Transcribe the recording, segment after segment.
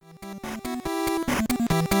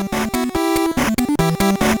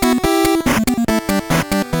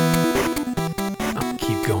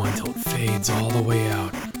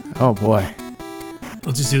Oh boy.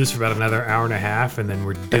 Let's just do this for about another hour and a half, and then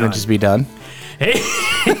we're done. And then just be done. Hey,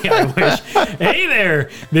 I wish. Hey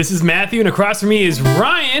there. This is Matthew, and across from me is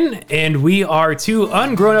Ryan, and we are two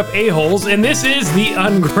ungrown-up a-holes, and this is the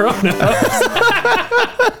Ungrown-Ups.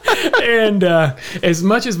 And as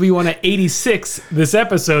much as we want to 86 this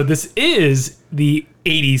episode, this is the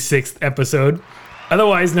 86th episode,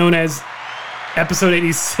 otherwise known as episode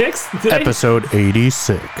 86 today? Episode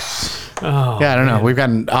 86. Oh, yeah, I don't know. We've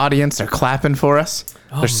got an audience. They're clapping for us.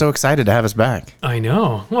 They're so excited to have us back. I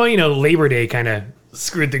know. Well, you know, Labor Day kind of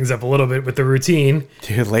screwed things up a little bit with the routine.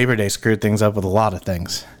 Dude, Labor Day screwed things up with a lot of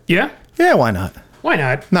things. Yeah? Yeah, why not? Why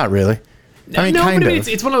not? Not really. I mean, kind of.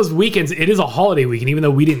 It's one of those weekends. It is a holiday weekend, even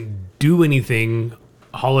though we didn't do anything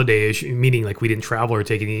holiday-ish, meaning like we didn't travel or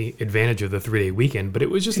take any advantage of the 3-day weekend, but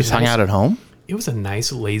it was just You hung out at home? It was a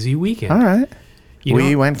nice, lazy weekend. All right.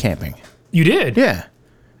 We know, went camping. You did? Yeah.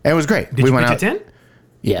 It was great. Did we you went pitch out. a tent?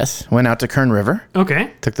 Yes. Went out to Kern River.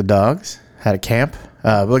 Okay. Took the dogs. Had a camp.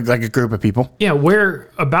 Like a group of people. Yeah,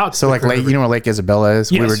 whereabouts? So like you know where Lake Isabella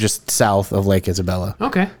is? Yes. We were just south of Lake Isabella.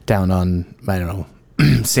 Okay. Down on, I don't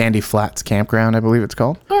know, Sandy Flats Campground, I believe it's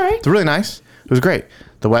called. All right. It's really nice. It was great.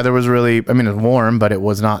 The weather was really, I mean, it was warm, but it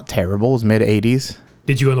was not terrible. It was mid-80s.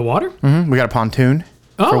 Did you go in the water? Mm-hmm. We got a pontoon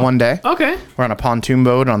for one day. Okay. We're on a pontoon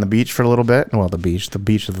boat on the beach for a little bit. Well, the beach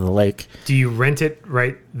of the lake. Do you rent it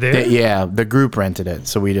right there? Yeah, the group rented it.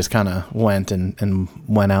 So we just kind of went and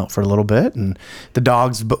went out for a little bit. And the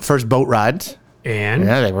dogs' first boat rides. And?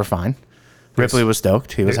 Yeah, they were fine. Ripley was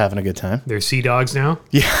stoked. He was having a good time. They're sea dogs now?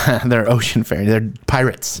 Yeah, they're ocean fairy. They're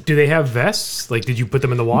pirates. Do they have vests? Like, did you put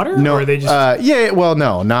them in the water? No, or are they just... yeah, well,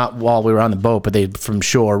 no, not while we were on the boat, but they from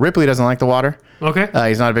shore. Ripley doesn't like the water. Okay.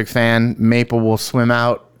 He's not a big fan. Maple will swim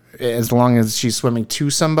out as long as she's swimming to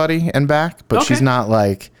somebody and back, but she's not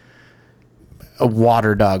like a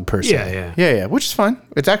water dog per se. Yeah, which is fine.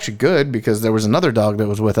 It's actually good because there was another dog that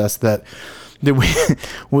was with us that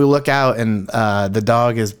we look out and the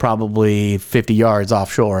dog is probably 50 yards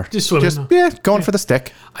offshore. Just swimming. Going for the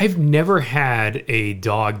stick. I've never had a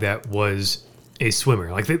dog that was a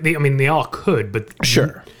swimmer. Like they all could, but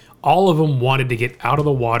sure, all of them wanted to get out of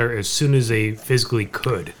the water as soon as they physically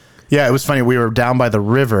could. Yeah, it was funny. We were down by the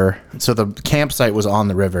river, so the campsite was on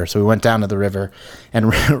the river. So we went down to the river,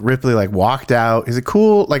 and Ripley like walked out. Is it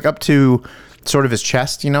cool? Like up to sort of his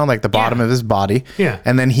chest, you know, like the bottom of his body. Yeah.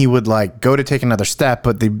 And then he would like go to take another step,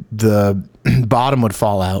 but the bottom would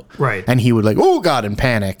fall out. Right. And he would like, oh God, and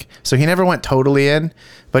panic. So he never went totally in,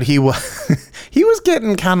 but he was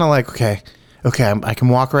getting kind of like, okay, I can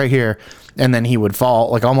walk right here. And then he would fall,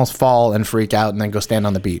 like almost fall and freak out and then go stand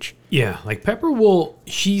on the beach. Yeah, like Pepper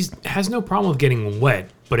she has no problem with getting wet,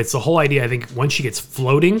 but it's the whole idea. I think once she gets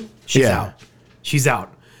floating, she's out. She's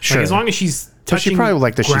out. Sure. Like, as long as she's touching she probably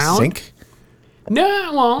like, does ground, she sink?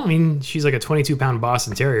 No, well, I mean, she's like a 22-pound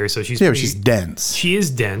Boston Terrier, so she's she's dense. She is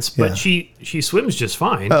dense, but she swims just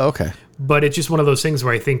fine. Oh, okay. But it's just one of those things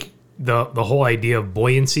where I think the whole idea of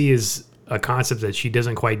buoyancy is a concept that she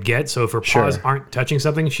doesn't quite get. So if her paws aren't touching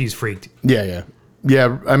something, she's freaked. Yeah.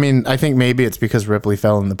 I mean, I think maybe it's because Ripley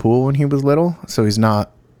fell in the pool when he was little, so he's been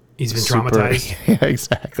traumatized. Yeah,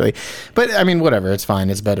 exactly. But I mean, whatever. It's fine.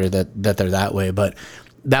 It's better that they're that way. But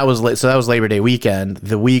that was Labor Day weekend.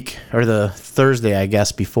 The week or the Thursday, I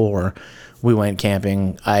guess, before we went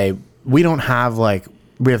camping. We don't have like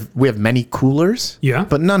we have many coolers. Yeah.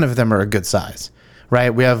 But none of them are a good size.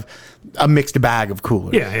 Right? We have a mixed bag of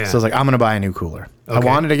coolers. Yeah. So I was like, I'm going to buy a new cooler. Okay. I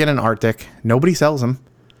wanted to get an Arctic. Nobody sells them.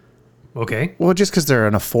 Okay. Well, just because they're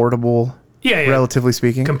an affordable, relatively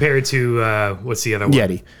speaking. Compared to, what's the other one?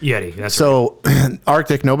 Yeti. That's so right.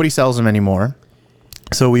 Arctic, nobody sells them anymore.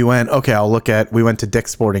 So we went, we went to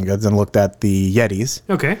Dick's Sporting Goods and looked at the Yetis.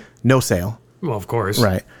 Okay. No sale. Well, of course.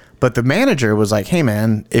 Right. But the manager was like, hey,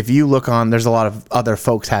 man, if you look there's a lot of other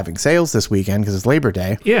folks having sales this weekend because it's Labor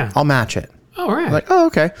Day. Yeah. I'll match it. Oh, right. I'm like, oh,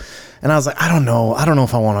 okay. And I was like, I don't know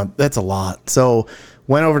if I want to, that's a lot. So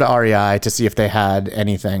went over to REI to see if they had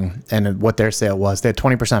anything and what their sale was. They had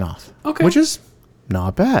 20% off. Okay. Which is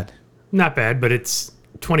not bad. Not bad, but it's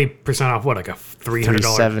 20% off what, like a $300?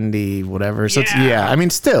 $370, whatever. So I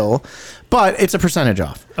mean, still, but it's a percentage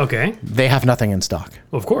off. Okay. They have nothing in stock.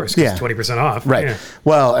 Well, of course, because 20% off. Right. Yeah.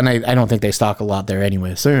 Well, and I don't think they stock a lot there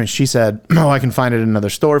anyway. So anyway, she said, I can find it in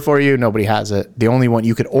another store for you. Nobody has it. The only one,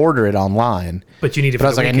 you could order it online. But you need it for the weekend. But I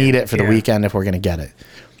was like, I need it for the Yeah. weekend if we're going to get it.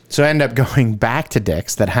 So I ended up going back to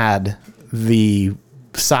Dick's that had the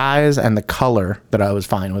size and the color that I was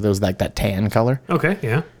fine with. It was like that tan color. Okay,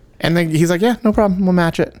 yeah. And then he's like, yeah, no problem. We'll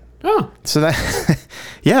match it. Oh. So that,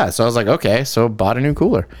 so I was like, okay. So bought a new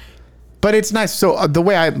cooler. But it's nice. So the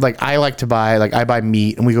way I like to buy, like I buy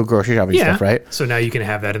meat and we go grocery shopping stuff, right? So now you can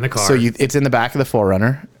have that in the car. So it's in the back of the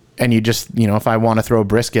 4Runner. And you just, if I want to throw a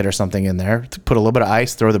brisket or something in there, put a little bit of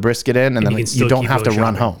ice, throw the brisket in, and then you don't have to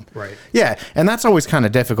run home. Right. Yeah. And that's always kind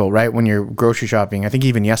of difficult, right? When you're grocery shopping. I think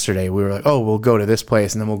even yesterday we were like, oh, we'll go to this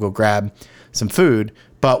place and then we'll go grab some food,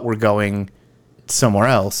 but we're going somewhere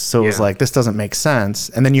else. So it was like, this doesn't make sense.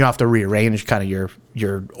 And then you have to rearrange kind of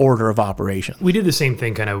your order of operation. We did the same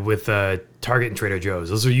thing kind of with Target and Trader Joe's.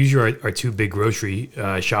 Those are usually our two big grocery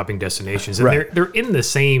shopping destinations. And they're in the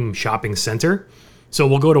same shopping center. So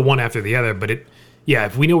we'll go to one after the other, but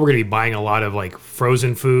if we know we're going to be buying a lot of like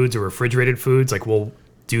frozen foods or refrigerated foods, like we'll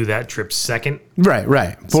do that trip second. Right.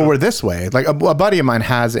 But we're this way. Like a buddy of mine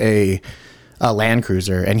has a Land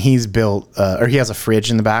Cruiser, and he's built, or he has a fridge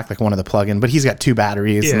in the back, like one of the plug-in, but he's got 2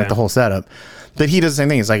 batteries and like the whole setup. But he does the same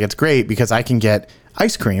thing. It's like, it's great because I can get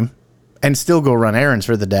ice cream and still go run errands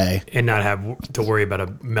for the day and not have to worry about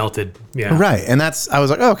a melted. Yeah. Right. And I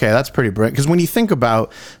was like, okay, that's pretty brilliant. Because when you think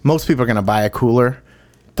about, most people are going to buy a cooler,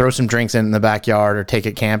 throw some drinks in the backyard or take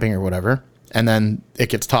it camping or whatever. And then it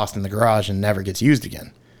gets tossed in the garage and never gets used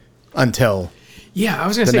again until I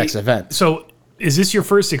was going to say, next event. So is this your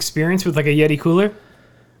first experience with like a Yeti cooler?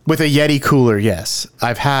 With a Yeti cooler, yes.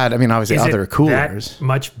 I've had, obviously other coolers. That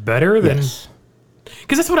much better than... Yes.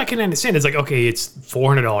 Because that's what I can understand. It's like, okay, it's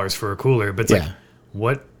 $400 for a cooler, but it's like,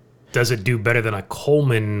 what does it do better than a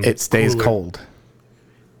Coleman It stays cooler? Cold.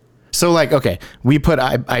 So like, okay,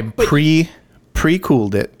 I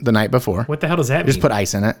pre-cooled it the night before. What the hell does that mean? Just put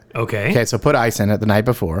ice in it. Okay, so put ice in it the night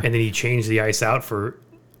before. And then you change the ice out for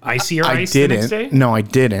icier ice the next day? No, I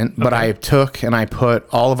didn't. But I took and I put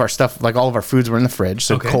all of our stuff, like all of our foods were in the fridge,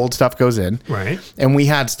 so cold stuff goes in. Right. And we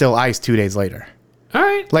had still ice 2 days later. All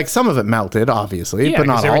right. Like some of it melted, obviously, but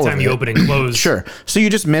not all of it. every time you open and close. Sure. So you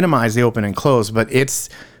just minimize the open and close, but it's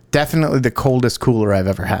definitely the coldest cooler I've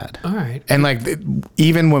ever had. All right. And like,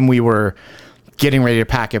 even when we were getting ready to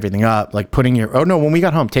pack everything up, like when we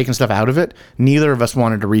got home, taking stuff out of it, neither of us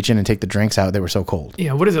wanted to reach in and take the drinks out. They were so cold.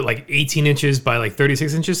 Yeah. What is it, like 18 inches by like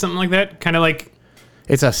 36 inches, something like that? Kind of like...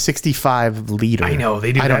 It's a 65 liter. I know.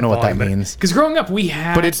 They do. I don't know what that means. Because growing up, we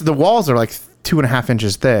had... But the walls are like 2.5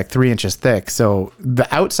 inches thick, 3 inches thick. So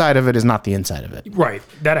the outside of it is not the inside of it. Right.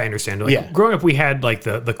 That I understand. Like, growing up, we had like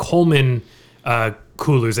the Coleman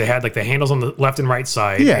coolers. They had like the handles on the left and right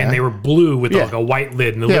side. Yeah. And they were blue with like a white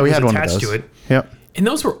lid. And the lid was attached to it. Yep. And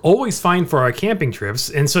those were always fine for our camping trips.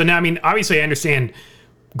 And so now, obviously I understand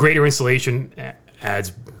greater insulation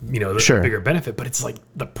adds, the bigger benefit. But it's like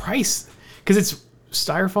the price. Because it's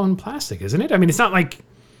styrofoam plastic, isn't it? It's not like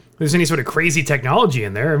there's any sort of crazy technology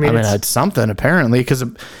in there. It's something apparently, because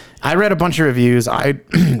I read a bunch of reviews.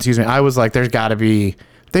 Excuse me. I was like, they gotta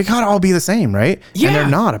all be the same, right? Yeah. And they're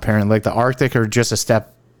not, apparently. Like the Arctic are just a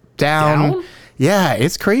step down. Yeah,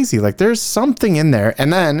 it's crazy. Like there's something in there.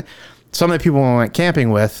 And then some of the people I went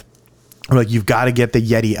camping with were like, you've got to get the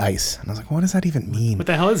Yeti ice. And I was like, what does that even mean? What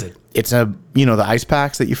the hell is it? It's the ice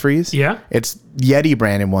packs that you freeze. Yeah. It's Yeti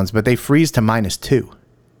branded ones, but they freeze to -2.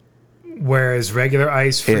 Whereas regular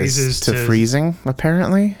ice freezes to freezing,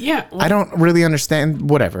 apparently. Yeah. I don't really understand,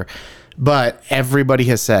 whatever. But everybody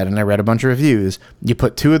has said, and I read a bunch of reviews, you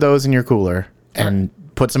put 2 of those in your cooler and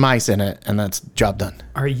put some ice in it, and that's job done.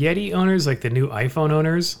 Are Yeti owners like the new iPhone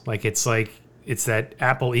owners? It's that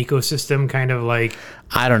Apple ecosystem kind of like...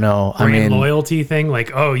 I don't know. Brand loyalty thing?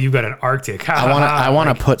 Like, oh, you've got an Arctic. I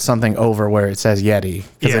want to put something over where it says Yeti,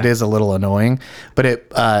 because it is a little annoying. But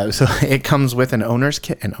it comes with an owner's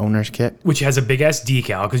kit. Which has a big-ass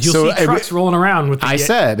decal, because you'll see trucks rolling around with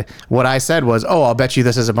the What I said was, I'll bet you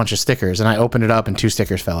this is a bunch of stickers. And I opened it up and 2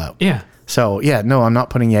 stickers fell out. Yeah. So, no, I'm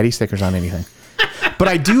not putting Yeti stickers on anything. But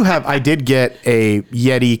I did get a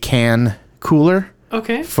Yeti can cooler.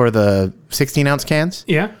 Okay. For the 16-ounce cans.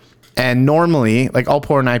 Yeah. And normally, like, I'll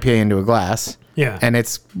pour an IPA into a glass. Yeah. And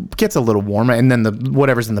gets a little warmer, and then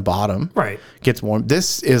whatever's in the bottom gets warm.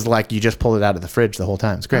 This is like you just pull it out of the fridge the whole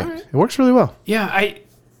time. It's great. Right. It works really well. Yeah, I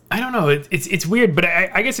don't know. It's weird, but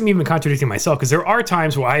I guess I'm even contradicting myself, because there are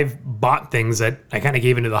times where I've bought things that I kind of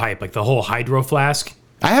gave into the hype, like the whole HydroFlask.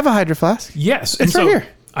 I have a HydroFlask. Yes. It's right here.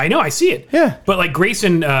 I know, I see it. Yeah. But like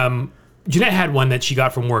Grayson... Jeanette had one that she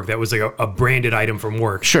got from work that was like a branded item from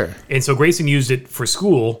work. Sure. And so Grayson used it for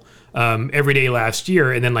school every day last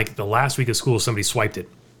year. And then like the last week of school, somebody swiped it.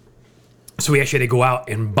 So we actually had to go out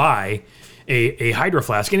and buy a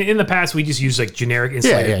HydroFlask. And in the past, we just used like generic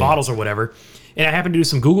insulated bottles or whatever. And I happened to do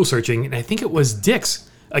some Google searching, and I think it was Dick's.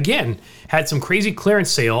 Again, had some crazy clearance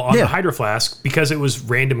sale on the HydroFlask because it was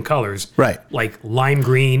random colors. Right. Like lime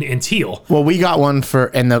green and teal. Well, we got one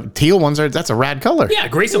and the teal ones that's a rad color. Yeah,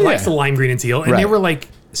 Grayson likes the lime green and teal. And they were like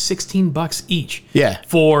 $16 each. Yeah.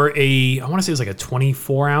 For I want to say it was like a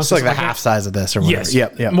 24 ounce. It's like the half size of this or whatever.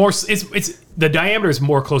 Yes. Yep. More. It's the diameter is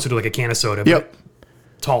more closer to like a can of soda. Yep. But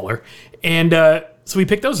taller. And so we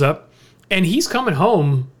picked those up, and he's coming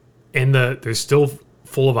home, and they're still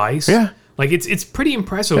full of ice. Yeah. Like it's pretty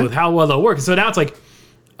impressive with how well they'll work. And so now it's like,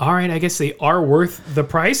 all right, I guess they are worth the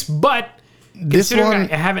price, but this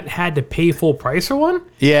one I haven't had to pay full price for one.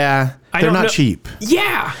 Yeah. They're not cheap.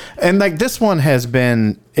 Yeah. And like this one has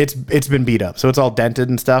been it's been beat up. So it's all dented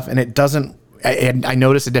and stuff, and it doesn't and I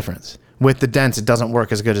noticed a difference. With the dents, it doesn't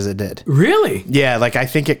work as good as it did. Really? Yeah, like I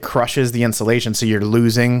think it crushes the insulation, so you're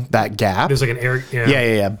losing that gap. There's like an air.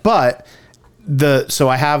 Yeah. But so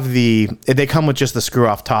I have they come with just the screw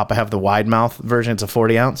off top. I have the wide mouth version. It's a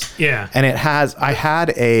 40 ounce. Yeah. And I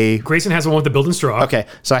had a Grayson has the one with the built-in straw. Okay,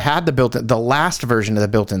 so I had the last version of the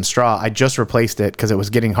built-in straw. I just replaced it because it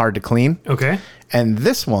was getting hard to clean. Okay. And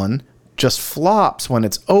this one just flops when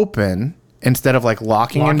it's open instead of like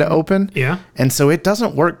locking into open. Yeah. And so it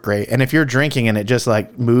doesn't work great. And if you're drinking and it just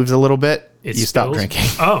like moves a little bit, you stop drinking.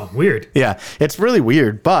 Oh, weird. Yeah, it's really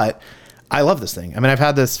weird, but I love this thing. I mean, I've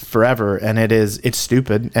had this forever, and it's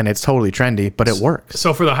stupid and it's totally trendy, but it works.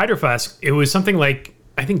 So for the HydroFlask, it was something like,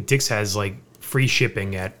 I think Dick's has like free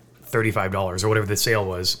shipping at $35 or whatever the sale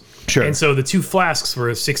was. Sure. And so the 2 flasks were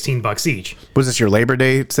 $16 each. Was this your Labor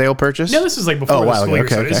Day sale purchase? No, this is like before the school year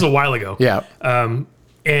started. This is a while ago. Yeah.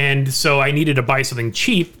 And so I needed to buy something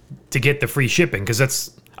cheap to get the free shipping,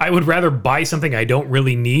 because I would rather buy something I don't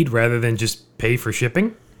really need rather than just pay for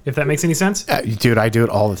shipping, if that makes any sense. Dude, I do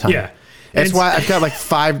it all the time. Yeah. That's why I've got like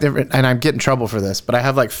 5 different, and I'm getting in trouble for this, but I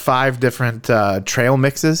have like 5 different trail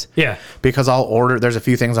mixes. Yeah. Because there's a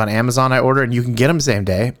few things on Amazon I order, and you can get them same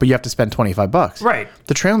day, but you have to spend $25. Right.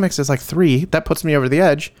 The trail mix is like 3. That puts me over the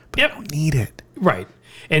edge, but I don't need it. Right.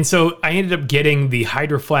 And so I ended up getting the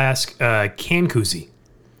HydroFlask can koozie.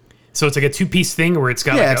 So it's like a 2-piece thing where it's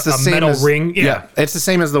got like a metal ring. Yeah. It's the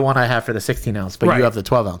same as the one I have for the 16 ounce, but you have the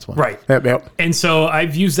 12 ounce one. Right. Yep. And so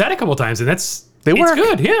I've used that a couple times, and they work. It's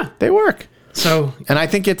good. Yeah. They work. So, and I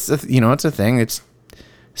think it's a thing. It's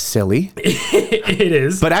silly. It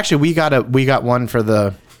is. But actually, we got one for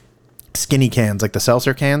the skinny cans, like the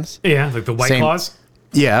seltzer cans. Yeah, like the White Claws.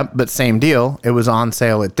 Yeah, but same deal. It was on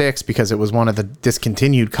sale at Dick's because it was one of the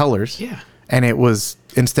discontinued colors. Yeah. And it was,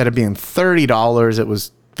 instead of being $30, it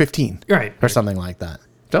was $15. Right. Or something like that.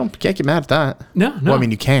 Can't get mad at that. No. Well, I mean,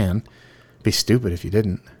 you can. Be stupid if you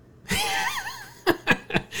didn't.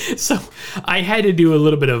 So I had to do a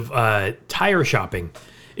little bit of tire shopping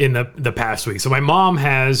in the past week. So my mom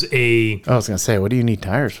has I was gonna say, what do you need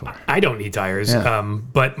tires for? I don't need tires, Yeah.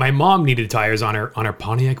 but my mom needed tires on her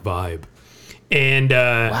Pontiac Vibe, and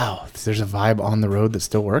wow, there's a Vibe on the road that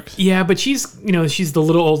still works. Yeah, but she's the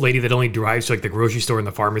little old lady that only drives to like the grocery store and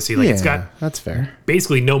the pharmacy. Like it's got that's fair.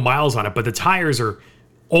 Basically no miles on it, but the tires are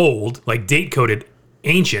old, like date coded,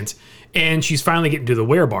 ancient, and she's finally getting to the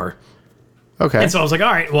wear bar. Okay. And so I was like,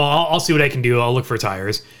 all right, well, I'll see what I can do. I'll look for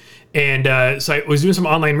tires. And so I was doing some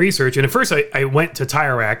online research. And at first I went to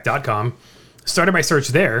TireRack.com, started my search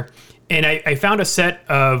there. And I found a set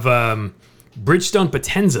of Bridgestone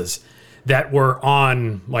Potenzas that were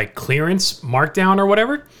on like clearance, markdown or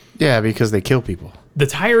whatever. Yeah, because they kill people. The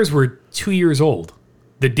tires were 2 years old.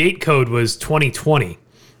 The date code was 2020.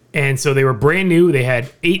 And so they were brand new. They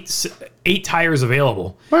had eight tires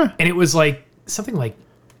available. Huh. And it was like something like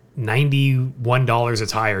 $91 a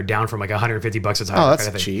tire, down from like $150 a tire. Oh, that's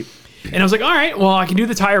kind of cheap. And I was like, all right, well, I can do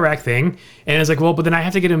the tire rack thing. And I was like, well, but then I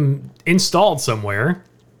have to get them installed somewhere.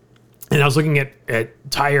 And I was looking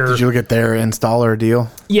at tire. Did you look at their installer deal?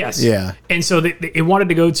 Yes. Yeah. And so it wanted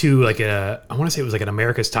to go to like I want to say it was like an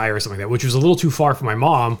America's Tire or something like that, which was a little too far for my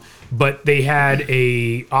mom, but they had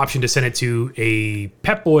a option to send it to a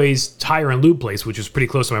Pep Boys tire and lube place, which was pretty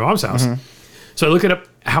close to my mom's house. Mm-hmm. So I look up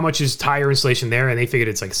how much is tire installation there, and they figured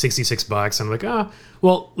it's like $66. I'm like,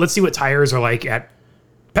 well, let's see what tires are like at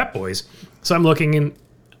Pep Boys. So I'm looking, and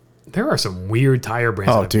there are some weird tire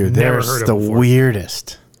brands. Oh, dude, there's the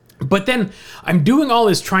weirdest. But then I'm doing all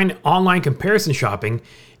this trying online comparison shopping,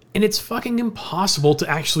 and it's fucking impossible to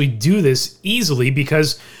actually do this easily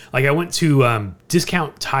because, like, I went to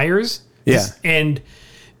Discount Tires, and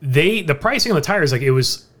the pricing on the tires, like, it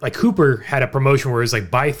was like Cooper had a promotion where it was like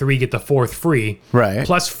buy 3 get the 4th free, right?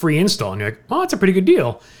 Plus free install, and you're like, oh, that's a pretty good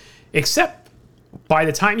deal. Except by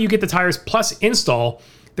the time you get the tires plus install,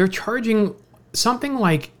 they're charging something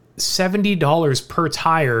like $70 per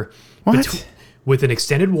tire. What? With an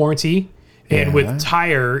extended warranty And with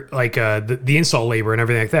tire, like the install labor and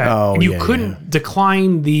everything like that, and you couldn't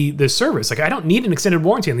decline the service. Like, I don't need an extended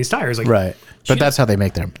warranty on these tires. Like, right. But that's how they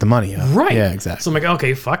make the money. Right. Yeah, exactly. So I'm like,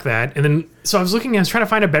 okay, fuck that. And then, so I was trying to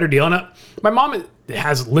find a better deal. And my mom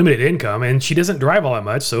has limited income and she doesn't drive all that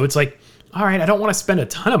much. So it's like, all right, I don't want to spend a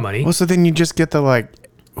ton of money. Well, so then you just get the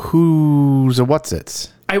who's a what's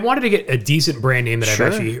it's. I wanted to get a decent brand name that I've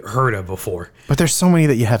actually heard of before. But there's so many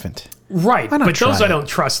that you haven't. Right. But those I don't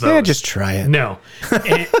trust those. Yeah, just try it. No.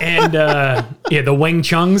 and the Wang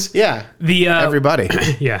Chungs. Yeah. Everybody.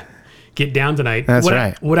 Yeah. Get down tonight. That's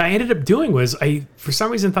right. What I ended up doing was I, for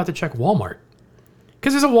some reason, thought to check Walmart.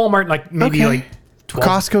 Because there's a Walmart, maybe 12.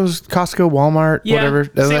 Costco, Walmart, whatever.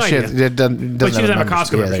 Same idea. It doesn't But she doesn't have a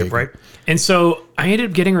Costco membership, right? And so I ended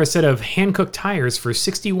up getting her a set of hand-cooked tires for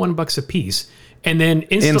 $61 a piece. And then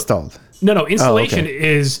installed. No, installation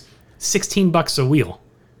is $16 a wheel.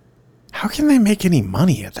 How can they make any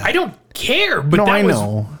money at that? I don't care, but that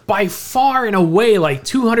was by far and away like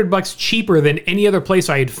 $200 cheaper than any other place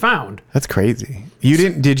I had found. That's crazy.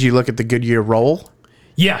 Did you look at the Goodyear roll?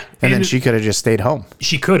 Yeah. And then she could have just stayed home.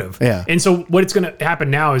 She could have. Yeah. And so what's going to happen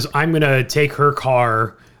now is I'm going to take her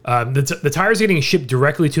car. The tires are getting shipped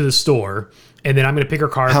directly to the store, and then I'm going to pick her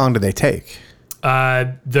car. How long do they take?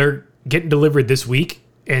 They're getting delivered this week,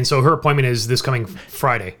 and so her appointment is this coming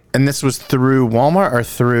Friday. And this was through Walmart or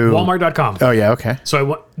through... Walmart.com. Oh, yeah, okay.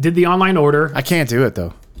 So I did the online order. I can't do it,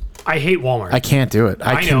 though. I hate Walmart. I can't do it.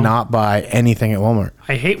 I cannot buy anything at Walmart.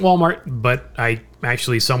 I hate Walmart, but I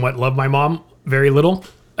actually somewhat love my mom very little.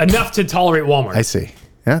 Enough to tolerate Walmart. I see.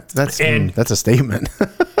 Yeah, that's a statement.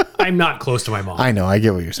 I'm not close to my mom. I know. I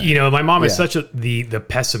get what you're saying. You know, my mom is such the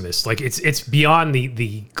pessimist. Like it's beyond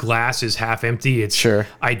the glass is half empty. It's sure.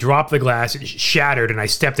 I dropped the glass, it shattered, and I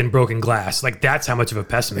stepped in broken glass. Like that's how much of a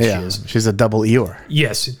pessimist she is. She's a double Eeyore.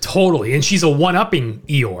 Yes, totally. And she's a one-upping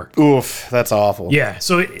Eeyore. Oof, that's awful. Yeah,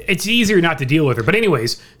 so it's easier not to deal with her. But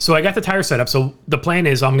anyways, so I got the tire set up. So the plan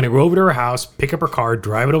is I'm going to go over to her house, pick up her car,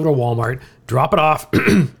 drive it over to Walmart, drop it off.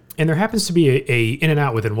 And there happens to be a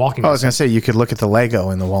In-N-Out within walking distance. I was going to say, you could look at the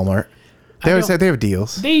Lego in the Walmart. They always say they have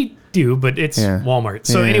deals. They do, but it's Walmart.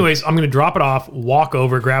 So anyways, I'm going to drop it off, walk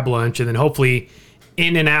over, grab lunch, and then hopefully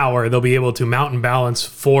in an hour, they'll be able to mount and balance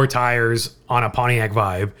 4 tires on a Pontiac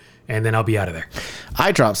Vibe, and then I'll be out of there.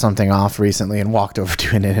 I dropped something off recently and walked over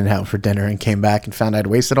to an In-N-Out for dinner and came back and found I'd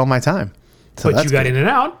wasted all my time. So but you got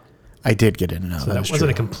In-N-Out. I did get In-N-Out. So that wasn't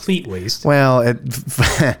a complete waste. Well,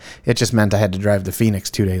 it just meant I had to drive to Phoenix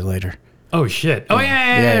 2 days later. Oh, shit. Oh,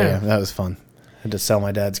 yeah. That was fun. I had to sell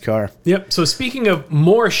my dad's car. Yep. So speaking of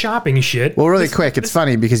more shopping shit. Well, really quick, it's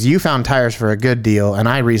funny because you found tires for a good deal, and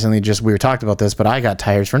I recently we were talking about this, but I got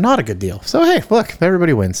tires for not a good deal. So, hey, look,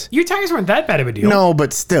 everybody wins. Your tires weren't that bad of a deal. No,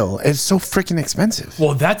 but still, it's so freaking expensive.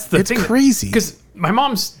 Well, that's the thing. It's crazy. Because my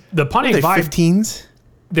mom's, the Pontiac Vibe. 15s?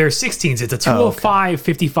 They're 16s. It's a 205,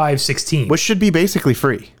 55, 16. Which should be basically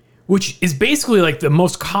free. Which is basically like the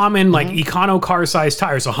most common, like econo car size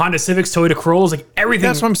tires. So Honda Civics, Toyota Corollas, like everything.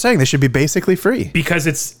 That's what I'm saying. They should be basically free. Because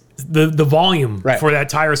it's the volume for that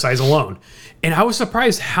tire size alone. And I was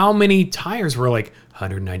surprised how many tires were like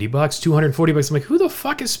 $190, $240. I'm like, who the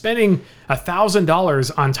fuck is spending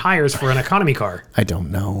 $1,000 on tires for an economy car? I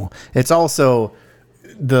don't know. It's also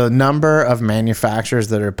the number of manufacturers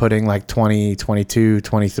that are putting like 20, 22,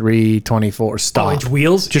 23, 24 stop. 12-inch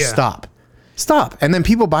wheels? Just stop. And then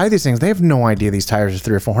people buy these things. They have no idea these tires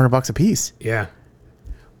are $300 or $400 a piece. Yeah.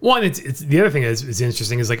 One, it's the other thing that's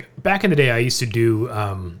interesting is like back in the day, I used to do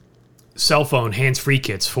cell phone hands-free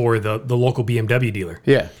kits for the local BMW dealer.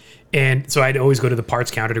 Yeah. And so I'd always go to the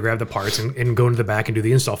parts counter to grab the parts and go into the back and do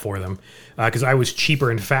the install for them because I was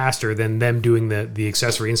cheaper and faster than them doing the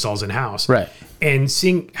accessory installs in-house. Right. And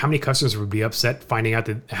seeing how many customers would be upset finding out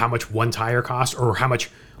that how much one tire cost or how much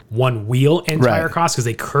one wheel and tire cost because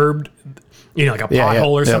they curbed, like a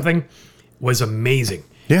pothole or something was amazing.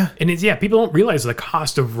 Yeah. And people don't realize the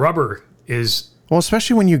cost of rubber is... Well,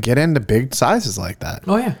 especially when you get into big sizes like that.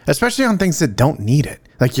 Oh, yeah. Especially on things that don't need it.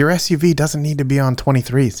 Like your SUV doesn't need to be on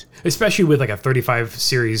 23s. Especially with like a 35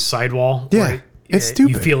 series sidewall. Yeah. Right? It's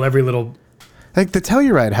stupid. You feel every little... Like the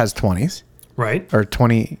Telluride has 20s. Right. Or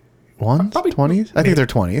 21? Probably 20s? I think they're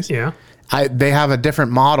 20s. Yeah. They have a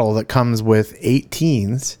different model that comes with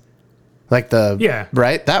 18s. Like the...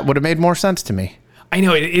 Right? That would have made more sense to me. I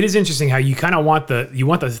know. It is interesting how you kind of want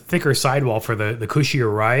the thicker sidewall for the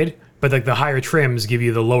cushier ride. But like the higher trims give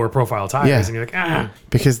you the lower profile tires, and you're like,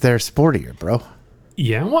 because they're sportier, bro.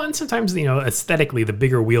 Yeah, well, and sometimes aesthetically, the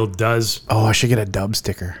bigger wheel does. Oh, I should get a dub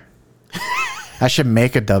sticker. I should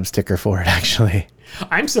make a dub sticker for it. Actually,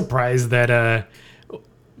 I'm surprised that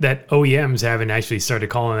that OEMs haven't actually started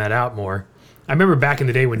calling that out more. I remember back in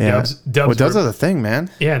the day when Dubs well, those are the thing, man.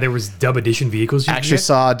 Yeah, there was Dub edition vehicles. I actually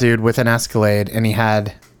saw a dude with an Escalade, and he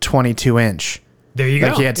had 22-inch. There you go.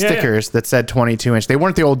 Like he had stickers that said 22-inch. They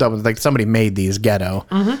weren't the old Dubs. Like somebody made these ghetto,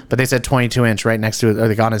 but they said 22-inch right next to it,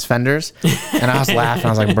 like on his fenders. And I was laughing. I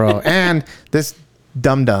was like, bro. And this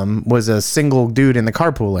dum-dum was a single dude in the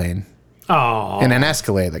carpool lane. Oh. In an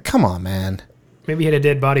Escalade. Like, come on, man. Maybe he had a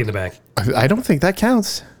dead body in the back. I don't think that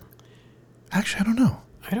counts. Actually, I don't know.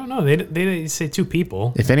 I don't know. They say 2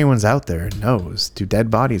 people. If anyone's out there knows, do dead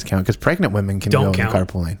bodies count? Because pregnant women can go in the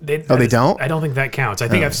carpool lane. They don't? I don't think that counts. I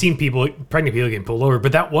think I've seen pregnant people getting pulled over,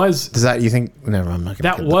 but that was... Does that, you think... Never, I'm not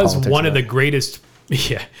going to That was one of the greatest...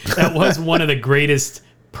 Yeah. That was one of the greatest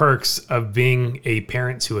perks of being a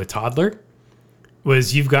parent to a toddler,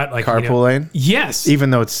 was you've got like... Carpool lane? Yes. Even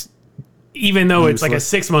though it's like a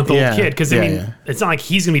 6-month-old kid. Because, I mean, it's not like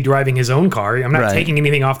he's going to be driving his own car. I'm not taking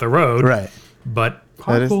anything off the road. Right. But...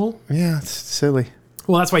 Carpool. Yeah, it's silly.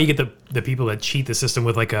 Well, that's why you get the people that cheat the system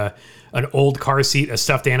with like an old car seat, a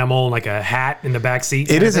stuffed animal, and like a hat in the back seat.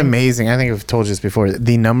 It is amazing. I think I've told you this before.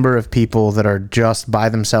 The number of people that are just by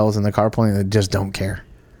themselves in the carpool lane that just don't care.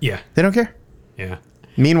 Yeah. They don't care. Yeah.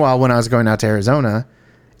 Meanwhile, when I was going out to Arizona,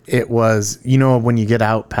 it was, when you get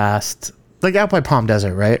out past, like out by Palm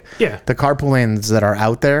Desert, right? Yeah. The carpool lanes that are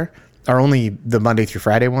out there are only the Monday through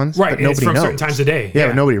Friday ones. Right. But nobody knows. Certain times a day. Yeah,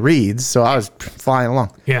 but nobody reads. So I was flying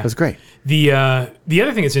along. Yeah. It was great. The other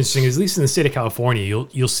thing that's interesting is, at least in the state of California,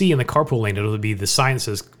 you'll see in the carpool lane, it'll be the sign that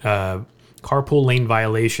says carpool lane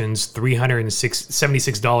violations,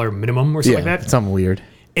 $376 minimum or something like that. Something weird.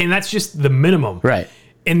 And that's just the minimum. Right.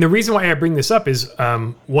 And the reason why I bring this up is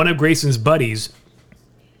one of Grayson's buddies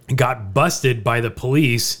got busted by the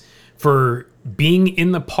police for being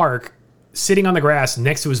in the park sitting on the grass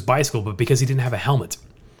next to his bicycle, but because he didn't have a helmet.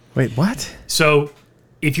 Wait, what? So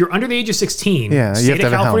if you're under the age of 16, you state have of to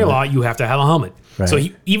California law, you have to have a helmet. Right. So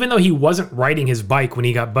even though he wasn't riding his bike when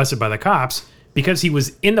he got busted by the cops, because he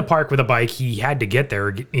was in the park with a bike, he had to get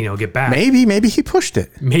there, get back. Maybe he pushed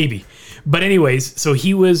it. Maybe. But anyways, so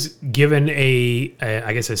he was given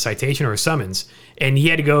I guess a citation or a summons, and he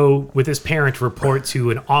had to go with his parent to report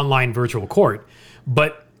to an online virtual court.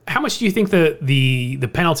 But how much do you think the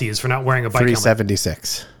penalty is for not wearing a bike helmet?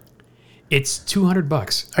 $376. It's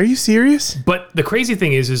 $200. Are you serious? But the crazy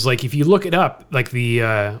thing is like, if you look it up, like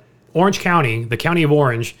the Orange County, the county of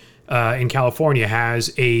Orange in California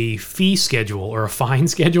has a fee schedule or a fine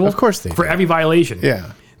schedule. Of course they do. For every violation.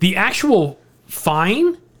 Yeah. The actual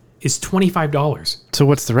fine is $25. So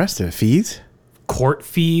what's the rest of it? Fees? Court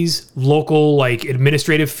fees, local like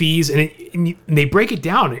administrative fees, and they break it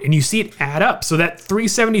down, and you see it add up. So that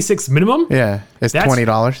 $376 minimum, it's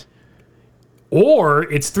 $20,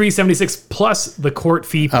 or it's $376 plus the court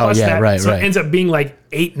fee plus that. Right, so it ends up being like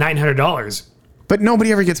 $900. But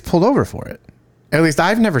nobody ever gets pulled over for it. At least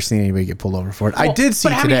I've never seen anybody get pulled over for it. I did see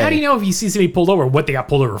today. How do you know if you see somebody pulled over what they got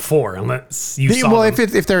pulled over for? Unless you saw them.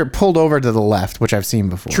 If they're pulled over to the left, which I've seen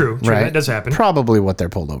before. True, right? That does happen. Probably what they're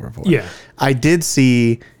pulled over for. Yeah. I did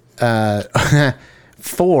see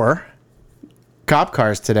 4 cop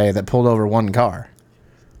cars today that pulled over 1 car.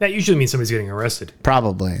 That usually means somebody's getting arrested.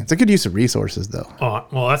 Probably. It's a good use of resources, though. Oh,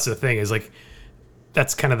 well, that's the thing is like,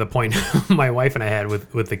 that's kind of the point my wife and I had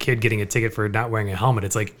with the kid getting a ticket for not wearing a helmet.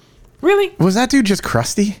 It's like, really? Was that dude just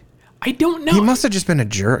crusty? I don't know. He must have just been a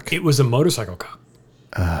jerk. It was a motorcycle cop.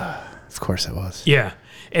 Of course it was. Yeah.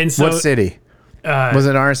 And so, what city? Was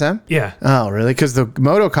it RSM? Yeah. Oh, really? Because the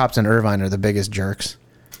moto cops in Irvine are the biggest jerks.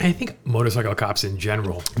 I think motorcycle cops in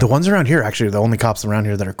general. The ones around here, actually, are the only cops around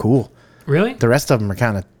here that are cool. Really? The rest of them are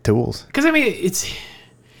kind of tools. Because, I mean,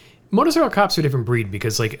 motorcycle cops are a different breed,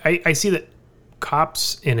 because, like, I see that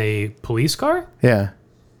cops in a police car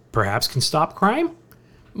perhaps can stop crime.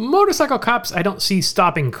 Motorcycle cops, I don't see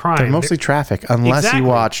stopping crime. They're mostly traffic, unless you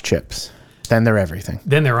watch Chips. Then they're everything.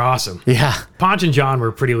 Then they're awesome. Yeah. Ponch and John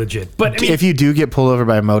were pretty legit. But I mean, if you do get pulled over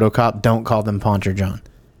by a moto cop, don't call them Ponch or John.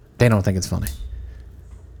 They don't think it's funny.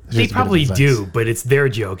 They probably do, but it's their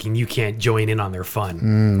joke, and you can't join in on their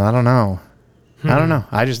fun. I don't know. I don't know.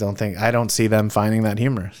 I just don't see them finding that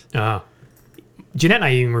humorous. Jeanette and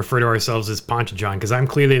I even refer to ourselves as Ponch and John, because I'm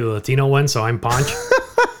clearly the Latino one, so I'm Ponch.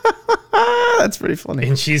 That's pretty funny.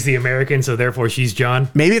 And she's the American, so therefore she's John.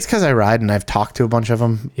 Maybe it's because I ride and I've talked to a bunch of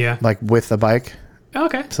them. Yeah. Like with the bike.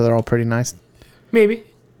 Okay. So they're all pretty nice. Maybe.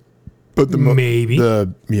 But maybe.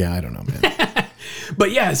 Yeah, I don't know, man.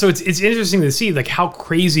 But yeah, so it's interesting to see like how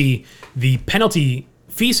crazy the penalty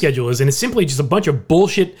fee schedule is, and it's simply just a bunch of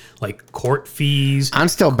bullshit like court fees. I'm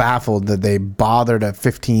still baffled that they bothered a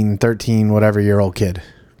 15, 13, whatever year old kid.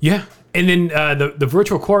 Yeah. And then the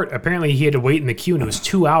virtual court, apparently he had to wait in the queue, and it was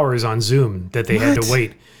 2 hours on Zoom that they had to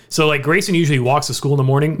wait. So like Grayson usually walks to school in the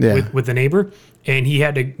morning with the neighbor, and he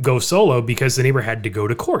had to go solo because the neighbor had to go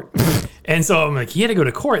to court. And so I'm like, he had to go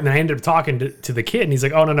to court, and then I ended up talking to the kid, and he's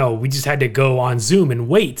like, oh, no, we just had to go on Zoom and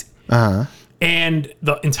wait. And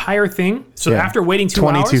the entire thing, so after waiting 2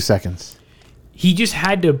 hours... 22 seconds. He just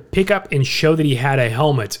had to pick up and show that he had a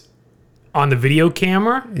helmet on the video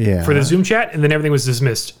camera for the Zoom chat, and then everything was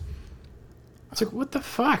dismissed. I was like, what the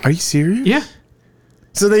fuck? Are you serious? Yeah.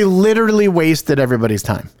 So they literally wasted everybody's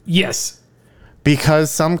time. Yes. Because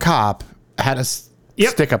some cop had a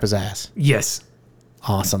stick up his ass. Yes.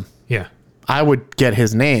 Awesome. Yeah. I would get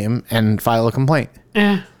his name and file a complaint.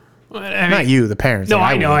 Not you, the parents. No,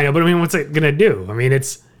 I know. But I mean, what's it going to do? I mean,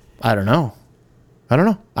 it's... I don't know.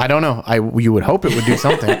 You would hope it would do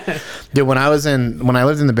something. Dude, when I lived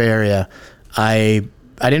in the Bay Area, I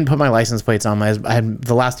didn't put my license plates on I had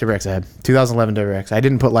the last WRX I had, 2011 WRX. I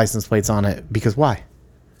didn't put license plates on it because why?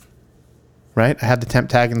 Right? I had the temp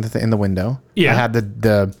tag in the window. Yeah. I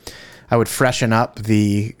had I would freshen up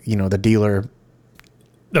the dealer.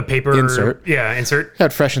 The paper insert. Yeah, insert.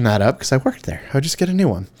 I'd freshen that up because I worked there. I would just get a new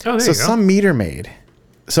one. Oh, there you go. Some meter maid.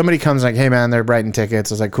 Somebody comes like, hey man, they're writing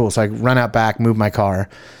tickets. I was like, cool. So I run out back, move my car.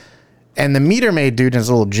 And the meter maid dude in his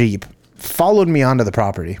little Jeep followed me onto the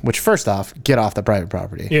property, which first off, get off the private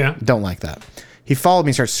property. Yeah. Don't like that. He followed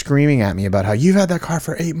me, started screaming at me about how you've had that car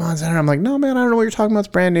for 8 months. And I'm like, no man, I don't know what you're talking about. It's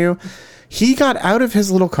brand new. He got out of his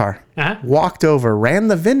little car, walked over, ran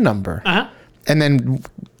the VIN number, and then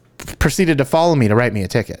proceeded to follow me to write me a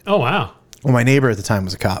ticket. Oh, wow. Well, my neighbor at the time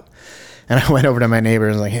was a cop. And I went over to my neighbor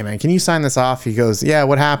and was like, hey, man, can you sign this off? He goes, yeah,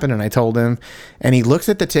 what happened? And I told him. And he looks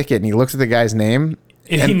at the ticket and he looks at the guy's name.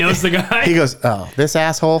 And he knows the guy? He goes, oh, this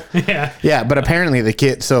asshole? Yeah. Yeah, but apparently the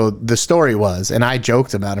kid, so the story was, and I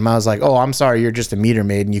joked about him. I was like, oh, I'm sorry, you're just a meter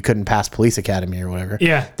maid and you couldn't pass police academy or whatever.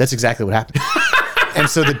 Yeah. That's exactly what happened. And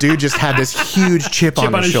so the dude just had this huge chip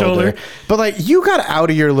on his shoulder. But like, you got out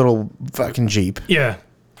of your little fucking Jeep. Yeah.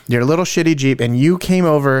 Your little shitty Jeep, and you came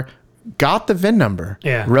over, got the VIN number,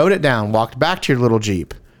 wrote it down, walked back to your little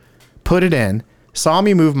Jeep, put it in, saw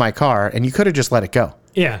me move my car, and you could have just let it go.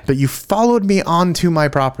 Yeah. But you followed me onto my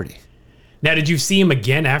property. Now, did you see him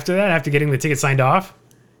again after that, after getting the ticket signed off?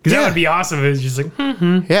 Because that would be awesome if it was just like,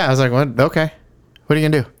 Yeah, I was like, what? Okay. What are you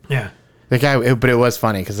going to do? Yeah. The guy, but it was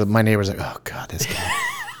funny because my neighbor was like, oh, God, this guy.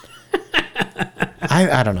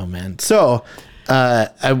 I don't know, man. So,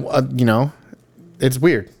 it's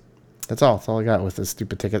weird. That's all. That's all I got with this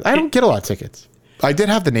stupid ticket. I don't get a lot of tickets. I did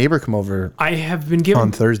have the neighbor come over. I have been given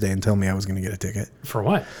on Thursday and tell me I was going to get a ticket. For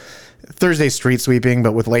what? Thursday street sweeping,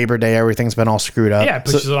 but with Labor Day, everything's been all screwed up. Yeah, it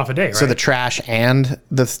pushes it off a day, right? So the trash and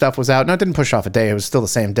the stuff was out. No, it didn't push off a day. It was still the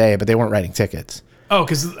same day, but they weren't writing tickets. Oh,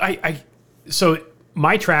 because so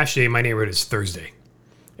my trash day in my neighborhood is Thursday.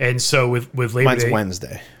 And so with Labor Mine's Day.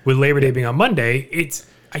 Wednesday. With Labor Day being on Monday,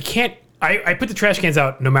 I put the trash cans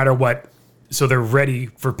out no matter what, so they're ready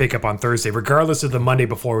for pickup on Thursday, regardless of the Monday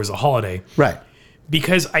before it was a holiday. Right.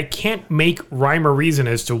 Because I can't make rhyme or reason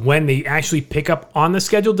as to when they actually pick up on the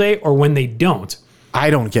scheduled day or when they don't. I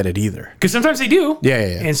don't get it either. Because sometimes they do.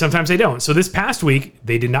 Yeah. And sometimes they don't. So this past week,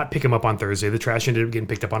 they did not pick them up on Thursday. The trash ended up getting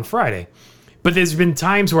picked up on Friday. But there's been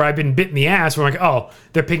times where I've been bit in the ass where I'm like, oh,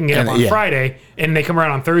 they're picking it up on Friday, and they come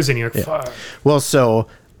around on Thursday, and you're like, fuck. Well, so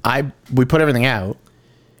we put everything out,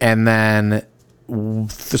 and then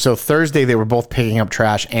so Thursday they were both picking up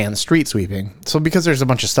trash and street sweeping. So because there's a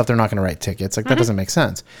bunch of stuff, they're not going to write tickets. Like that doesn't make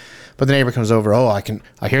sense. But the neighbor comes over. Oh,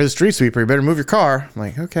 I hear the street sweeper. You better move your car. I'm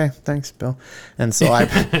like, okay, thanks, Bill. And so I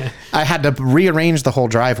had to rearrange the whole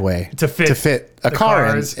driveway to fit a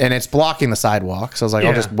car in, and it's blocking the sidewalk. So I was like,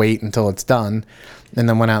 I'll just wait until it's done, and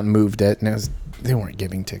then went out and moved it. And they weren't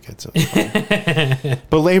giving tickets. So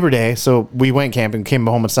but Labor Day, so we went camping, came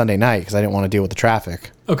home on Sunday night because I didn't want to deal with the traffic.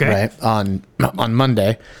 Okay. Right on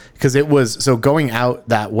Monday, because it was so going out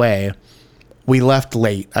that way. We left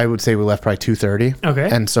late. I would say we left probably 2:30.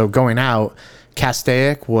 Okay. And so going out,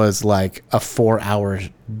 Castaic was like a 4-hour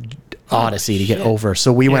odyssey to get over.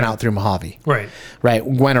 So we went out through Mojave. Right.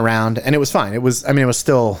 Went around, and it was fine. It was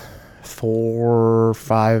still 4 or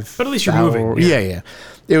 5. But at least you're moving. Yeah.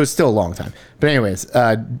 It was still a long time. But anyways,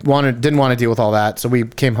 didn't want to deal with all that. So we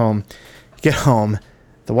came home. Get home,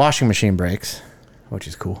 the washing machine breaks, which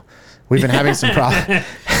is cool. We've been having some problems.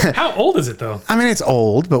 How old is it though? I mean, it's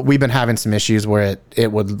old, but we've been having some issues where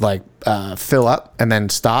it would like fill up and then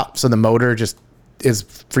stop. So the motor just is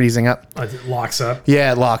freezing up. It locks up.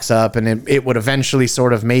 Yeah, it locks up, and it would eventually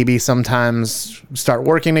sort of maybe sometimes start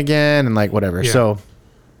working again and like whatever. Yeah. So,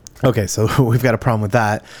 okay, so we've got a problem with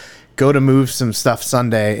that. Go to move some stuff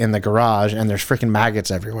Sunday in the garage, and there's freaking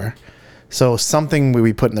maggots everywhere. So something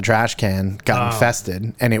we put in the trash can got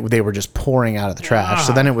infested, and they were just pouring out of the trash.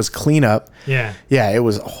 So then it was cleanup. Yeah. Yeah, it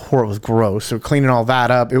was horrible. It was gross. So cleaning all that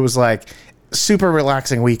up, it was like super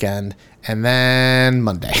relaxing weekend. And then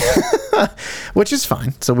Monday, which is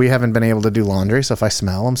fine. So we haven't been able to do laundry. So if I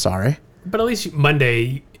smell, I'm sorry. But at least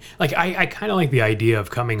Monday, like I kind of like the idea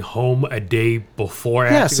of coming home a day before.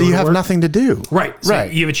 Yeah, so you have nothing to do. Right. So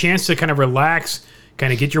you have a chance to kind of relax,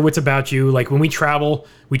 kind of get your wits about you. Like when we travel,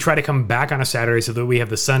 we try to come back on a Saturday so that we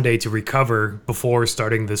have the Sunday to recover before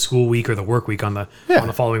starting the school week or the work week on the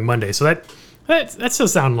following Monday. So that's still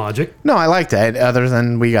sound logic. No, I like that. Other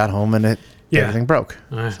than we got home and everything broke.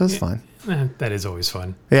 So it's fine. That is always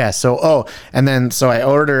fun. Yeah. So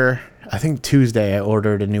I think Tuesday I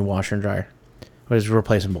ordered a new washer and dryer. I was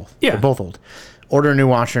replacing both. Yeah. They're both old. Order a new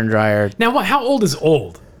washer and dryer. Now, how old is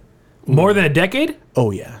old? More than a decade?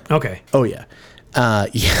 Oh yeah. Okay. Oh yeah.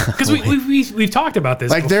 Yeah. Because we've talked about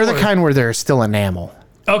this. Like before. they're the kind where they're still enamel.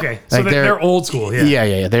 Okay. So like they're old school. Yeah.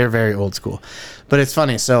 Yeah. They're very old school. But it's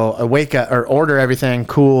funny. So I wake up or order everything.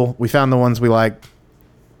 Cool. We found the ones we like.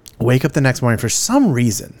 Wake up the next morning for some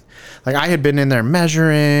reason. Like I had been in there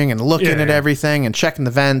measuring and looking at everything and checking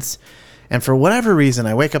the vents. And for whatever reason,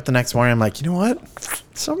 I wake up the next morning. I'm like, you know what?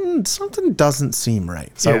 Something doesn't seem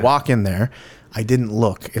right. So I walk in there. I didn't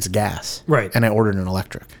look. It's gas. Right. And I ordered an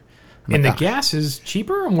electric. And the gas is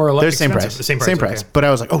cheaper or more electric? They're the same price. Okay. But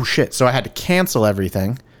I was like, oh shit. So I had to cancel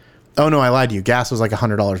everything. Oh no, I lied to you. Gas was like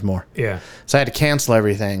 $100 more. Yeah. So I had to cancel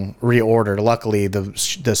everything, reorder. Luckily, the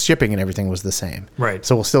shipping and everything was the same. Right.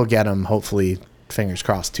 So we'll still get them, hopefully, fingers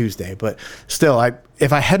crossed, Tuesday. But still,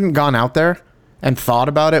 if I hadn't gone out there and thought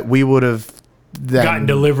about it, we would have gotten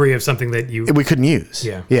delivery of something that we couldn't use.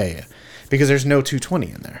 Yeah. Because there's no 220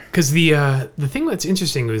 in there. Because the thing that's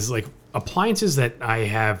interesting is like appliances that I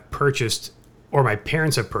have purchased or my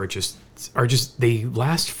parents have purchased are just, they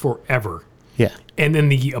last forever. Yeah. And then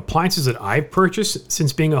the appliances that I've purchased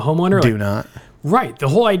since being a homeowner do not. Right. The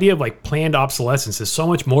whole idea of like planned obsolescence is so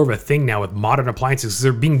much more of a thing now with modern appliances because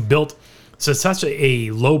they're being built to such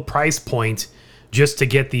a low price point just to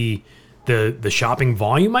get the shopping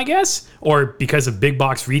volume, I guess, or because of big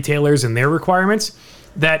box retailers and their requirements,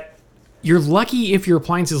 that you're lucky if your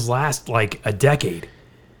appliances last like a decade.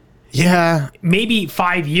 Yeah. Maybe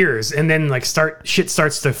 5 years, and then like shit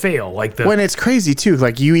starts to fail. Like when it's crazy too,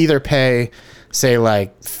 like you either pay say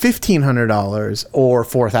like $1,500 or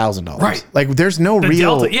 $4,000. Right. Like there's no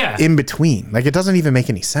real delta, in between. Like it doesn't even make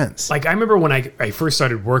any sense. Like I remember when I first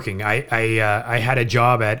started working, I had a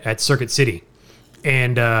job at Circuit City,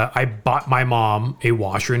 and I bought my mom a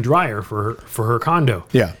washer and dryer for her condo.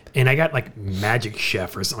 Yeah. And I got like Magic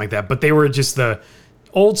Chef or something like that, but they were just the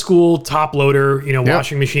old school top loader,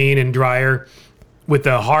 washing machine and dryer with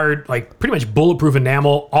the hard, like pretty much bulletproof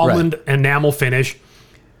enamel, almond enamel finish.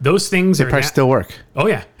 Those things probably still work. Oh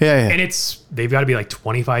yeah. Yeah. And they've got to be like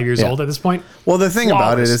 25 years old at this point. Well, the thing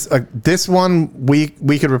about it is this one, we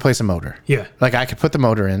could replace a motor. Yeah. Like I could put the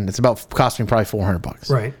motor in. It's about costing probably $400.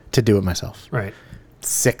 Right. To do it myself. Right.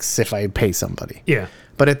 $600 if I pay somebody. Yeah.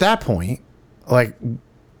 But at that point, like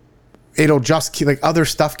it'll just keep, like other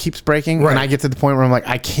stuff keeps breaking. Right. And I get to the point where I'm like,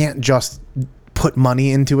 I can't just put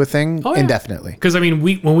money into a thing indefinitely. Because I mean,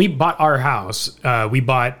 when we bought our house, we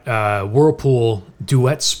bought Whirlpool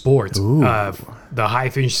Duet Sport, the high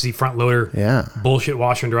efficiency front loader, bullshit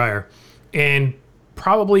washer and dryer, and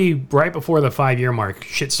probably right before the 5-year mark,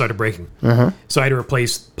 shit started breaking. So I had to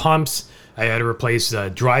replace pumps. I had to replace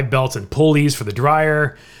drive belts and pulleys for the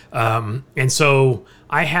dryer, and so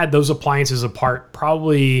I had those appliances apart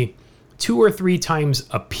probably 2 or 3 times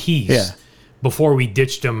a piece. Yeah. Before we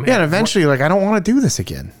ditched them. Yeah, and eventually, like, I don't want to do this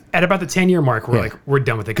again. At about the 10-year mark, we're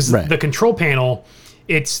done with it. Because the control panel,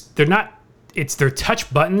 they're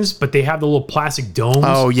touch buttons, but they have the little plastic domes.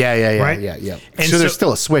 Oh, yeah. Right? Yeah. And so there's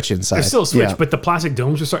still a switch inside. There's still a switch, but the plastic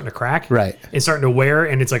domes are starting to crack. Right. And starting to wear,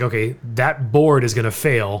 and it's like, okay, that board is going to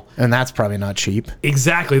fail. And that's probably not cheap.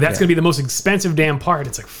 Exactly. That's going to be the most expensive damn part.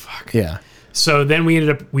 It's like, fuck. Yeah. So then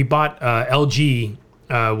we bought LG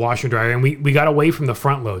washer and dryer, and we got away from the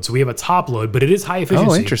front load. So we have a top load, but it is high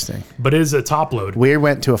efficiency. Oh, interesting. But it is a top load. We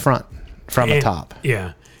went to a front from a top.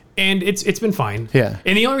 Yeah. And it's been fine. Yeah.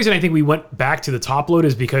 And the only reason I think we went back to the top load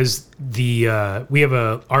is because we have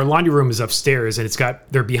our laundry room is upstairs, and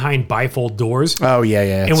they're behind bifold doors. Oh, yeah.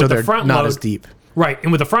 And so with they're the front not load, as deep. Right.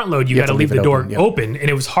 And with the front load, you got to leave the door open, and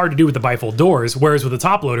it was hard to do with the bifold doors, whereas with the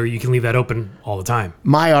top loader, you can leave that open all the time.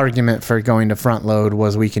 My argument for going to front load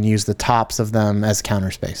was we can use the tops of them as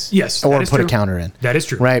counter space. Yes. Or put a counter in. That is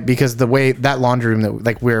true. Right? Because the way that laundry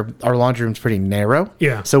room, our laundry room's pretty narrow.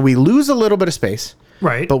 Yeah. So we lose a little bit of space.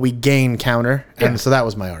 Right. But we gain counter. And so that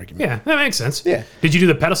was my argument. Yeah, that makes sense. Yeah. Did you do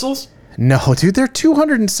the pedestals? No, dude, they're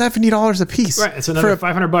 $270 a piece. Right, it's another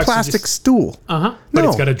 $500 plastic stool. But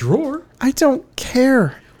it's got a drawer. I don't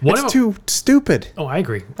care. It's too stupid. Oh, I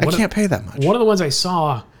agree. I can't pay that much. One of the ones I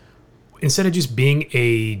saw, instead of just being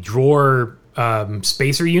a drawer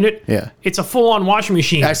spacer unit, it's a full-on washing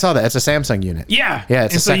machine. I saw that. It's a Samsung unit. Yeah. Yeah,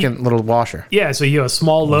 it's a second little washer. Yeah, so you have a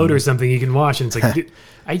small load or something you can wash, and it's like, dude,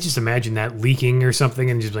 I just imagine that leaking or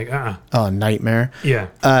something, and just like, Oh, nightmare.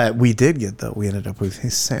 Yeah. We did get, though, we ended up with a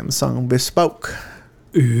Samsung Bespoke.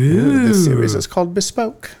 Ooh. This series is called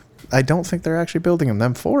Bespoke. I don't think they're actually building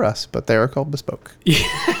them for us, but they are called Bespoke.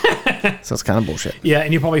 So it's kind of bullshit. Yeah,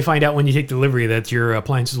 and you'll probably find out when you take delivery that your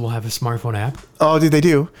appliances will have a smartphone app. Oh, dude, they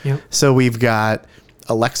do. Yeah. So we've got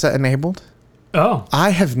Alexa enabled. Oh.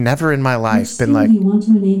 I have never in my life been like, do you want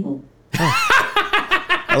to enable?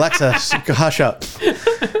 Alexa, hush up.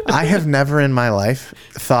 I have never in my life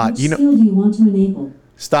thought, Which skill do you want to enable?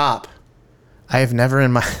 Stop. I have never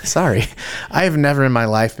in my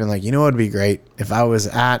life been like, you know what would be great if I was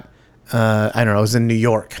at, I don't know, I was in New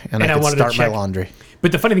York and I could start my laundry.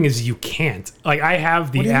 But the funny thing is you can't. Like, I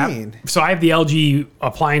have the app. Mean? So I have the LG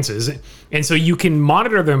appliances, and so you can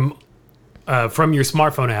monitor them from your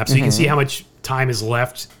smartphone app, so you can see how much time is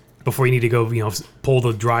left before you need to go, pull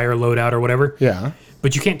the dryer load out or whatever. Yeah.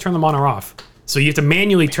 But you can't turn them on or off. So you have to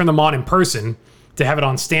manually turn them on in person to have it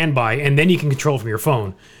on standby, and then you can control it from your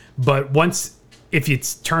phone. But if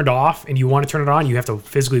it's turned off and you want to turn it on, you have to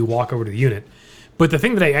physically walk over to the unit. But the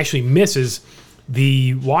thing that I actually miss is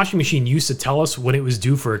the washing machine used to tell us when it was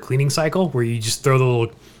due for a cleaning cycle, where you just throw the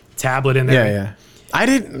little tablet in there. Yeah. I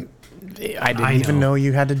didn't even know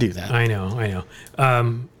you had to do that. I know.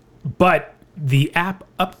 But the app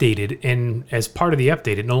updated, and as part of the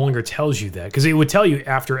update, it no longer tells you that, because it would tell you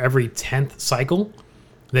after every 10th cycle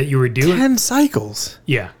that you were due. 10 cycles?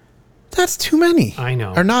 Yeah. That's too many. I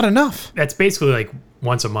know. Or not enough. That's basically like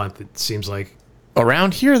once a month, it seems like.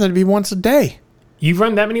 Around here, that'd be once a day. You've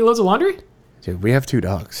run that many loads of laundry? Dude, we have 2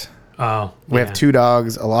 dogs. Oh, We have 2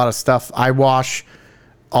 dogs, a lot of stuff. I wash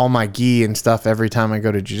all my gi and stuff every time I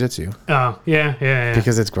go to jiu-jitsu. Oh, yeah.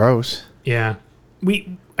 Because it's gross. Yeah.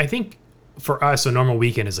 I think for us, a normal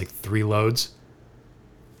weekend is like 3 loads.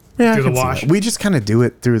 Yeah, through the wash. We just kind of do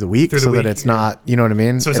it through the week that it's not, you know what I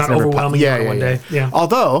mean? So it's not overwhelming on one day. Yeah.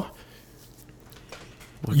 Although,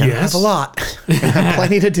 we're going to have a lot.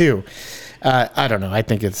 Plenty to do. I don't know. I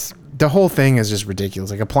think the whole thing is just ridiculous.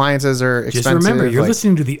 Like, appliances are expensive. Just remember, you're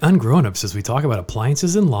listening to the Ungrown Ups as we talk about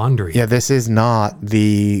appliances and laundry. Yeah, this is not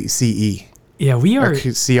the CE. Yeah, we are. Or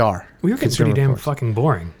CR. We are getting pretty damn fucking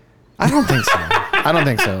boring. I don't think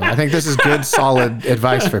so. I think this is good, solid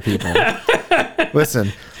advice for people.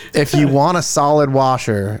 Listen, if you want a solid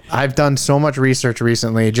washer, I've done so much research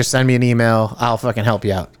recently. Just send me an email. I'll fucking help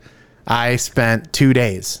you out. I spent 2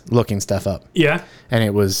 days looking stuff up. Yeah. And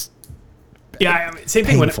it was same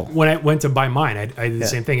thing painful. when I went to buy mine. I did the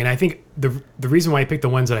same thing. And I think the reason why I picked the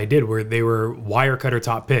ones that I did were they were wire cutter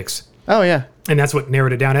top picks. Oh, yeah. And that's what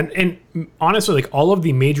narrowed it down. And honestly, like, all of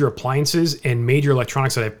the major appliances and major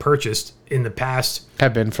electronics that I've purchased in the past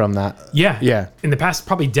Have been from that. Yeah. In the past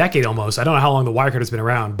probably decade almost. I don't know how long the wire cutter's been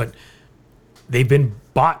around, but they've been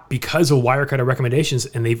bought because of wire cutter recommendations,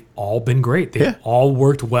 and they've all been great. They've all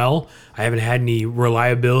worked well. I haven't had any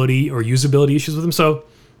reliability or usability issues with them. So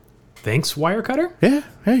thanks, wire cutter. Yeah.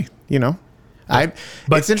 Hey,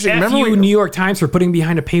 but it's interesting. Remember New York Times for putting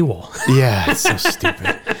behind a paywall. Yeah, it's so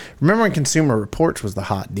stupid. Remember when Consumer Reports was the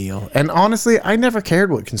hot deal? And honestly, I never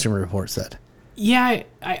cared what Consumer Reports said. Yeah,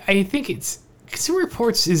 I think Consumer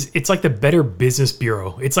Reports it's like the Better Business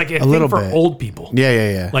Bureau. It's like a thing little for bit. old people.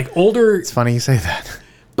 Yeah. Like older. It's funny you say that.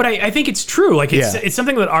 But I think it's true. Like, it's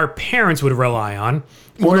something that our parents would rely on.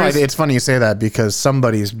 Well, no, it's funny you say that because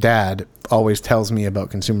somebody's dad always tells me about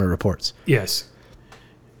Consumer Reports. Yes.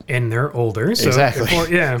 And they're older. So exactly.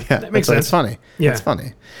 That makes sense. It's funny. Yeah. It's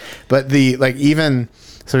funny. But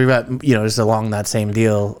so we've got, just along that same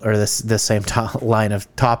deal or this same line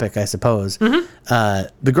of topic, I suppose. Mm-hmm.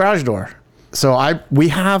 The garage door. So we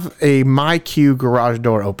have a MyQ garage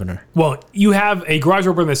door opener. Well, you have a garage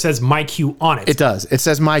opener that says MyQ on it. It does. It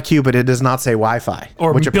says MyQ, but it does not say Wi-Fi.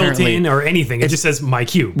 Or built in or anything. It just says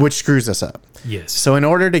MyQ. Which screws us up. Yes. So in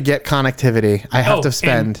order to get connectivity, I have to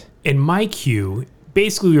spend... And MyQ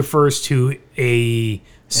basically refers to a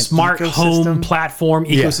smart home platform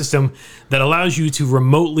ecosystem that allows you to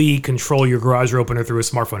remotely control your garage door opener through a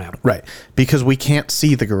smartphone app. Right. Because we can't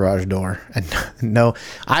see the garage door. And no,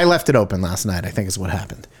 I left it open last night, I think is what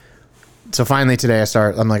happened. So finally today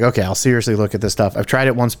I'm like, okay, I'll seriously look at this stuff. I've tried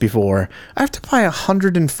it once before. I have to buy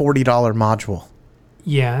 $140 module.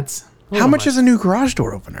 Yeah, it's... How much is a new garage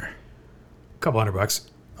door opener? A couple $100.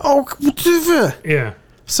 Oh, yeah.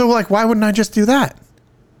 So, like, why wouldn't I just do that?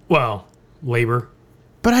 Well, labor.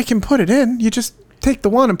 But I can put it in. You just take the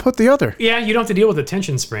one and put the other. Yeah, you don't have to deal with the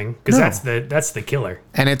tension spring because that's the killer.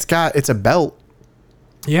 And it's a belt.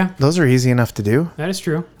 Yeah, those are easy enough to do. that is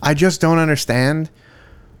true. I just don't understand.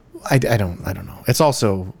 I don't know. It's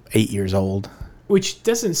also 8 years old. Which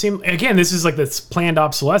doesn't seem. Again, this is like this planned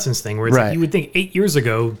obsolescence thing where it's like you would think 8 years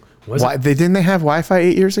ago. Didn't they have Wi-Fi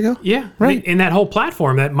 8 years ago? Yeah, right. And that whole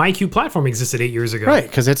platform, that MyQ platform, existed 8 years ago. Right,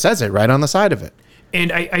 because it says it right on the side of it.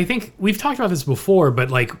 And I think we've talked about this before,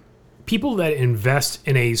 but like people that invest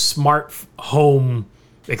in a smart home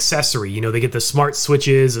accessory, they get the smart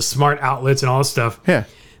switches, the smart outlets, and all this stuff. Yeah.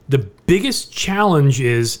 The biggest challenge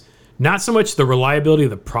is not so much the reliability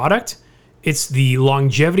of the product. It's the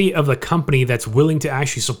longevity of the company that's willing to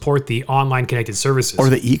actually support the online connected services. Or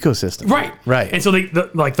the ecosystem. Right. Right. And so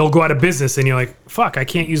they'll go out of business and you're like, fuck, I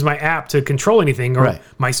can't use my app to control anything. Or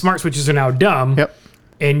my smart switches are now dumb. Yep.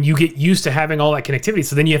 And you get used to having all that connectivity.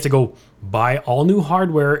 So then you have to go buy all new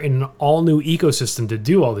hardware and an all new ecosystem to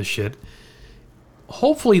do all this shit.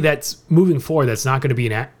 Hopefully that's moving forward. That's not going to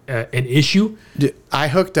be an issue. I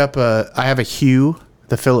hooked up I have a Hue.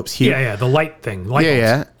 The Philips Hue. Yeah, the light thing.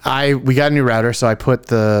 Yeah. We got a new router, so I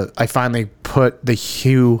finally put the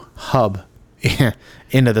Hue hub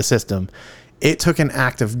into the system. It took an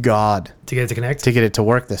act of God to get it to connect, to get it to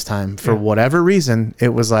work this time. For whatever reason, it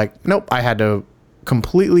was like, nope, I had to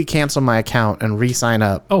completely cancel my account and re-sign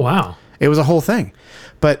up. Oh, wow. It was a whole thing.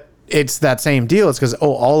 But it's that same deal. It's because,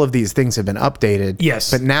 all of these things have been updated.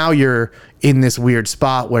 Yes. But now you're in this weird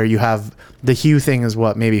spot where you have the Hue thing is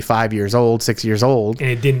maybe 5 years old, 6 years old. And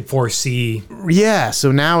it didn't foresee. Yeah.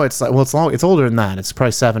 So now it's like, it's older than that. It's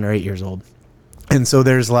probably 7 or 8 years old. And so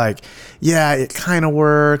there's like, it kind of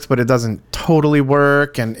works, but it doesn't totally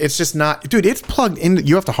work. And it's just not, dude, it's plugged in.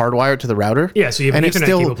 You have to hardwire it to the router. Yeah. So you have an Ethernet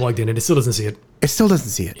cable plugged in and it still doesn't see it. It still doesn't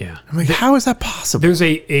see it. Yeah. I'm like, how is that possible? There's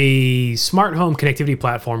a smart home connectivity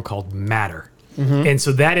platform called Matter. Mm-hmm. And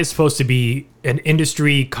so that is supposed to be an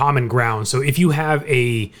industry common ground. So if you have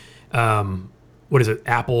a, Apple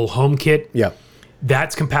HomeKit. Yeah.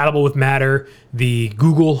 That's compatible with Matter. The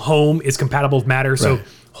Google Home is compatible with Matter. So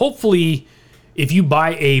hopefully if you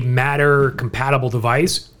buy a Matter compatible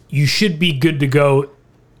device, you should be good to go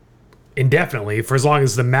indefinitely for as long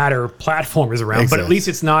as the Matter platform is around. But at least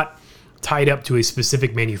it's not tied up to a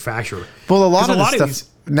specific manufacturer. Well, a lot of stuff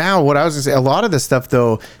now, what I was going to say, a lot of this stuff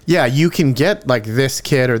though, you can get like this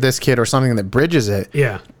kit or something that bridges it.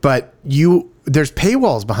 Yeah. But there's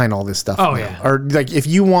paywalls behind all this stuff. Oh, now. yeah. Or like if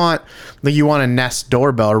you want a Nest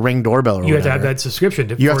doorbell or Ring doorbell or you have to have that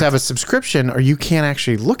subscription. You have to have a subscription or you can't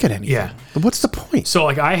actually look at anything. Yeah. What's the point? So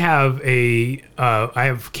like I have I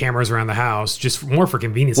have cameras around the house just more for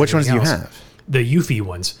convenience. Which ones do you have? The Eufy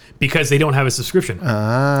ones, because they don't have a subscription.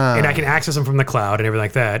 And I can access them from the cloud and everything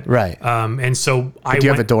like that. Right. And so do you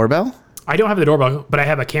have a doorbell? I don't have the doorbell, but I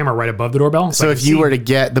have a camera right above the doorbell. So if you were to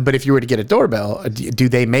get a doorbell, do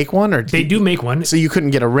they make one or they do make one? So you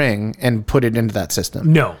couldn't get a Ring and put it into that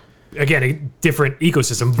system? No. Again, a different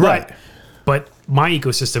ecosystem. But my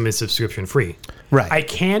ecosystem is subscription free. Right. I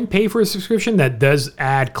can pay for a subscription that does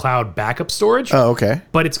add cloud backup storage. Oh, okay.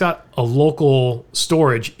 But it's got a local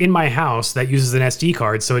storage in my house that uses an SD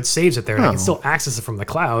card, so it saves it there, and I can still access it from the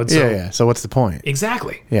cloud. So yeah. So what's the point?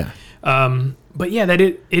 Exactly. Yeah. But yeah, that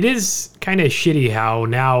it is kind of shitty how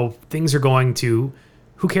now things are going to.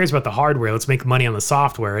 Who cares about the hardware? Let's make money on the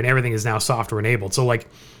software, and everything is now software enabled. So like,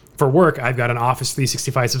 for work, I've got an Office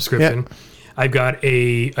 365 subscription. Yep. I've got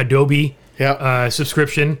a Adobe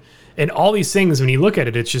subscription, and all these things. When you look at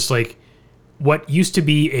it, it's just like what used to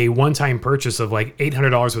be a one-time purchase of like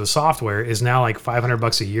 $800 worth of software is now like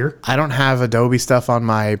 $500 a year. I don't have Adobe stuff on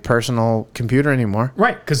my personal computer anymore.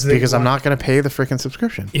 Right, because I'm not going to pay the freaking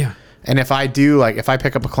subscription. Yeah. And if I do, like, if I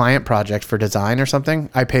pick up a client project for design or something,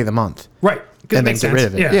 I pay the month. Right. And then get rid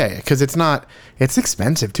of it. Yeah. Because it's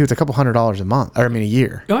expensive too. It's a couple $100s a month, or I mean a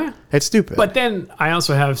year. Oh, yeah. It's stupid. But then I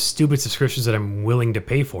also have stupid subscriptions that I'm willing to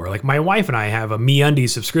pay for. Like my wife and I have a MeUndies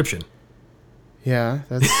subscription. Yeah.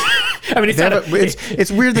 That's, I mean,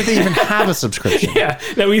 it's weird that they even have a subscription. Yeah.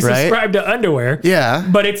 That we subscribe to underwear. Yeah.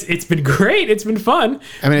 But it's been great. It's been fun.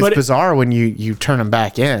 I mean, it's bizarre when you turn them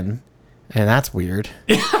back in, and that's weird.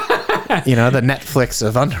 The Netflix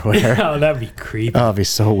of underwear. Oh, that'd be creepy. Oh, it'd be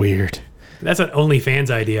so weird. That's an OnlyFans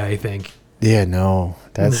idea, I think. Yeah, no,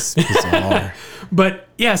 that's bizarre. But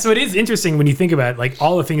yeah, so it is interesting when you think about like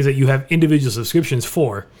all the things that you have individual subscriptions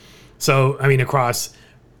for. So, I mean, across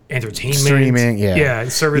entertainment, streaming,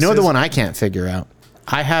 services. You know the one I can't figure out?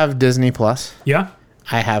 I have Disney Plus. Yeah.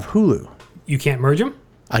 I have Hulu. You can't merge them?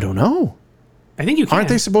 I don't know. I think you can. Aren't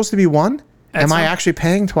they supposed to be one? Am I actually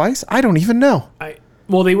paying twice? I don't even know.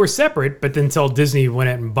 Well, they were separate, but then until Disney went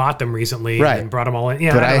out and bought them recently and brought them all in.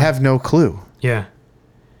 Yeah, but I have no clue. Yeah.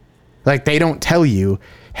 Like, they don't tell you,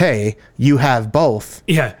 hey, you have both.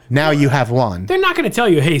 Yeah. Now you have one. They're not going to tell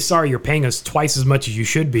you, hey, sorry, you're paying us twice as much as you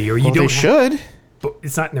should be, or you don't. They should. But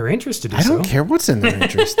it's not in their interest to do I don't care what's in their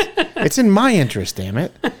interest. It's in my interest, damn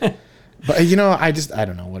it. But, you know, I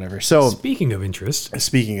don't know, whatever. So, speaking of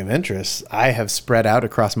interest, I have spread out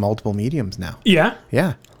across multiple mediums now. Yeah?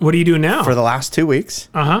 Yeah. What are you doing now? For the last 2 weeks,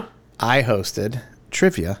 I hosted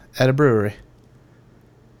trivia at a brewery.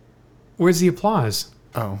 Where's the applause?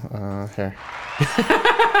 Oh, here.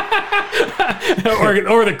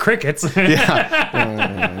 or the crickets.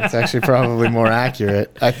 Yeah. It's actually probably more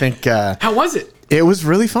accurate. I think. How was it? It was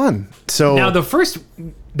really fun. So now the first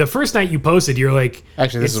night you posted, you're like,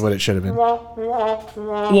 actually, this is what it should have been.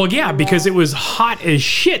 Well, yeah, because it was hot as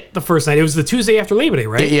shit the first night. It was the Tuesday after Labor Day,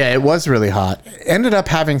 right? Yeah, it was really hot. Ended up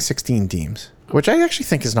having 16 teams, which I actually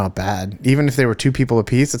think is not bad. Even if they were 2 people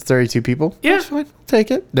apiece, it's 32 people. Yeah, that's fine. I'll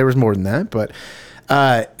take it. There was more than that, but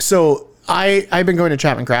so I've been going to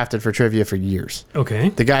Chapman Crafted for trivia for years. Okay.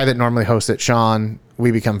 The guy that normally hosts it, Sean,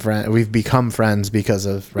 we've become friends because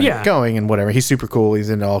of going and whatever. He's super cool. He's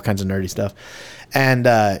into all kinds of nerdy stuff. And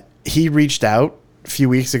he reached out a few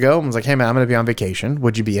weeks ago and was like, hey man, I'm going to be on vacation.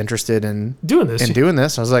 Would you be interested in doing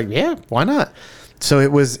this? I was like, yeah, why not? So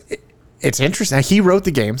it's interesting. He wrote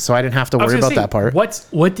the game, so I didn't have to worry about that part.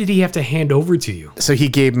 What did he have to hand over to you? So he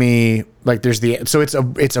gave me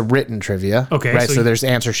it's a written trivia. Okay. Right. So there's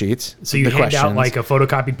answer sheets. So you hand out like a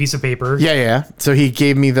photocopied piece of paper. Yeah. So he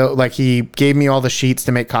gave me all the sheets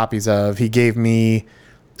to make copies of. He gave me,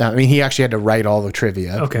 he actually had to write all the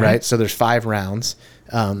trivia. Okay. Right. So there's 5 rounds.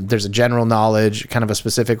 There's a general knowledge, kind of a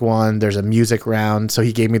specific one. There's a music round. So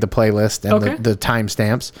he gave me the playlist and the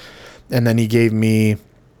timestamps, and then he gave me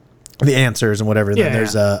the answers and whatever. Then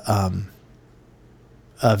there's a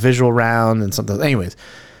visual round and something. Anyways,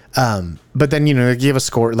 but then they give a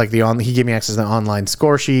score, like he gave me access to the online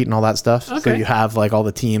score sheet and all that stuff. Okay. So you have like all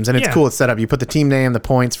the teams, and it's cool. It's set up. You put the team name, the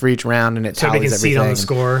points for each round, and it tallies everything. So they can see it on the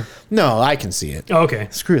score. No, I can see it. Oh, okay.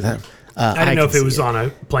 Screw them. I didn't know if it was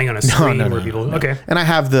playing on a screen where people. No. Okay. And I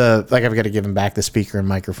have I've got to give him back the speaker and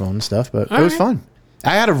microphone and stuff, but it was fun.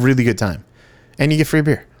 I had a really good time, and you get free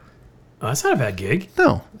beer. Oh, that's not a bad gig.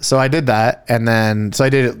 No. So I did that, and then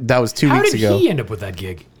that was 2 weeks ago. How did he end up with that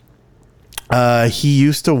gig? He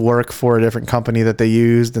used to work for a different company that they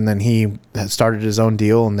used, and then he started his own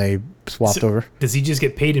deal, and they swapped over. Does he just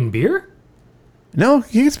get paid in beer? No,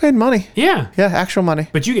 he gets paid money. Yeah. Yeah, actual money.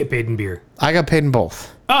 But you get paid in beer. I got paid in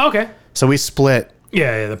both. Oh, okay. So we split.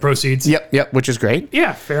 Yeah, the proceeds. Yep, which is great.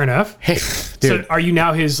 Yeah, fair enough. Hey, dude. So are you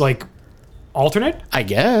now his alternate? I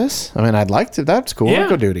guess. I mean, I'd like to. That's cool. Yeah. I'll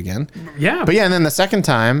go do it again. Yeah. But and then the second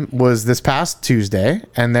time was this past Tuesday,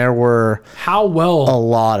 and there were a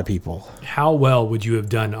lot of people. How well would you have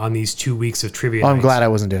done on these 2 weeks of trivia? I'm glad I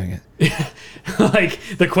wasn't doing it. Like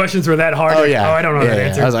the questions were that hard. Oh yeah. I don't know that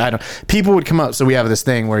answer. I was like, I don't. People would come up. So we have this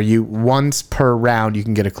thing where once per round you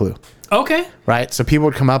can get a clue. Okay. Right. So people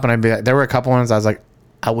would come up, and I'd be like, there were a couple ones I was like,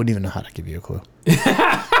 I wouldn't even know how to give you a clue.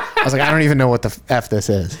 I was like, I don't even know what the F this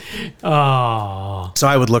is. Oh. So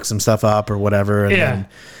I would look some stuff up or whatever. And then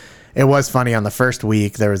it was funny. On the first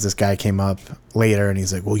week, there was this guy came up later, and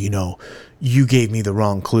he's like, well, you gave me the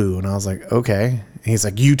wrong clue. And I was like, okay. And he's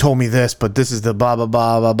like, you told me this, but this is the blah, blah,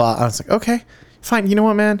 blah, blah, blah. I was like, okay, fine. You know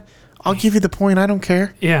what, man? I'll give you the point. I don't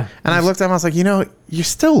care. Yeah. And I looked at him. I was like, you're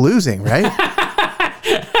still losing, right?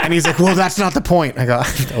 And he's like, well, that's not the point. I go,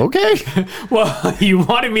 okay. Well, you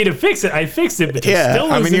wanted me to fix it. I fixed it, but you're still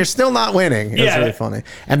losing. I mean, you're still not winning. It was really funny.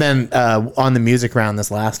 And then on the music round this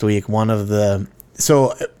last week, people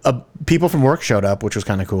from work showed up, which was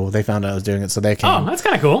kind of cool. They found out I was doing it, so they came. Oh, that's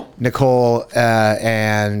kind of cool. Nicole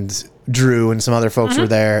and Drew and some other folks were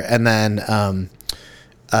there. And then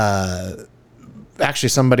actually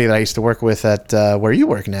somebody that I used to work with at where you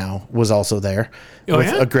work now was also there.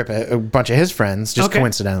 With a bunch of his friends, just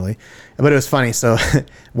coincidentally. But it was funny. So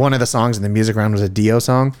one of the songs in the music round was a Dio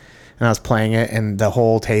song, and I was playing it, and the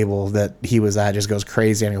whole table that he was at just goes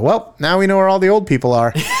crazy. And I go, well, now we know where all the old people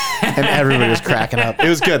are. And everybody was cracking up. It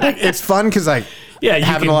was good. It's fun because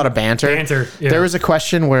having a lot of banter. Yeah. There was a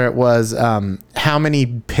question where it was how many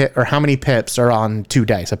pips are on 2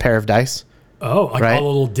 dice, a pair of dice. Oh, all the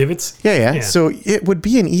little divots? Yeah. So it would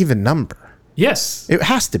be an even number. Yes. It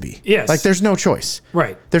has to be. Yes. Like there's no choice.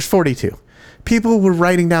 Right. There's 42. People were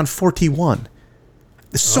writing down 41.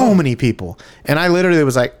 So many people. And I literally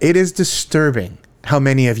was like, it is disturbing how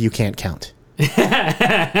many of you can't count. Like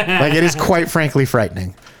it is quite frankly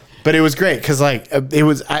frightening. But it was great because like it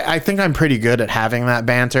was. I think I'm pretty good at having that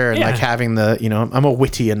banter and like having the I'm a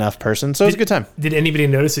witty enough person, so it was a good time. Did anybody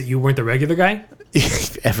notice that you weren't the regular guy?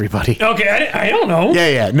 Everybody. Okay, I don't know.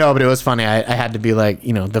 Yeah. No, but it was funny. I had to be like,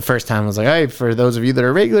 the first time I was like, hey, for those of you that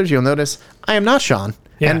are regulars, you'll notice I am not Sean,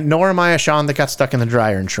 and nor am I a Sean that got stuck in the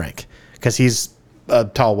dryer and shrank because he's a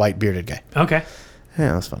tall, white, bearded guy. Okay. Yeah,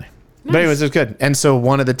 that was funny. Nice. But anyways, it was good. And so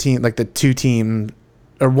one of the team, like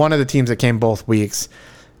one of the teams that came both weeks,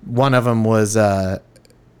 one of them was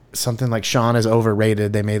something like Sean is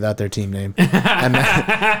overrated. They made that their team name.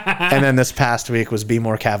 And then this past week was Be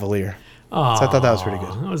More Cavalier. Aww, so I thought that was pretty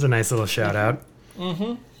good. That was a nice little shout out.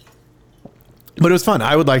 Mm-hmm. But it was fun.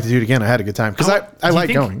 I would like to do it again. I had a good time because I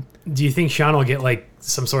like going. Do you think Sean will get like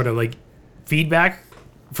some sort of like feedback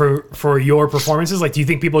for your performances? Like, do you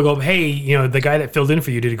think people go, hey, the guy that filled in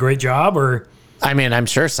for you did a great job? Or I mean, I'm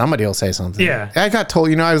sure somebody will say something. Yeah. I got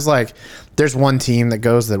told, I was like, there's one team that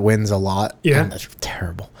goes that wins a lot. Yeah. And that's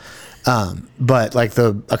terrible. But like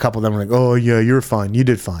a couple of them were like, oh yeah, you're fine. You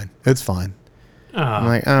did fine. It's fine. I'm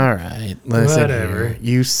like, all right, listen, whatever.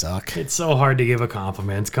 You suck. It's so hard to give a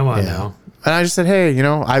compliment. Come on now. And I just said, hey,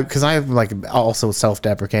 because I'm like also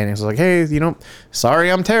self-deprecating. So I was like, hey,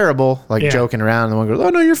 sorry, I'm terrible. Like joking around. And the one goes, oh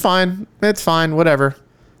no, you're fine. It's fine. Whatever.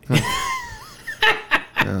 Oh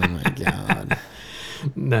my God.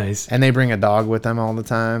 Nice. And they bring a dog with them all the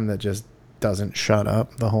time that just doesn't shut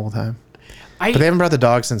up the whole time. But they haven't brought the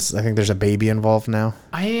dog since I think there's a baby involved now.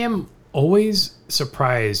 I am always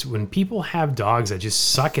surprised when people have dogs that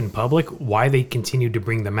just suck in public, why they continue to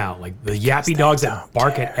bring them out. Like the yappy dogs that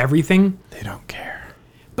bark at everything. They don't care.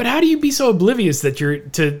 But how do you be so oblivious that you're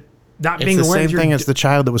to not being aware? It's the same thing as the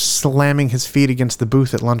child that was slamming his feet against the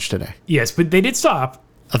booth at lunch today. Yes, but they did stop.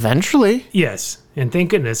 Eventually. Yes. And thank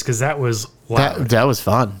goodness, because that was loud. That was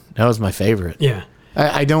fun. That was my favorite. Yeah.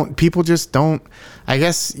 People just don't, I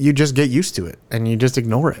guess you just get used to it and you just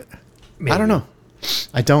ignore it. Maybe. I don't know.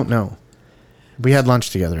 I don't know. We had lunch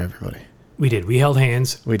together, everybody. We did. We held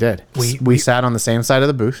hands. We did. We sat on the same side of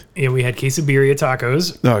the booth. Yeah, we had quesadilla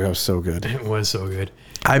tacos. Oh, it was so good. It was so good.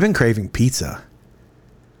 I've been craving pizza.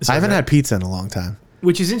 I haven't had pizza in a long time.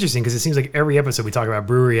 Which is interesting because it seems like every episode we talk about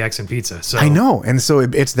Brewery X and pizza. So I know. And so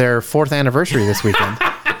it's their 4th anniversary this weekend.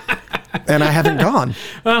 And I haven't gone.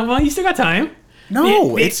 Well, you still got time.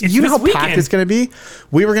 No, it's you know how packed it's going to be?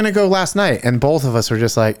 We were going to go last night, and both of us were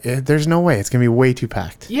just like, there's no way. It's going to be way too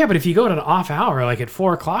packed. Yeah, but if you go at an off hour, like at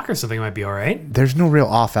 4 o'clock or something, it might be all right. There's no real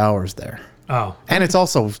off hours there. Oh. And it's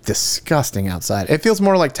also disgusting outside. It feels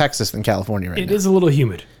more like Texas than California right now. It is a little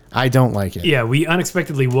humid. I don't like it. Yeah, we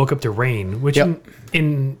unexpectedly woke up to rain, which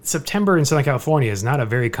in September in Southern California is not a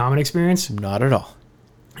very common experience. Not at all.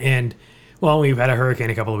 And, well, we've had a hurricane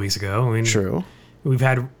a couple of weeks ago. True. We've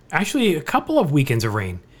had actually a couple of weekends of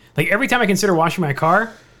rain. Like every time I consider washing my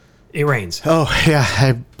car, it rains. Oh,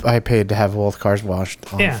 yeah. I paid to have both cars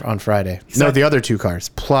washed on Friday. No, the other 2 cars,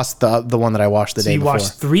 plus the one that I washed the day before. So you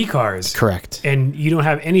washed 3 cars. Correct. And you don't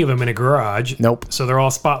have any of them in a garage. Nope. So they're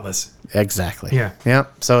all spotless. Exactly. Yeah. Yeah.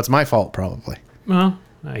 So it's my fault, probably. Well,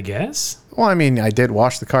 I guess. Well, I mean, I did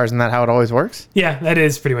wash the cars. Isn't that how it always works? Yeah, that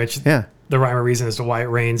is pretty much the rhyme or reason as to why it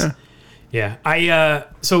rains. Yeah.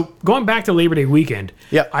 So going back to Labor Day weekend,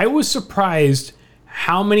 I was surprised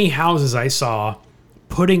how many houses I saw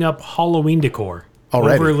putting up Halloween decor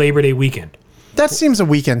over Labor Day weekend. That seems a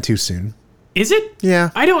weekend too soon. Is it? Yeah.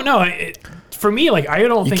 I don't know. For me, like, I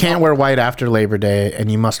don't think... You can't wear white after Labor Day,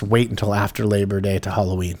 and you must wait until after Labor Day to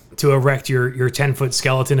Halloween. To erect your 10-foot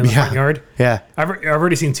skeleton in the front yard? Yeah. I've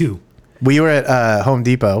already seen 2. We were at Home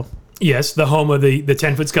Depot. Yes, the home of the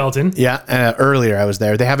 10-foot skeleton. Yeah, earlier I was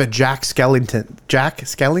there. They have a Jack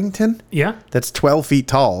Skellington? Yeah. That's 12 feet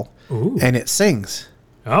tall. Ooh. And it sings.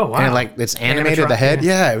 Oh, wow. And it's animated, the head.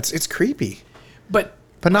 Yeah, it's creepy. But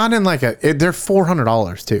not in like they're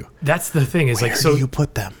 $400 too. That's the thing is Where do you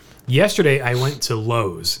put them? Yesterday I went to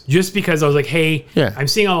Lowe's just because I was like, hey, I'm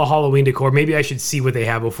seeing all the Halloween decor. Maybe I should see what they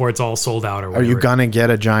have before it's all sold out or whatever. Are you going to get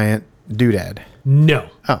a giant doodad? No.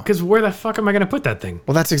 Oh. Because where the fuck am I going to put that thing?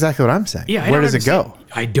 Well, that's exactly what I'm saying. Yeah. Where does it go?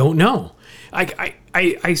 I don't know.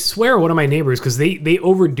 I swear one of my neighbors, because they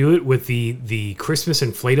overdo it with the Christmas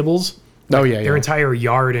inflatables. Oh, yeah. Their entire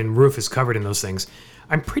yard and roof is covered in those things.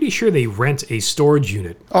 I'm pretty sure they rent a storage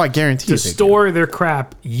unit. Oh, I guarantee to store their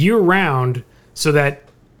crap year round so that,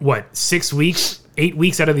 6 weeks, 8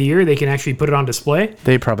 weeks out of the year, they can actually put it on display?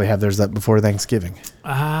 They probably have theirs up before Thanksgiving.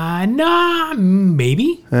 Nah,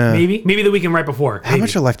 maybe. Maybe the weekend right before. How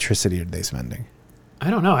much electricity are they spending? I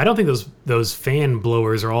don't know. I don't think those fan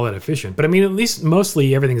blowers are all that efficient. But I mean, at least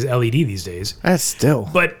mostly everything's LED these days. That's still.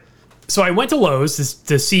 But so I went to Lowe's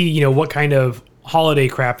to see, what kind of holiday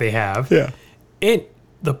crap they have. Yeah.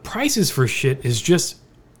 the prices for shit is just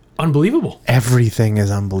unbelievable. Everything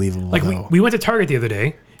is unbelievable. Like we went to Target the other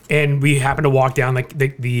day, and we happened to walk down like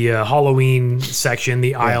the Halloween section,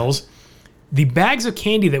 the aisles. The bags of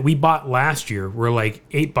candy that we bought last year were like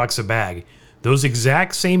 $8 a bag. Those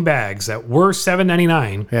exact same bags that were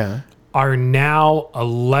 $7.99 are now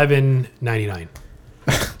 $11.99.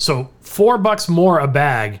 So $4 more a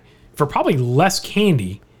bag for probably less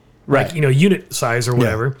candy, like unit size or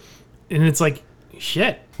whatever. And it's like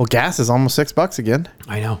shit. Well, gas is almost $6 again.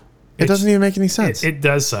 I know. It doesn't even make any sense. It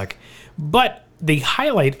does suck. But the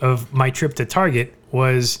highlight of my trip to Target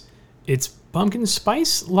was it's pumpkin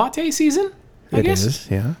spice latte season. I guess. It is,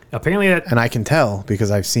 yeah. Apparently and I can tell because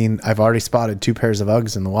I've already spotted 2 pairs of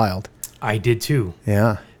Uggs in the wild. I did too.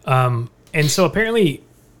 Yeah. And so apparently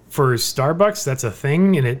for Starbucks, that's a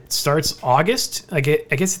thing, and it starts August. I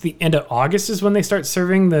guess at the end of August is when they start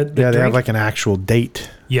serving the drink. They have like an actual date.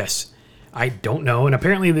 Yes. I don't know. And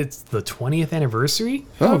apparently it's the 20th anniversary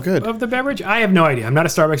of the beverage. I have no idea. I'm not a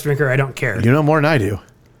Starbucks drinker. I don't care. You know more than I do.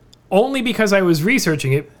 Only because I was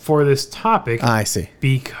researching it for this topic. I see.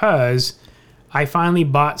 Because I finally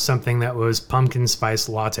bought something that was pumpkin spice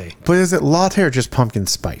latte. But is it latte or just pumpkin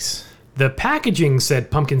spice? The packaging said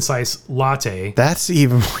pumpkin spice latte. That's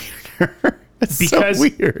even weirder. It's so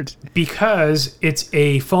weird. Because it's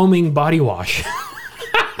a foaming body wash.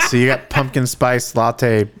 So you got pumpkin spice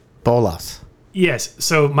latte bolas. Yes.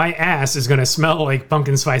 So my ass is going to smell like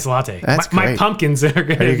pumpkin spice latte. That's great. My pumpkins are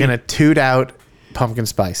going to. Are you going to toot out pumpkin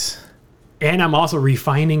spice? And I'm also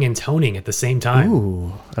refining and toning at the same time.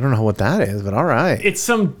 Ooh, I don't know what that is, but all right. It's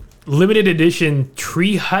some limited edition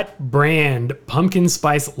Tree Hut brand pumpkin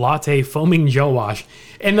spice latte foaming gel wash.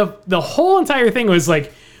 And the whole entire thing was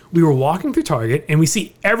like, we were walking through Target and we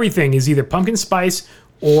see everything is either pumpkin spice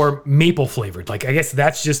or maple flavored. Like, I guess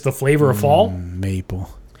that's just the flavor of fall. Maple.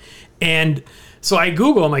 And so I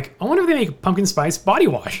Google, I'm like, I wonder if they make pumpkin spice body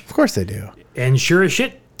wash. Of course they do. And sure as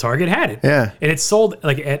shit, Target had it. Yeah. And it's sold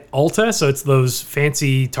like at Ulta. So it's those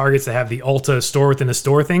fancy Targets that have the Ulta store within a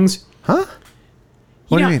store things. Huh?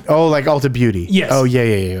 What do you mean? Oh, like Ulta Beauty. Yes. Oh, yeah.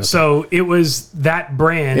 Okay. So it was that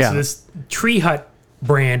brand. Yeah. So this Tree Hut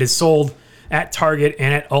brand is sold at Target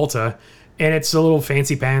and at Ulta. And it's a little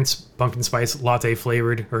fancy pants pumpkin spice latte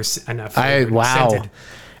flavored or not flavored, wow. scented.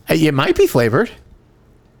 It might be flavored.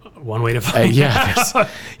 One way to find out.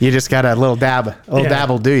 You just got a little dab. Dab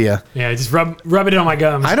will do you. Yeah, just rub it on my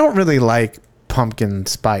gums. I don't really like pumpkin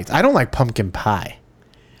spice. I don't like pumpkin pie.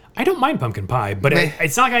 I don't mind pumpkin pie, but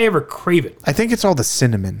it's not like I ever crave it. I think it's all the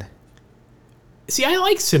cinnamon. See, I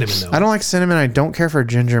like cinnamon, though. I don't like cinnamon. I don't care for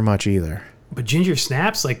ginger much either. But ginger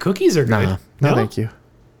snaps, like cookies, are good. No, thank you.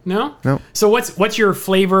 No? No. So what's your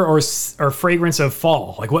flavor or fragrance of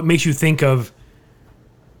fall? Like, what makes you think of,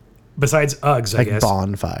 besides Uggs, I guess? Like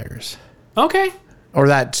bonfires. Okay. Or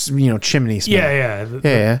that, chimney smell.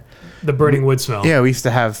 Yeah. The burning wood smell. Yeah, we used to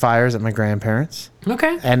have fires at my grandparents'.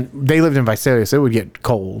 Okay. And they lived in Visalia, so it would get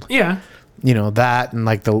cold. Yeah. That and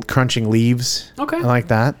like the crunching leaves. Okay. I like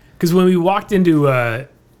that. Because when we walked into...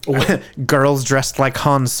 girls dressed like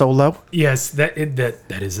Han Solo. Yes, that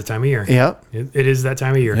is the time of year. Yep. It is that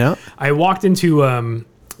time of year. Yep. I walked into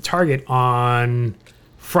Target on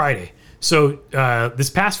Friday. So this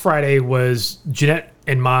past Friday was Jeanette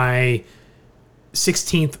and my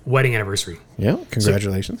 16th wedding anniversary. Yeah,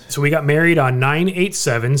 congratulations. So we got married on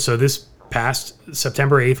 9/8/7. So this past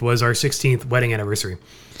September 8th was our 16th wedding anniversary.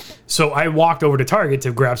 So I walked over to Target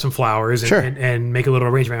to grab some flowers and make a little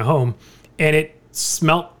arrangement at home. And it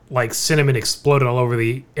smelled like cinnamon exploded all over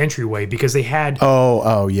the entryway because they had...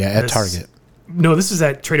 Oh, yeah, at Target. No, this is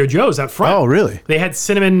at Trader Joe's out front. Oh, really? They had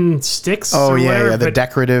cinnamon sticks. Oh, whatever, yeah, the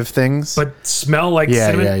decorative things. But smell like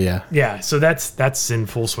cinnamon. Yeah. Yeah, so that's in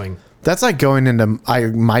full swing. That's like going into...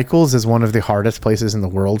 Michael's is one of the hardest places in the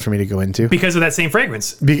world for me to go into. Because of that same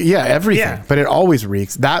fragrance. Everything. Yeah. But it always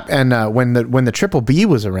reeks. That and when the Triple B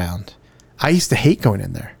was around, I used to hate going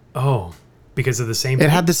in there. Oh, because of the same thing?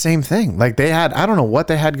 It had the same thing. Like they had... I don't know what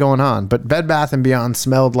they had going on, but Bed Bath & Beyond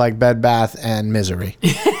smelled like Bed Bath and misery.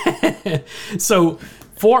 So...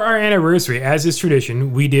 For our anniversary, as is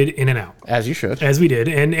tradition, we did In-N-Out. As you should. As we did.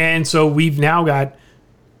 And so we've now got,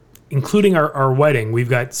 including our wedding, we've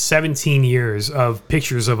got 17 years of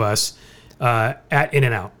pictures of us at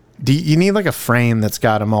In-N-Out. Do you need like a frame that's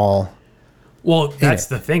got them all? Well, that's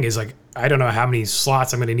the thing is like, I don't know how many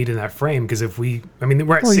slots I'm going to need in that frame because we're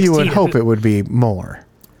at 16. You would hope it would be more.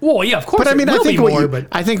 Well, yeah, of course. But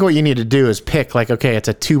I think what you need to do is pick like, okay, it's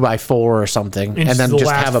a 2x4 or something, and then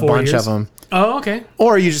just have a bunch of them. Oh, okay.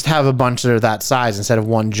 Or you just have a bunch that are that size instead of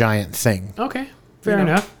one giant thing. Okay, fair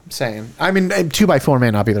enough. I'm saying. I mean, 2x4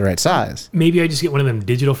 may not be the right size. Maybe I just get one of them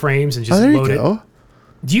digital frames and just there load you go.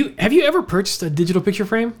 it. Have you ever purchased a digital picture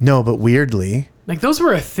frame? No, but weirdly, like those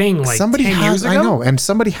were a thing like 10 years ago. I know, and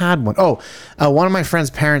somebody had one. Oh, one of my friend's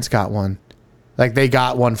parents got one. Like they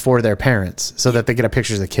got one for their parents so that they get a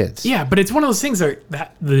picture of the kids. Yeah, but it's one of those things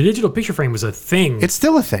that the digital picture frame was a thing. It's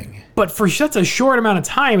still a thing. But for such a short amount of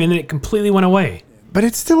time, and then it completely went away. But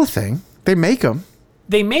it's still a thing. They make them.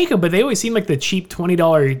 They make them, but they always seem like the cheap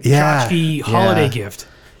 $20 tchotchke holiday gift.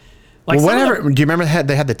 Like whatever. Do you remember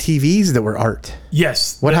they had the TVs that were art?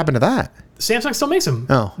 Yes. What happened to that? Samsung still makes them.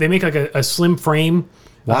 Oh. They make like a slim frame.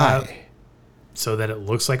 Why? So that it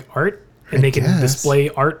looks like art, and they can display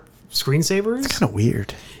art screensavers. It's kind of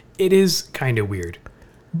weird. It is kind of weird.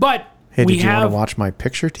 But hey, did you want to watch my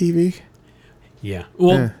picture TV? Yeah.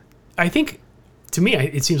 Well, I think, to me,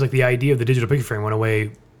 it seems like the idea of the digital picture frame went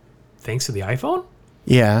away thanks to the iPhone.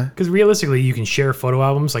 Yeah. Because realistically, you can share photo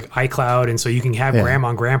albums like iCloud, and so you can have grandma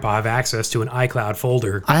and grandpa have access to an iCloud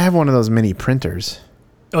folder. I have one of those mini printers.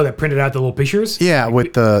 Oh, that printed out the little pictures? Yeah,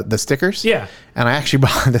 with the stickers? Yeah. And I actually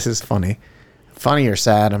bought, this is funny. Funny or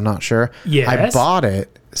sad, I'm not sure. Yes. I bought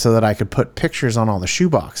it so that I could put pictures on all the shoe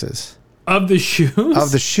boxes. Of the shoes?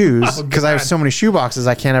 Of the shoes. Because I have so many shoe boxes,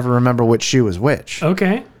 I can't ever remember which shoe is which.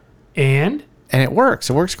 Okay. And it works.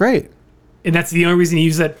 It works great. And that's the only reason you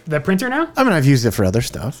use that printer now? I mean, I've used it for other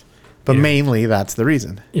stuff. But mainly, that's the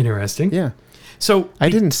reason. Interesting. Yeah. So I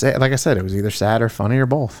didn't say, like I said, it was either sad or funny or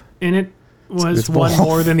both. And it was one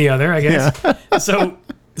more than the other, I guess. Yeah.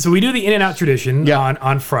 So we do the in and out tradition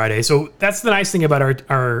on Friday. So that's the nice thing about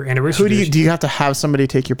our anniversary. Do you have to have somebody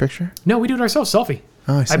take your picture? No, we do it ourselves, selfie.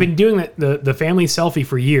 Oh, I see. I've been doing the family selfie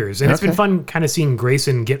for years, and it's been fun kind of seeing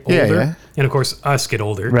Grayson get older, and of course us get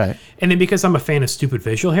older. Right. And then because I'm a fan of stupid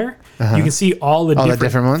facial hair, you can see all the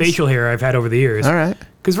different facial hair I've had over the years. All right.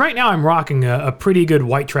 Because right now I'm rocking a pretty good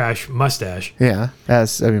white trash mustache. Yeah,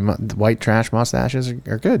 white trash mustaches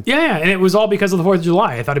are good. Yeah, and it was all because of the 4th of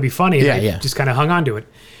July. I thought it'd be funny. And I just kind of hung on to it.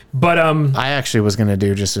 But I actually was gonna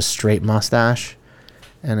do just a straight mustache,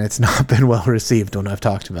 and it's not been well received when I've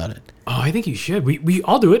talked about it. Oh, I think you should.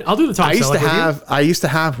 I'll do it. I'll do the top. I used to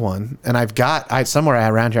have one, and somewhere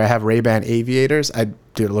around here I have Ray-Ban aviators. I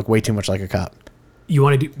do look way too much like a cop. You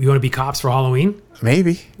want to be cops for Halloween?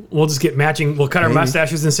 Maybe. We'll just get matching. We'll cut our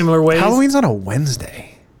mustaches in similar ways. Halloween's on a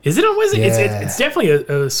Wednesday. Is it on Wednesday? Yeah. It's definitely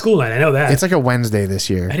a school night. I know that. It's like a Wednesday this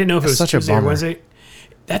year. I didn't know if it was such Tuesday or Wednesday.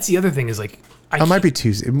 That's the other thing is like. It might be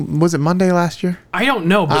Tuesday. Was it Monday last year? I don't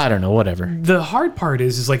know. I don't know. Whatever. The hard part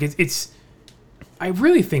is like it's. I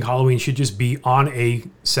really think Halloween should just be on a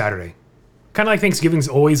Saturday. Kind of like Thanksgiving's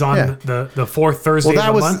always on the fourth Thursday of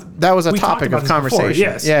the month. That was a topic of conversation. Before,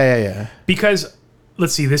 yes. Yeah. Because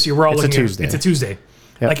let's see, this year we're all looking at it's a Tuesday.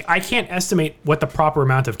 Yep. Like I can't estimate what the proper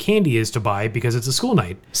amount of candy is to buy because it's a school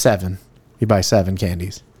night. 7. You buy 7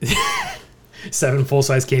 candies. 7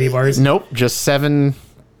 full-size candy bars? Nope, just 7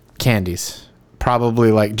 candies.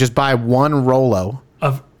 Probably like just buy 1 Rolo.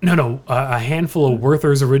 A handful of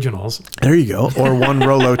Werther's Originals. There you go. Or 1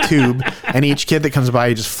 Rolo tube. And each kid that comes by,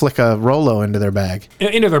 you just flick a Rolo into their bag.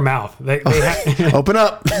 Into their mouth. They Open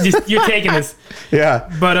up. You're taking this.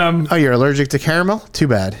 Yeah. But oh, you're allergic to caramel? Too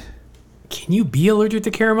bad. Can you be allergic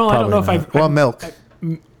to caramel? Probably I don't know not. if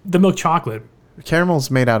milk. The milk chocolate. Caramel's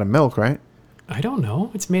made out of milk, right? I don't know.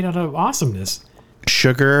 It's made out of awesomeness.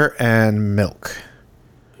 Sugar and milk.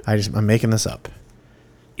 I'm making this up.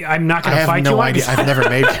 I'm not going to fight you on this. I've never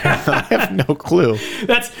made caramel. I have no clue.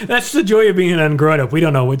 That's the joy of being an grown up. We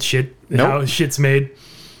don't know what how shit's made.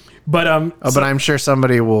 But but I'm sure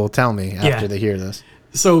somebody will tell me after they hear this.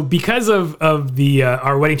 So because of the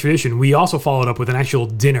our wedding tradition, we also followed up with an actual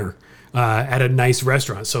dinner at a nice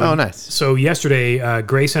restaurant. So nice. So yesterday,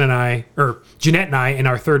 Grayson and I, or Jeanette and I, and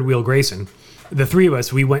our third wheel Grayson, the 3 of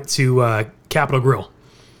us, we went to Capitol Grill.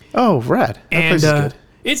 Oh, rad! That place is good.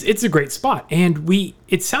 It's a great spot, and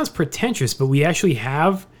it sounds pretentious, but we actually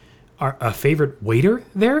have a favorite waiter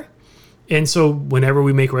there, and so whenever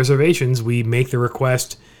we make reservations, we make the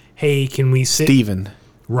request, "Hey, can we sit?"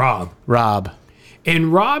 Rob,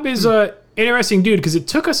 and Rob is a interesting dude because it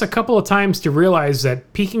took us a couple of times to realize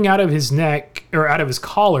that peeking out of his neck or out of his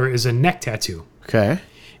collar is a neck tattoo. Okay.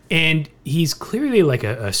 And he's clearly like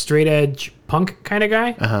a straight edge punk kind of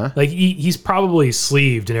guy. Uh-huh. Like he's probably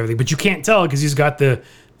sleeved and everything, but you can't tell because he's got the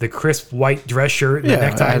crisp white dress shirt and the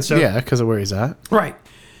necktie and stuff. Yeah, because of where he's at. Right.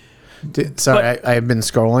 I've been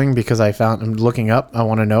scrolling because I'm looking up. I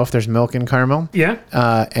want to know if there's milk in caramel. Yeah.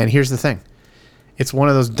 And here's the thing. It's one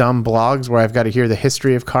of those dumb blogs where I've got to hear the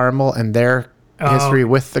history of caramel and their history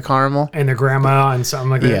with the caramel. And their grandma and something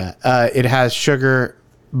like that. Yeah. It has sugar,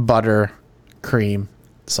 butter, cream,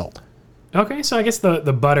 salt. Okay, so I guess the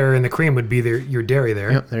butter and the cream would be your dairy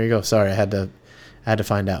there. Yep, there you go. Sorry, I had to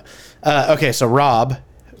find out. Okay, so Rob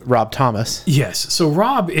Rob Thomas. Yes. So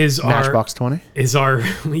Rob is Matchbox 20.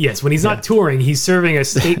 Yes, when he's not touring, he's serving a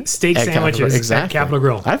steak sandwiches at Capitol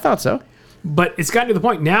Grill. I thought so. But it's gotten to the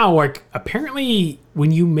point now, like, apparently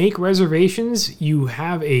when you make reservations, you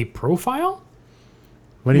have a profile.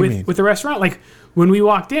 What do you mean? With the restaurant? Like, when we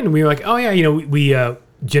walked in, we were like, oh, yeah, we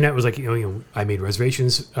Jeanette was like, I made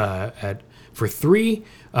reservations for 3,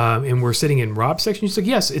 and we're sitting in Rob's section. She's like,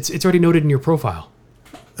 yes, it's already noted in your profile.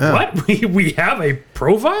 Oh. What? We have a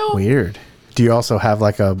profile? Weird. Do you also have,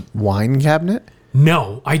 like, a wine cabinet?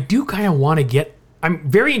 No. I do kind of want to get... I'm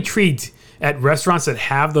very intrigued at restaurants that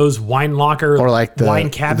have those wine locker or like the wine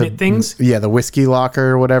cabinet things. Yeah, the whiskey locker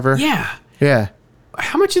or whatever. Yeah. Yeah.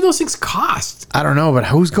 How much do those things cost? I don't know, but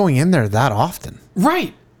who's going in there that often?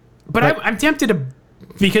 Right. But I'm tempted to...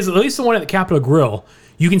 Because at least the one at the Capitol Grill,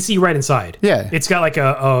 you can see right inside. Yeah. It's got like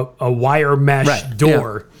a wire mesh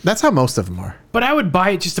door. Yeah. That's how most of them are. But I would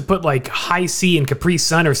buy it just to put like High C and Capri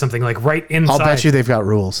Sun or something like right inside. I'll bet you they've got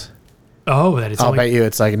rules. Oh, that is. I'll bet you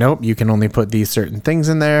it's like, nope, you can only put these certain things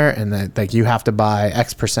in there, and that like you have to buy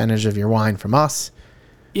X percentage of your wine from us.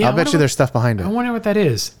 Yeah, I'll bet you there's stuff behind it. I wonder what that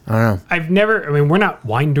is. I don't know. We're not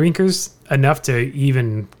wine drinkers enough to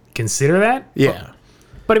even consider that. Yeah.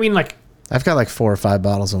 But I mean, like, I've got like 4 or 5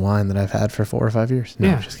 bottles of wine that I've had for 4 or 5 years.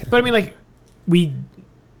 No, I'm just kidding. But I mean, like,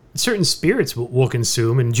 certain spirits we'll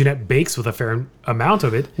consume, and Jeanette bakes with a fair amount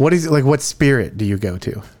of it. What is it like? What spirit do you go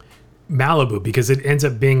to? Malibu, because it ends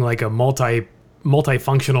up being like a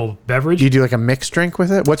multifunctional beverage. You do like a mixed drink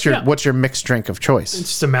with it? What's your mixed drink of choice? It's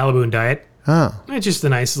just a Malibu and Diet. Oh. It's just a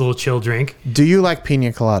nice little chill drink. Do you like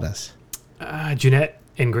pina coladas? Jeanette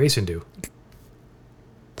and Grayson do.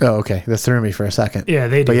 Oh, okay. That threw me for a second. Yeah,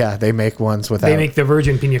 they do. But yeah, they make ones without. They make the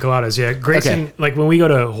virgin pina coladas. Yeah, Grayson, like when we go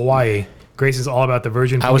to Hawaii, Grayson's all about the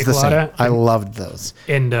virgin pina colada. I was the same. I loved those.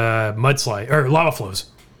 And mudslide, or lava flows.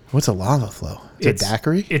 What's a lava flow? It's a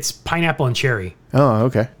daiquiri? It's pineapple and cherry. Oh,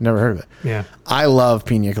 okay. Never heard of it. Yeah. I love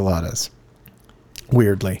pina coladas.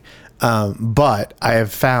 Weirdly. But I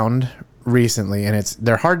have found recently, and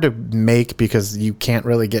they're hard to make because you can't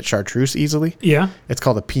really get chartreuse easily. Yeah. It's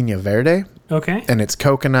called a Piña Verde. Okay. And it's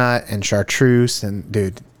coconut and chartreuse, and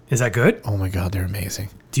dude. Is that good? Oh my God, they're amazing.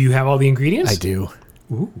 Do you have all the ingredients? I do.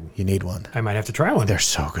 Ooh. You need one. I might have to try one. They're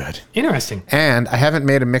so good. Interesting. And I haven't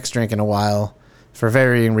made a mixed drink in a while for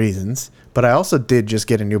varying reasons, but I also did just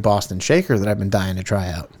get a new Boston Shaker that I've been dying to try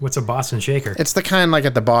out. What's a Boston Shaker? It's the kind like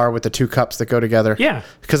at the bar with the 2 cups that go together. Yeah.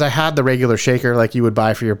 Because I had the regular shaker like you would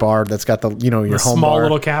buy for your bar that's got your home small bar.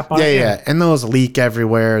 Little cap on it. Yeah. And those leak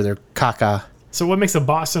everywhere. They're caca. So what makes a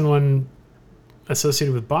Boston one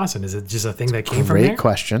associated with Boston? Is it just a thing that came from there? Great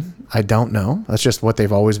question. I don't know. That's just what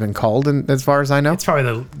they've always been called, and as far as I know. It's probably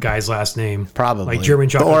the guy's last name. Probably. Like German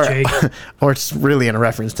chocolate shake. Or it's really in a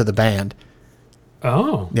reference to the band.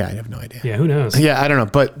 Oh. Yeah, I have no idea. Yeah, who knows? Yeah, I don't know.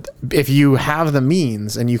 But if you have the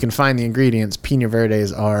means and you can find the ingredients, Piña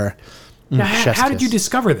Verdes are chef's How did kiss. you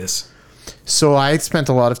discover this? So I spent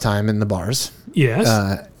a lot of time in the bars.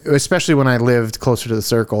 Yes. Especially when I lived closer to the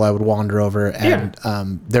Circle, I would wander over, and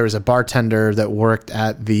there was a bartender that worked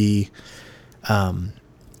at the, Boss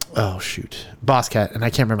Cat, and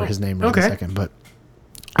I can't remember his name right in a second, but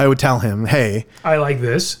I would tell him, hey, I like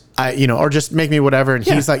this. Or just make me whatever. And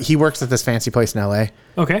he's like, he works at this fancy place in LA.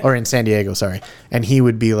 Okay. Or in San Diego, sorry. And he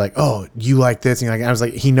would be like, oh, you like this? And I was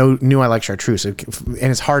like, he knew I like chartreuse. And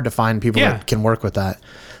it's hard to find people that can work with that.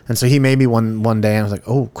 And so he made me one day, and I was like,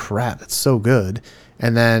 oh, crap, that's so good.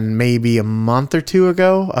 And then maybe a month or 2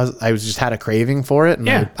 ago, I just had a craving for it.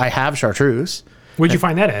 And I have chartreuse. Where'd you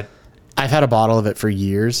find that at? I've had a bottle of it for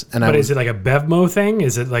years. But is it like a Bevmo thing?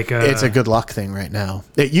 Is it like a... It's a good luck thing right now.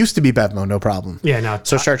 It used to be Bevmo, no problem. Yeah, no.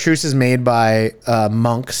 So chartreuse is made by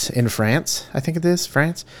monks in France. I think it is,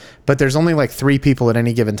 France. But there's only like 3 people at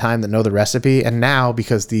any given time that know the recipe. And now,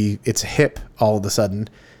 because it's hip all of a sudden,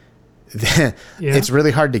 it's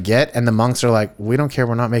really hard to get. And the monks are like, we don't care.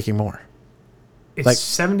 We're not making more. It's like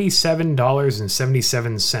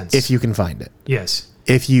 $77.77. If you can find it. Yes.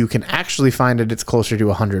 If you can actually find it, it's closer to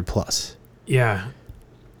 100 plus. Yeah.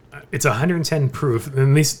 It's 110 proof.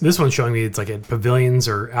 And this one's showing me it's like at Pavilions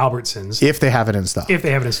or Albertsons. If they have it in stock.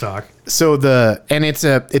 So it's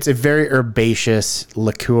a very herbaceous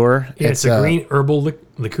liqueur. Yeah, it's a green herbal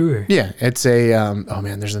liqueur. Yeah. It's a,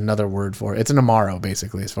 there's another word for it. It's an Amaro,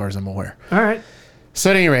 basically, as far as I'm aware. All right. So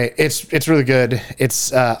at any rate, it's really good.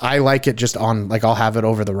 It's I like it just on, like, I'll have it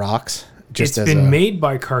over the rocks. It's been made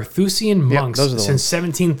by Carthusian monks since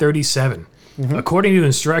 1737, according to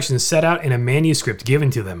instructions set out in a manuscript given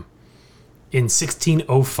to them in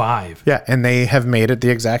 1605. Yeah, and they have made it the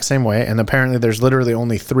exact same way. And apparently there's literally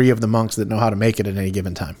only 3 of the monks that know how to make it at any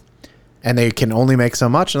given time. And they can only make so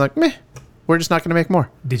much. And like, we're just not going to make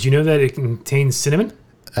more. Did you know that it contains cinnamon?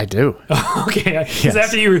 I do. Okay. Because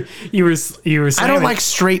after you were saying I don't like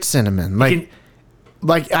straight cinnamon.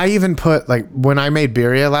 Like I even put like when I made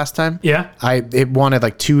birria last time. Yeah. It wanted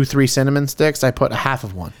like 2-3 cinnamon sticks. I put a half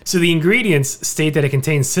of one. So the ingredients state that it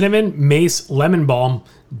contains cinnamon, mace, lemon balm,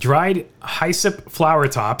 dried hyssop flower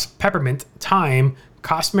tops, peppermint, thyme,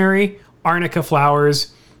 cosmere, arnica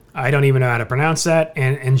flowers. I don't even know how to pronounce that,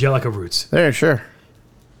 and angelica roots. There, sure.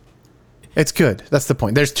 It's good. That's the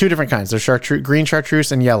point. There's 2 different kinds. There's green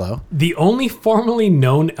chartreuse and yellow. The only formally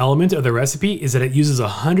known element of the recipe is that it uses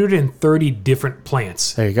 130 different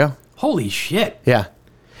plants. There you go. Holy shit. Yeah.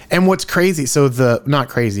 And what's crazy, so not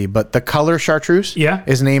crazy, but the color chartreuse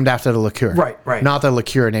is named after the liqueur. Right. Not the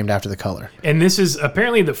liqueur named after the color. And this is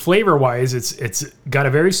apparently the flavor-wise, it's got a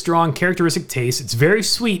very strong characteristic taste. It's very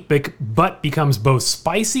sweet, but becomes both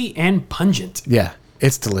spicy and pungent. Yeah.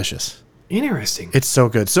 It's delicious. Interesting. It's so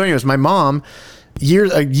good. So anyways, my mom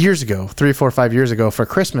years ago, 3, 4, 5 years ago for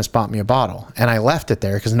Christmas bought me a bottle and I left it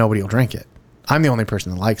there because nobody will drink it. I'm the only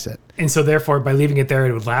person that likes it. And so therefore by leaving it there,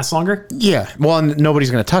 it would last longer? Yeah. Well, nobody's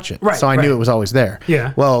going to touch it. Right. So I knew it was always there.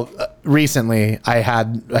 Yeah. Well, recently I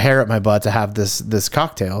had a hair up my butt to have this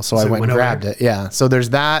cocktail. So I went and grabbed it. Yeah. So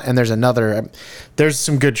there's that. And there's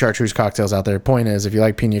some good chartreuse cocktails out there. Point is, if you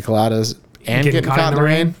like pina coladas and getting caught in the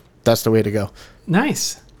rain, that's the way to go.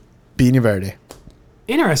 Nice. Piña Verde.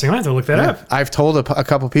 Interesting. I have to look that up. I've told a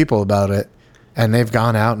couple people about it, and they've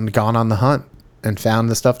gone out and gone on the hunt and found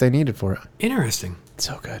the stuff they needed for it. Interesting.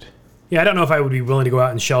 So good. Yeah, I don't know if I would be willing to go out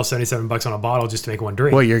and shell $77 on a bottle just to make one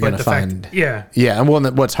drink. Well, you're going to find... Yeah. Yeah,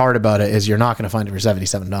 and what's hard about it is you're not going to find it for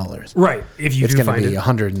 $77. Right, if you do find it. It's going to be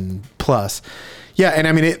 100 and plus. Yeah, and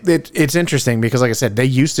I mean, it's interesting because, like I said, they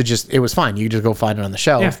used to it was fine. You just go find it on the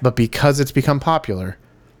shelf, but because it's become popular...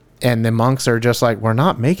 And the monks are just like, we're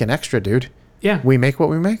not making extra, dude. Yeah. We make what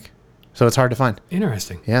we make. So it's hard to find.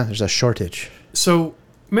 Interesting. Yeah, there's a shortage. So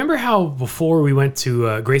remember how before we went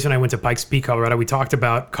to, Grace and I went to Pikes Peak, Colorado, we talked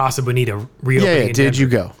about Casa Bonita reopening. Yeah. Did you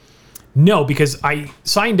go? No, because I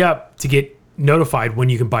signed up to get notified when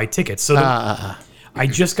you can buy tickets. So I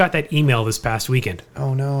just got that email this past weekend.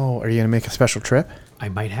 Oh, no. Are you going to make a special trip? I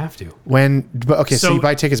might have to. So you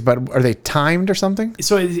buy tickets, but are they timed or something?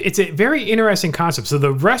 So it's a very interesting concept. So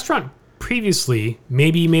the restaurant previously,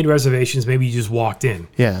 maybe you made reservations, maybe you just walked in.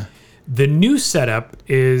 Yeah. The new setup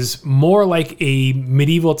is more like a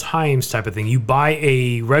medieval times type of thing. You buy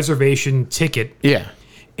a reservation ticket. Yeah.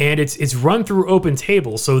 And it's run through Open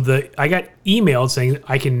Table. So I got emailed saying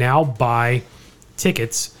I can now buy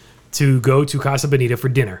tickets to go to Casa Bonita for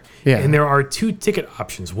dinner. Yeah. And there are 2 ticket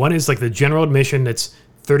options. One is like the general admission that's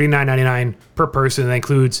 $39.99 per person. That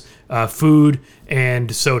includes food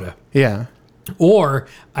and soda. Yeah. Or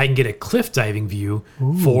I can get a cliff diving view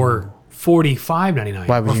for $45.99.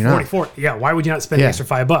 Why would you not? Yeah, why would you not spend an extra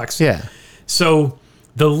 $5? Yeah. So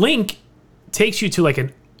the link takes you to like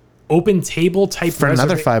an Open Table type for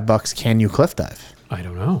another $5, can you cliff dive? I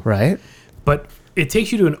don't know. Right. But it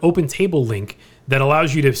takes you to an Open Table link that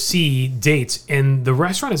allows you to see dates, and the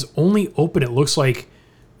restaurant is only open, it looks like,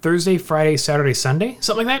 Thursday, Friday, Saturday, Sunday,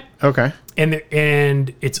 something like that. Okay.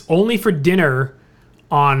 And it's only for dinner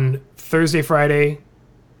on Thursday, Friday,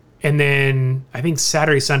 and then I think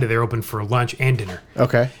Saturday, Sunday they're open for lunch and dinner.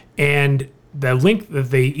 Okay. And the link that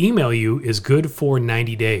they email you is good for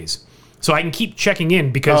 90 days. So I can keep checking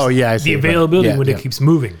in because the availability window keeps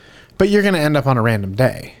moving. But you're going to end up on a random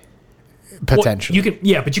day. Potentially.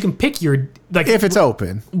 Well, but you can pick your if it's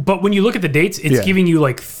open. But when you look at the dates, it's giving you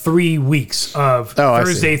like 3 weeks of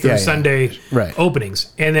Thursday through Sunday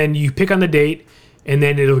openings, and then you pick on the date, and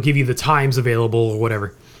then it'll give you the times available or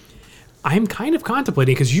whatever. I'm kind of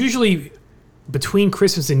contemplating because usually between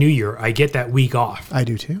Christmas and New Year, I get that week off. I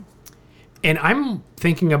do too, and I'm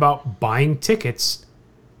thinking about buying tickets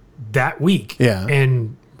that week. Yeah,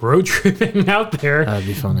 and road tripping out there. That'd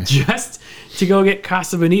be funny. Just to go get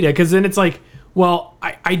Casa Bonita. Because then it's like, well,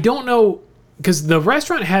 I don't know. Because the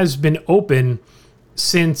restaurant has been open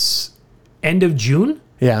since end of June.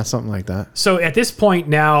 Yeah, something like that. So at this point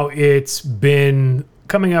now, it's been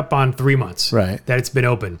coming up on 3 months that it's been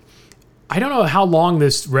open. I don't know how long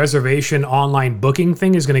this reservation online booking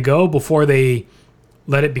thing is going to go before they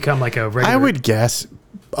let it become like a regular. I would guess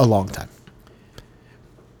a long time.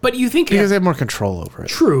 But you think because they have more control over it.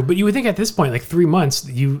 True, but you would think at this point, like 3 months,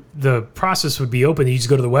 the process would be open. You just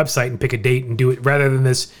go to the website and pick a date and do it rather than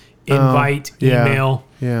this invite email.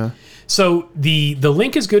 Yeah. So the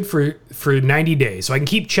link is good for 90 days. So I can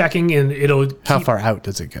keep checking and it'll. How far out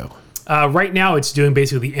does it go? Right now, it's doing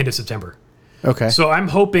basically the end of September. Okay. So I'm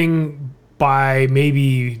hoping by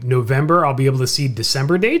maybe November I'll be able to see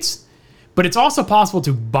December dates. But it's also possible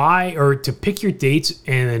to buy or to pick your dates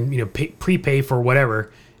and then, prepay for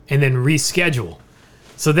whatever and then reschedule.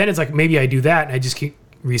 So then it's like maybe I do that and I just keep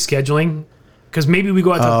rescheduling because maybe we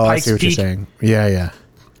go out to Pikes I see what Peak. you're saying. Yeah.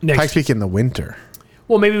 Pikes Peak in the winter.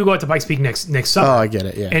 Well, maybe we go out to Pikes Peak next summer. Oh, I get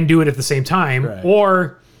it. Yeah. And do it at the same time. Right.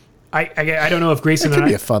 Or I don't know if Grayson It and could I...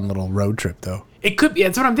 be a fun little road trip, though. It could be.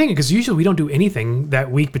 That's what I'm thinking because usually we don't do anything that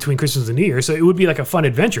week between Christmas and New Year. So it would be like a fun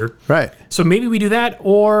adventure. Right. So maybe we do that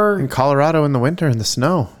or... In Colorado in the winter in the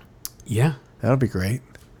snow. Yeah. That would be great.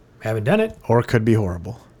 Haven't done it. Or it could be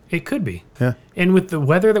horrible. It could be. Yeah. And with the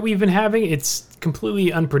weather that we've been having, it's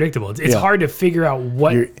completely unpredictable. It's hard to figure out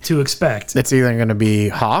what to expect. It's either going to be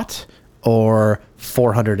hot or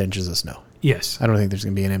 400 inches of snow. Yes. I don't think there's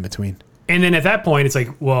going to be an in-between. And then at that point, it's like,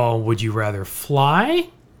 well, would you rather fly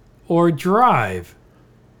or drive?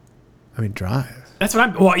 I mean, drive. That's what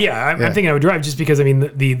I'm thinking I would drive just because,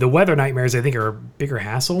 the weather nightmares, I think, are a bigger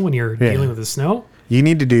hassle when you're dealing with the snow. You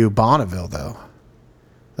need to do Bonneville, though.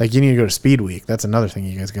 Like, you need to go to Speed Week. That's another thing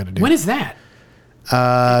you guys got to do. When is that?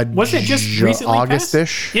 Wasn't it just recently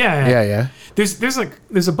August-ish? Passed? Yeah. Yeah.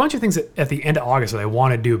 There's a bunch of things at the end of August that I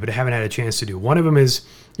want to do, but I haven't had a chance to do. One of them is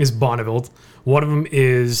Bonneville. One of them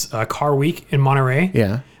is Car Week in Monterey.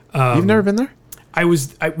 Yeah. You've never been there?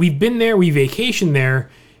 We've been there. We vacationed there.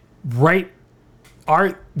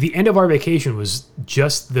 The end of our vacation was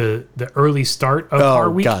just the early start of Car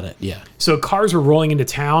Week. Got it. Yeah. So cars were rolling into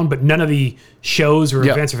town, but none of the shows or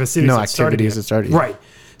events or festivities no had activities started. Started yet. Right.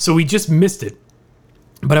 So we just missed it.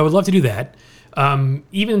 But I would love to do that.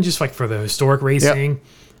 Even just like for the historic racing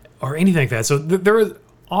or anything like that. So there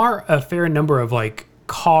are a fair number of like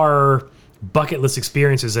car bucket list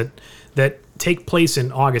experiences that take place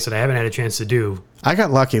in August that I haven't had a chance to do. I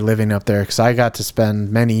got lucky living up there because I got to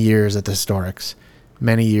spend many years at the Historics,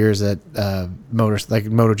 many years at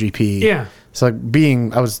MotoGP. Yeah. So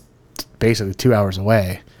I was basically 2 hours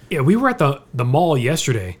away. Yeah, we were at the mall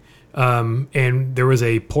yesterday, and there was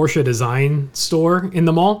a Porsche design store in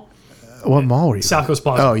the mall. What mall were you South at? Coast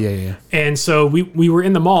Plaza. Oh, yeah. And so we were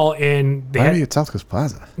in the mall, and Why are you at South Coast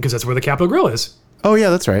Plaza? Because that's where the Capitol Grill is. Oh,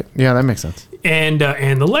 yeah, that's right. Yeah, that makes sense. And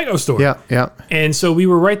the Lego store. Yeah. And so we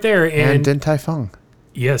were right there. And Din Tai Fung.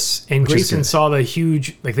 Yes. And Grayson saw the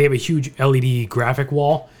huge, they have a huge LED graphic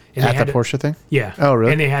wall. And At the Porsche thing? Yeah. Oh,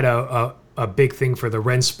 really? And they had a big thing for the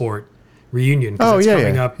Rennsport reunion. Oh, it's yeah,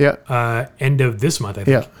 coming yeah. up end of this month, I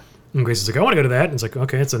think. Yeah. And Grayson's like, I want to go to that. And it's like,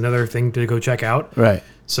 okay, it's another thing to go check out. Right.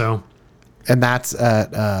 So. And that's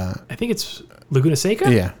at... I think it's Laguna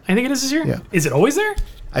Seca? Yeah. I think it is this year? Yeah. Is it always there?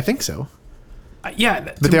 I think so. Yeah.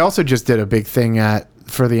 But they also just did a big thing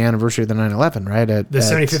for the anniversary of the 9/11, right? The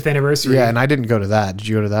 75th anniversary. Yeah, and I didn't go to that. Did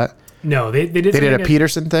you go to that? No, they did. They did a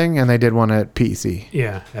Peterson thing, and they did one at PEC.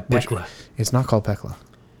 Yeah, at Pekla. It's not called Pekla.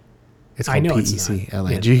 It's called I know PEC. it's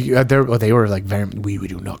not. They were like, we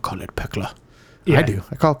do not call it Pekla. Yeah. I do.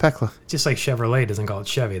 I call it Pekla. Just like Chevrolet doesn't call it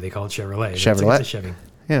Chevy, they call it Chevrolet. Chevrolet? It's a Chevy.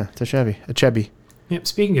 Yeah, it's a Chevy. A Chevy. Yep.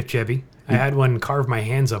 Speaking of Chevy, I had one carve my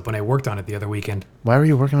hands up when I worked on it the other weekend. Why were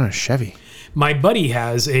you working on a Chevy? My buddy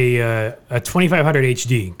has a 2500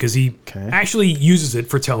 HD because he actually uses it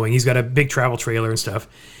for towing. He's got a big travel trailer and stuff.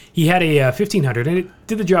 He had a 1500 and it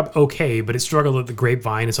did the job okay, but it struggled with the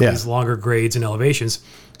grapevine and some of these longer grades and elevations.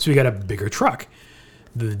 So he got a bigger truck.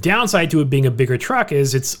 The downside to it being a bigger truck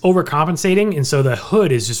is it's overcompensating, and so the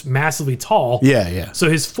hood is just massively tall. Yeah. So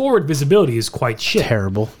his forward visibility is quite shit.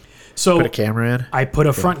 Terrible. So put a camera in. I put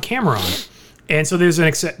a front camera on, and so there's a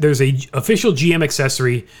official GM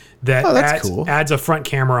accessory that adds a front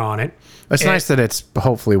camera on it. It's nice that it's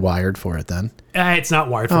hopefully wired for it then. It's not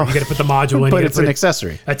wired for it. You got to put the module in. But it's an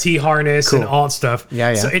accessory. A T-harness and all that stuff.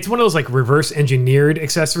 Yeah. So it's one of those like reverse engineered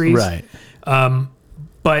accessories. Right.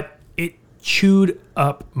 But it chewed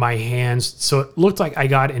up my hands. So it looked like I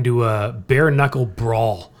got into a bare knuckle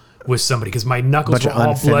brawl with somebody because my knuckles were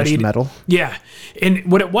all bloodied. Metal. Yeah. And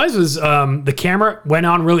what it was the camera went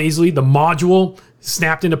on real easily. The module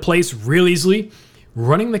snapped into place real easily.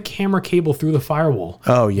 Running the camera cable through the firewall.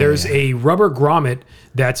 Oh, yeah. There's a rubber grommet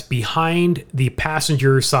that's behind the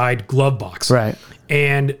passenger side glove box. Right.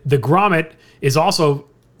 And the grommet is also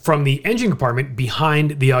from the engine compartment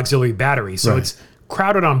behind the auxiliary battery. So it's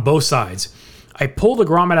crowded on both sides. I pull the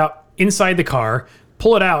grommet out inside the car,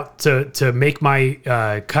 pull it out to make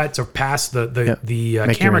my cuts or pass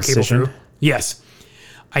the camera cable through. Yes.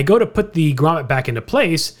 I go to put the grommet back into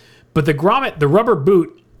place, but the rubber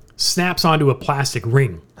boot snaps onto a plastic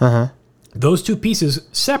ring. Those two pieces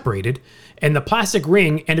separated, and the plastic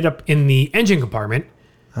ring ended up in the engine compartment,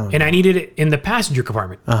 and I needed it in the passenger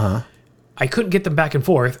compartment. I I couldn't get them back and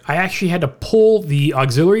forth. I actually had to pull the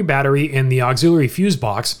auxiliary battery and the auxiliary fuse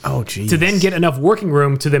box to then get enough working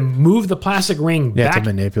room to then move the plastic ring back to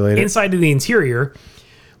manipulate it inside of the interior.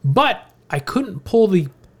 But I couldn't pull the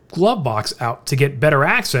glove box out to get better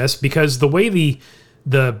access because the way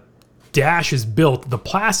the dash is built, the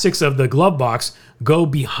plastics of the glove box go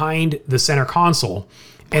behind the center console.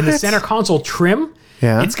 And the center console trim,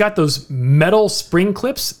 it's got those metal spring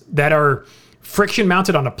clips that are friction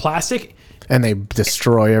mounted onto plastic. And they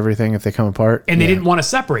destroy everything if they come apart. And they didn't want to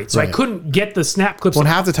separate. So I couldn't get the snap clips. Well,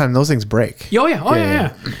 half the time those things break. Oh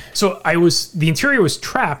yeah. So the interior was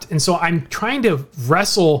trapped. And so I'm trying to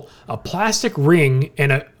wrestle a plastic ring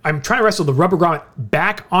and I'm trying to wrestle the rubber grommet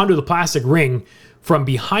back onto the plastic ring from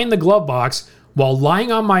behind the glove box while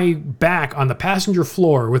lying on my back on the passenger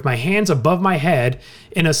floor with my hands above my head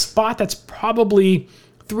in a spot that's probably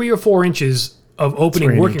 3 or 4 inches of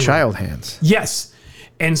opening working child hands. Yes.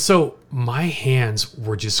 And so my hands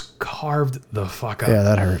were just carved the fuck up. Yeah,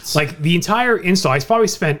 that hurts. Like the entire install, I probably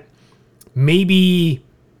spent maybe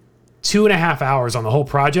 2.5 hours on the whole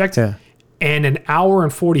project. Yeah. And an hour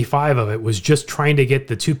and 45 of it was just trying to get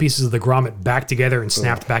the 2 pieces of the grommet back together and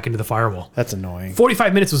snapped back into the firewall. That's annoying.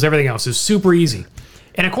 45 minutes was everything else. It was super easy.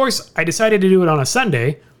 And of course, I decided to do it on a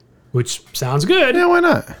Sunday, which sounds good. Yeah, why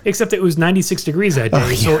not? Except it was 96 degrees that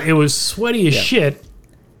day. So it was sweaty as shit.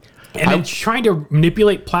 And then trying to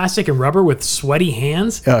manipulate plastic and rubber with sweaty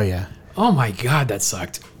hands. Oh, yeah. Oh, my God, that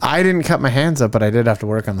sucked. I didn't cut my hands up, but I did have to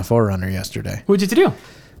work on the 4Runner yesterday. What did you do?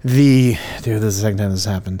 Dude, this is the second time this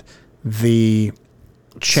happened. The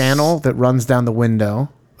channel that runs down the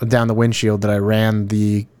windshield that I ran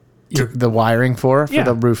the wiring for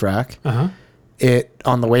the roof rack. It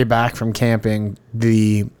on the way back from camping,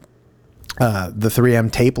 the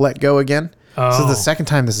 3M tape let go again. So this is the second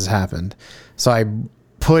time this has happened. So I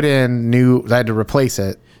put in I had to replace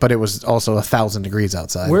it, but it was also 1,000 degrees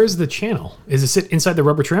outside. Where's the channel? Is it sit inside the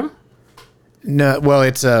rubber trim? No, well,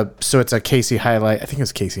 it's a Casey highlight. I think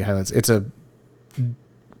it's Casey highlights.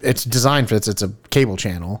 It's designed for this. It's a cable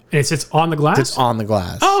channel. And it sits on the glass? It's on the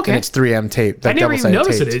glass. Oh, okay. And it's 3M tape. I never even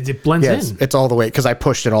noticed it. It blends in. It's all the way, because I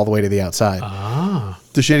pushed it all the way to the outside.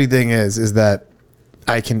 The shitty thing is that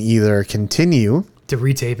I can either continue to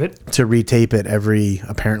retape it every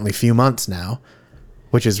apparently few months now,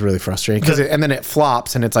 which is really frustrating and then it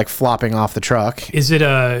flops and it's like flopping off the truck. Is it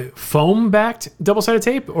a foam backed double-sided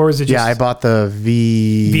tape or is it just... Yeah, I bought the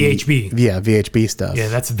VHB. Yeah, VHB stuff. Yeah,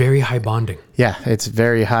 that's very high bonding. Yeah, it's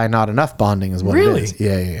very high, not enough bonding is what it is.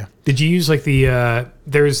 Yeah. Did you use like I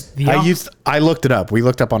looked it up. We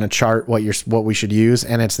looked up on a chart what we should use,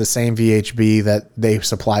 and it's the same VHB that they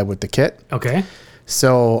supply with the kit. Okay.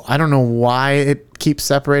 So I don't know why it keeps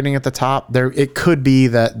separating at the top. It could be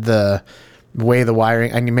that the way the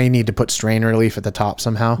wiring, and you may need to put strain relief at the top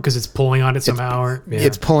somehow because it's pulling on it somehow.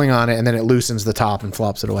 It's pulling on it and then it loosens the top and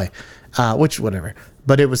flops it away, which whatever.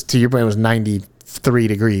 But it was, to your point, it was 93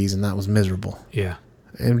 degrees and that was miserable. Yeah.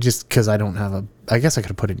 And just because I don't have I guess I could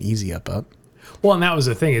have put an Easy Up. Well, and that was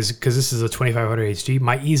the thing is because this is a 2500 HD,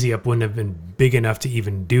 my Easy Up wouldn't have been big enough to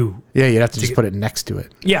even do. Yeah, you'd have to just put it next to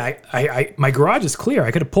it. Yeah, I my garage is clear.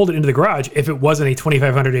 I could have pulled it into the garage if it wasn't a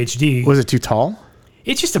 2500 HD. Was it too tall?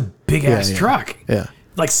 It's just a big ass truck. Yeah.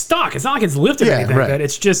 Like stock. It's not like it's lifted or anything like that.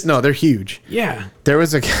 It's just... No, they're huge. Yeah. There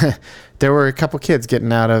were a couple kids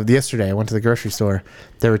getting out of... Yesterday, I went to the grocery store.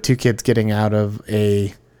 There were 2 kids getting out of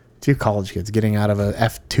 2 college kids getting out of a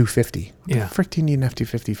F-250. What the frick do you need an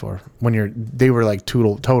F-250 for? When they were like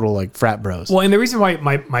total like frat bros. Well, and the reason why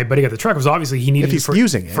my buddy got the truck was obviously he needed it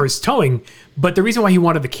for his towing. But the reason why he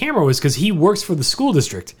wanted the camera was because he works for the school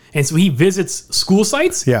district. And so he visits school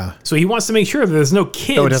sites. Yeah. So he wants to make sure that there's no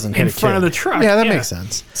kids in front of the truck. Yeah, that makes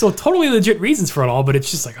sense. So totally legit reasons for it all, but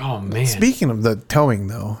it's just like, oh man. Speaking of the towing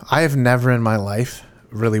though, I have never in my life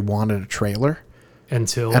really wanted a trailer. And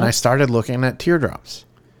I started looking at teardrops.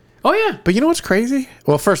 Oh, yeah. But you know what's crazy?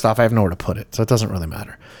 Well, first off, I have nowhere to put it, so it doesn't really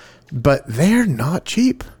matter. But they're not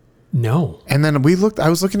cheap. No. And then I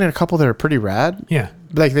was looking at a couple that are pretty rad. Yeah.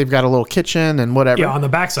 Like they've got a little kitchen and whatever. Yeah, on the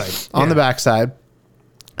backside. On the backside.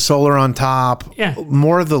 Solar on top. Yeah.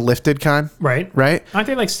 More of the lifted kind. Right. Aren't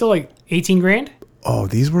they still like 18 grand? Oh,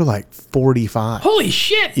 these were like 45. Holy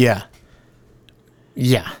shit. Yeah.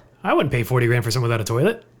 Yeah. I wouldn't pay 40 grand for something without a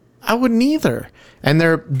toilet. I wouldn't either. And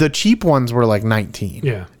the cheap ones were like 19.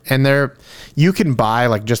 Yeah. And you can buy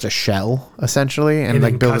like just a shell essentially and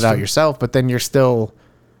like build it out yourself, but then you're spending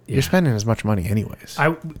as much money anyways.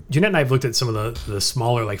 Jeanette and I have looked at some of the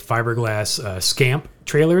smaller like fiberglass Scamp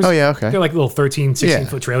trailers. Oh yeah, okay. They're like little 13, 16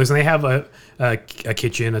 foot trailers and they have a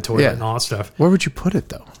kitchen, a toilet and all that stuff. Where would you put it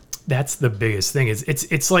though? That's the biggest thing.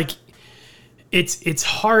 It's like it's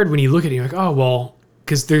hard when you look at it, you're like, oh, well,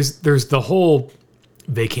 because there's the whole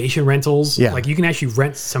vacation rentals. Yeah. Like you can actually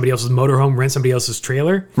rent somebody else's motorhome, rent somebody else's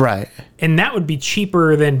trailer. Right. And that would be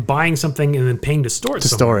cheaper than buying something and then paying to store it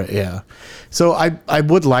somewhere. Yeah. So I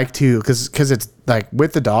would like to, because it's like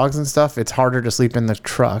with the dogs and stuff, it's harder to sleep in the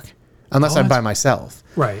truck unless I'm by myself.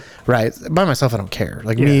 Right. Right. By myself, I don't care.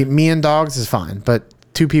 Like me and dogs is fine, but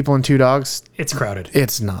 2 people and 2 dogs, it's crowded.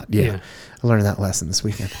 It's not. Yeah. I learned that lesson this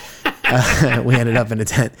weekend. We ended up in a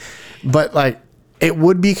tent, but like, it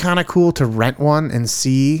would be kind of cool to rent one and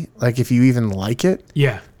see like if you even like it.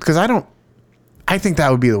 Yeah. Because I think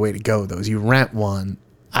that would be the way to go though, is you rent one.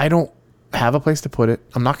 I don't have a place to put it.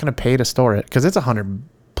 I'm not going to pay to store it because it's $100+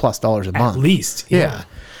 a month. At least. Yeah.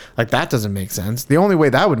 Like that doesn't make sense. The only way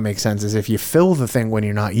that would make sense is if you fill the thing when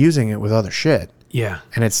you're not using it with other shit. Yeah.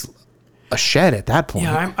 And it's a shed at that point.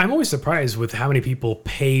 Yeah, I'm always surprised with how many people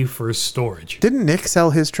pay for storage. Didn't Nick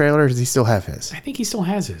sell his trailer or does he still have his? I think he still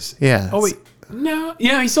has his. Yeah. Oh, wait. No,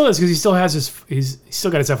 yeah, he still does because he still has he's still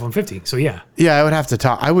got his F-150. So yeah, I would have to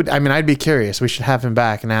talk. I'd be curious. We should have him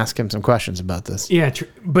back and ask him some questions about this. Yeah,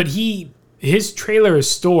 but his trailer is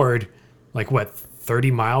stored like what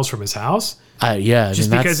 30 miles from his house. Just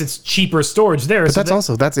because it's cheaper storage there. But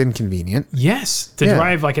so that's inconvenient. Yes, to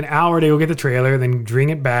drive like an hour to go get the trailer, then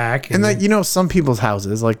bring it back. And that some people's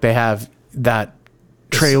houses like they have that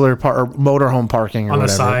trailer or motorhome parking or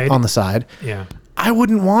whatever on the side. Yeah. I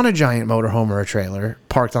wouldn't want a giant motorhome or a trailer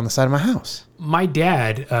parked on the side of my house. My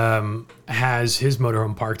dad has his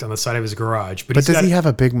motorhome parked on the side of his garage. But does he have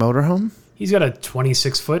a big motorhome? He's got a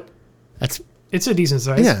 26-foot. It's a decent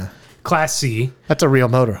size. Yeah. Class C. That's a real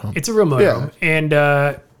motorhome. It's a real motorhome. Yeah.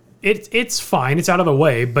 And it's fine. It's out of the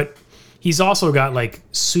way. But he's also got like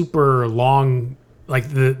super long, like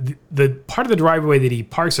the part of the driveway that he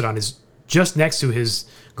parks it on is just next to his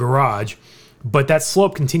garage. But that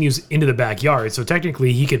slope continues into the backyard, so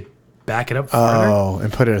technically he could back it up farther. Oh,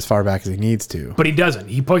 and put it as far back as he needs to. But he doesn't.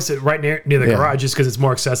 He puts it right near the garage just because it's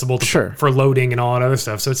more accessible for loading and all that other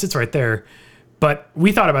stuff. So it sits right there. But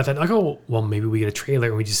we thought about that. Like, oh, well, maybe we get a trailer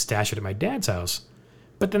and we just stash it at my dad's house.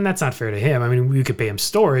 But then that's not fair to him. I mean, we could pay him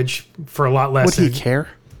storage for a lot less. Would he care?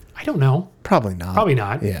 I don't know. Probably not. Probably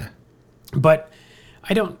not. Yeah. But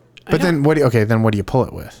I don't. Then what do you pull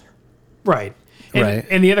it with? Right.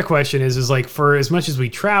 And the other question is like, for as much as we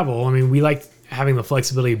travel, I mean, we like having the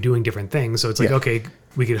flexibility of doing different things. So it's like, okay,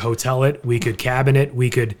 we could hotel it, we could cabin it, we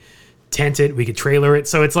could tent it, we could trailer it.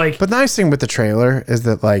 So it's like... But the nice thing with the trailer is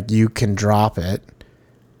that like you can drop it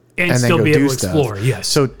and still be able to explore. Yes.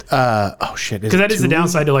 So, oh shit. Because that is the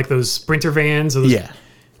downside to like those Sprinter vans. Or those, yeah.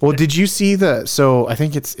 Well, did you see so I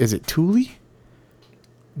think is it Thule?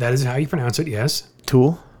 That is how you pronounce it, yes.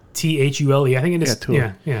 Thule? Thule. I think it is. Yeah,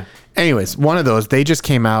 Thule. Yeah. Anyways, one of those, they just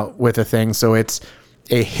came out with a thing. So it's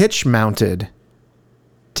a hitch mounted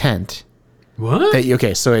tent. What?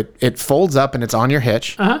 So it folds up and it's on your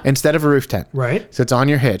hitch instead of a roof tent. Right. So it's on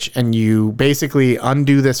your hitch and you basically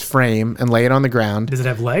undo this frame and lay it on the ground. Does it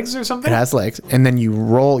have legs or something? It has legs. And then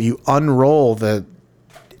you unroll the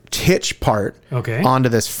hitch part onto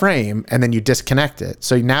this frame and then you disconnect it.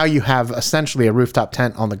 So now you have essentially a rooftop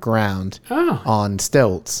tent on the ground on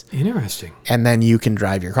stilts. Interesting. And then you can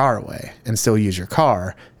drive your car away and still use your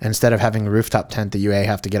car instead of having a rooftop tent that you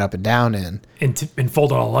have to get up and down in. And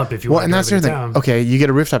fold it all up if you want to. Well, and that's the thing. Okay, you get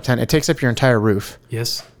a rooftop tent. It takes up your entire roof.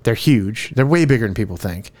 Yes. They're huge. They're way bigger than people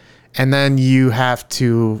think. And then you have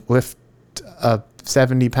to lift a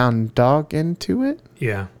 70-pound dog into it.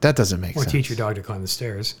 Yeah. That doesn't make sense. Or teach your dog to climb the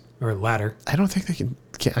stairs or a ladder. I don't think they can.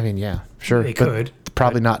 I mean, yeah, sure. They could.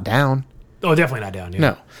 Probably not down. Oh, definitely not down. Yeah.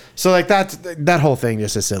 No. So like that whole thing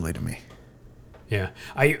just is silly to me. Yeah.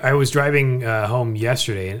 I was driving home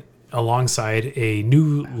yesterday alongside a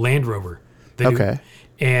new Land Rover.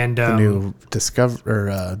 And the new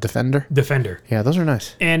Defender. Defender. Yeah, those are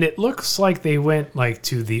nice. And it looks like they went like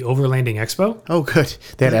to the Overlanding Expo. Oh, good.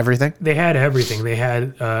 They had everything. They had everything. They had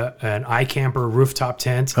an iCamper rooftop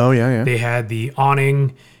tent. Oh yeah. They had the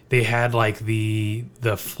awning. They had like the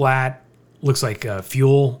flat, looks like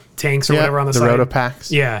fuel tanks or whatever on the side. The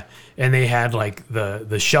Rotopacks. Yeah, and they had like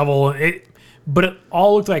the shovel. But it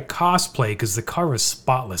all looked like cosplay because the car was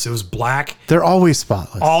spotless. It was black. They're always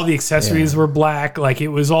spotless. All the accessories were black. Like it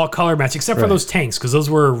was all color match except for those tanks because those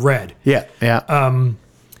were red. Yeah.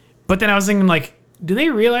 But then I was thinking like, do they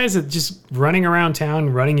realize that just running around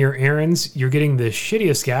town, running your errands, you're getting the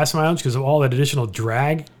shittiest gas mileage because of all that additional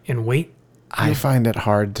drag and weight? I find it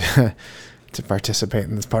hard to participate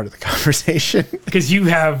in this part of the conversation. Because you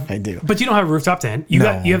have... I do. But you don't have a rooftop tent. You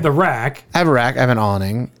have the rack. I have a rack, I have an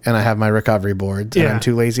awning, and I have my recovery boards, and I'm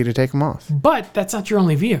too lazy to take them off. But that's not your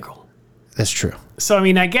only vehicle. That's true. So, I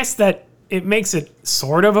mean, I guess that it makes it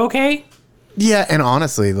sort of okay. Yeah, and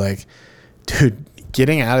honestly, like, dude,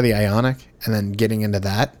 getting out of the Ioniq and then getting into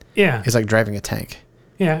that is like driving a tank.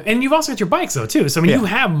 Yeah, and you've also got your bikes though too. So I mean, you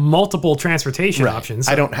have multiple transportation options.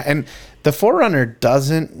 So. I don't, and the 4Runner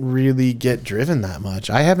doesn't really get driven that much.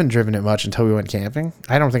 I haven't driven it much until we went camping.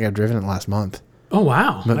 I don't think I've driven it last month. Oh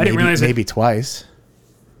wow, I didn't realize maybe twice.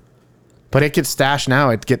 But it gets stashed now.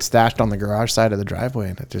 It gets stashed on the garage side of the driveway,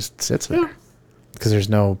 and it just sits there because there's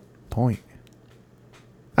no point.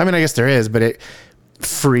 I mean, I guess there is, but it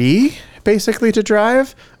free basically to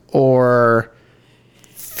drive or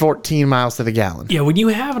 14 miles to the gallon. Yeah, when you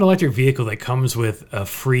have an electric vehicle that comes with a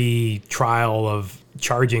free trial of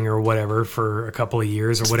charging or whatever for a couple of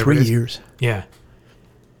years or whatever 3 years. Yeah.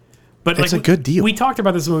 But it's a good deal. We talked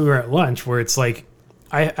about this when we were at lunch, where it's like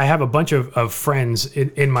I have a bunch of friends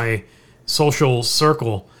in my social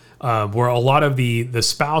circle where a lot of the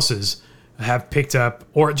spouses have picked up,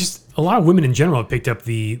 or just a lot of women in general have picked up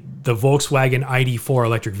the Volkswagen ID4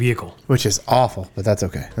 electric vehicle. Which is awful, but that's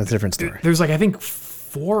okay. That's a different story. There's like, I think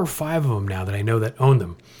 4 or 5 of them now that I know that own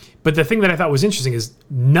them. But the thing that I thought was interesting is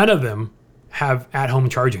none of them have at-home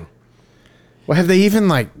charging. Well, have they even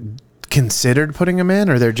like considered putting them in,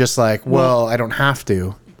 or they're just like, well, I don't have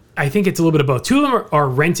to? I think it's a little bit of both. 2 of them are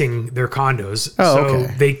renting their condos, so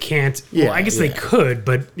they can't. Yeah, well, I guess they could,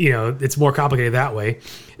 but it's more complicated that way.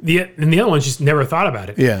 And the other ones just never thought about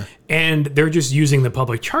it. Yeah, and they're just using the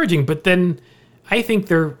public charging. But then I think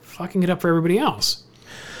they're fucking it up for everybody else.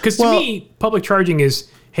 Because to me, public charging is,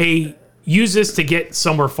 hey, use this to get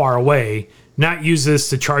somewhere far away, not use this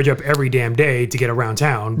to charge up every damn day to get around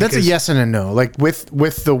town. That's a yes and a no. Like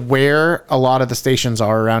with the where a lot of the stations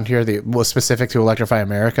are around here, was specific to Electrify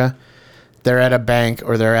America. They're at a bank,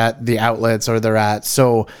 or they're at the outlets, or they're at,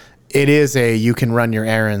 so it is you can run your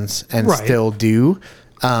errands and still do.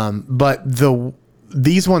 But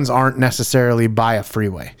these ones aren't necessarily by a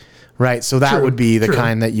freeway, right? So that would be the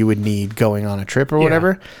kind that you would need going on a trip or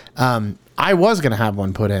whatever. I was going to have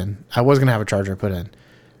one put in. I was going to have a charger put in.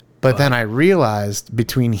 But then I realized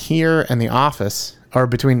between here and the office, or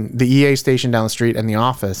between the EA station down the street and the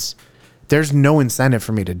office, there's no incentive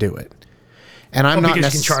for me to do it. And I'm not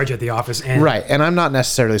because you can charge at the office, and and I'm not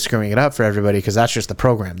necessarily screwing it up for everybody because that's just the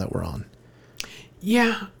program that we're on.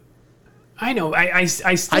 Yeah, I know. I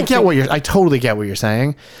totally get what you're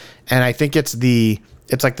saying, and I think it's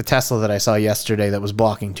like the Tesla that I saw yesterday that was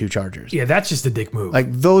blocking 2 chargers. Yeah, that's just a dick move. Like,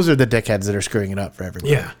 those are the dickheads that are screwing it up for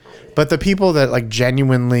everybody. Yeah. But the people that like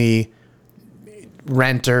genuinely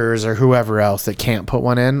renters or whoever else that can't put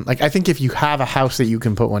one in, like, I think if you have a house that you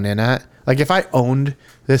can put one in at, like if I owned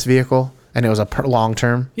this vehicle and it was a long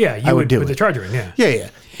term, I would put the charger in. Yeah.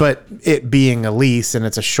 But it being a lease and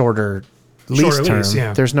it's a shorter lease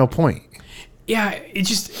term, there's no point. Yeah, it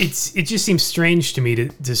just seems strange to me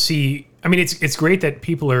to see. I mean, it's great that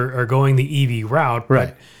people are going the EV route,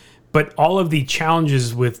 right? But all of the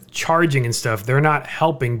challenges with charging and stuff, they're not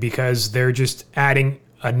helping because they're just adding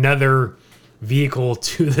another vehicle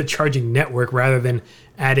to the charging network rather than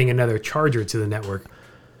adding another charger to the network.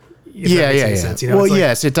 Yeah. Sense, well,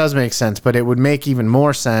 yes, it does make sense, but it would make even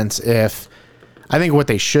more sense if, I think what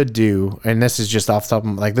they should do, and this is just off the top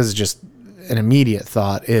of, like, this is just an immediate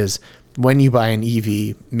thought, is when you buy an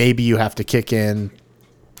EV, maybe you have to kick in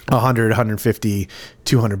 $100, $150,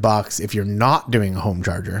 $200 if you're not doing a home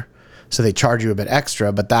charger. So they charge you a bit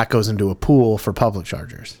extra, but that goes into a pool for public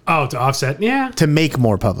chargers. Oh, to offset? Yeah. To make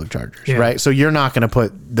more public chargers, right? So you're not going to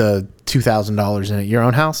put the $2,000 in at your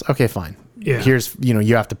own house. Okay, fine. Yeah. Here's,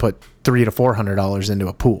 you have to put $300 to $400 into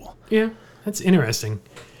a pool. Yeah, that's interesting.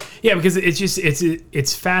 Yeah, because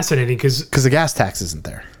it's fascinating because the gas tax isn't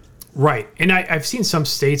there. Right. And I've seen some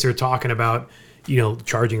states are talking about,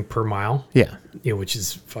 charging per mile. Yeah. Which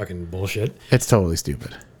is fucking bullshit. It's totally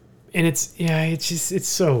stupid. And it's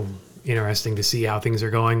so interesting to see how things are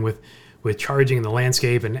going with charging in the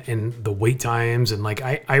landscape and the wait times. And like,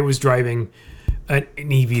 I was driving an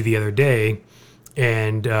EV the other day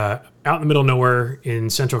and out in the middle of nowhere in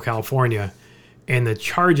Central California, and the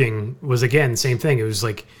charging was, again, same thing. It was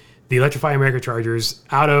like the Electrify America chargers,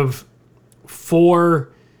 out of 4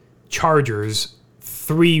 chargers,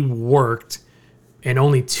 3 worked, and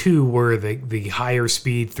only 2 were the higher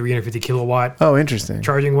speed 350 kilowatt. Oh, interesting.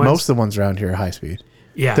 Charging ones. Most of the ones around here are high speed.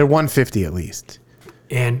 Yeah. They're 150 at least.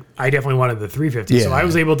 And I definitely wanted the 350. Yeah. So I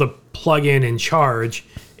was able to plug in and charge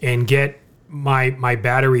and get my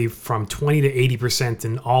battery from 20 to 80%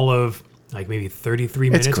 in all of like maybe 33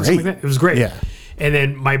 minutes or something like that. It was great. Yeah. And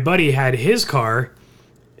then my buddy had his car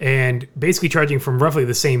and basically charging from roughly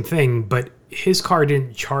the same thing, but his car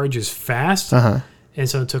didn't charge as fast. Uh-huh. And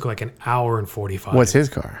so it took like an hour and 45. What's his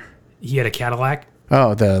car? He had a Cadillac.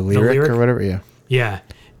 Oh, the lyric or whatever. Yeah. Yeah.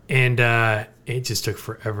 And it just took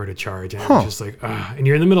forever to charge. And it was just like, and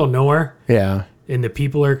you're in the middle of nowhere. Yeah. And the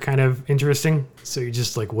people are kind of interesting. So you're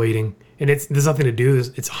just like waiting. And there's nothing to do.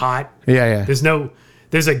 It's hot. Yeah.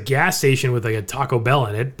 There's a gas station with like a Taco Bell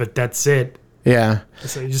in it, but that's it. Yeah.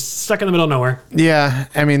 So you're just stuck in the middle of nowhere. Yeah.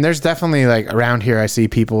 I mean, there's definitely like around here, I see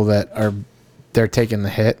people they're taking the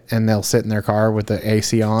hit and they'll sit in their car with the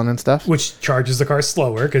AC on and stuff. Which charges the car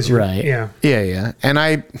slower because you're right. Yeah. Yeah. And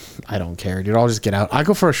I don't care, dude. I'll just get out. I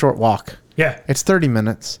go for a short walk. Yeah. It's 30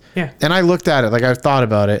 minutes. Yeah. And I looked at it, like I thought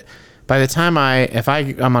about it. By the time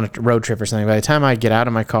I'm on a road trip or something, by the time I get out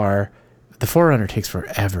of my car, the 4Runner takes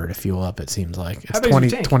forever to fuel up, it seems like. It's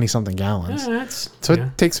 20 something gallons. So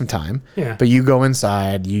it takes some time. Yeah. But you go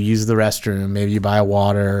inside, you use the restroom, maybe you buy a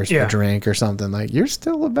water or a drink or something. Like, you're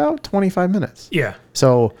still about 25 minutes. Yeah.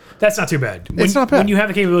 So that's not too bad. It's not bad. When you have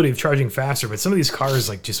the capability of charging faster, but some of these cars,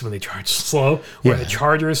 like just when they charge slow, or the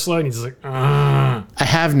charger is slow, and you're just like, I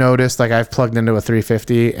have noticed, like I've plugged into a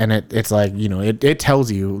 350 and it's like, it tells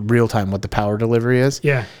you real time what the power delivery is.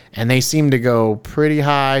 Yeah. And they seem to go pretty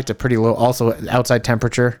high to pretty low. Also outside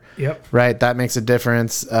temperature. Yep. Right. That makes a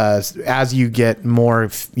difference. As you get more,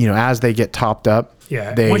 as they get topped up.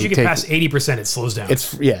 Yeah. Once you get past 80%, it slows down.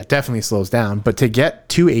 It definitely slows down. But to get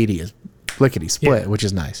 280 is lickety split, which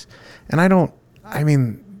is nice. And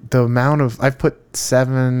the amount of, I've put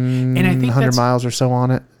 700 miles or so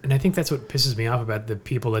on it. And I think that's what pisses me off about the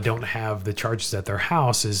people that don't have the charges at their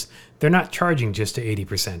house is they're not charging just to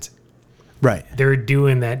 80%. Right. They're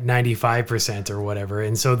doing that 95% or whatever.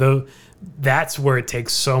 And so that's where it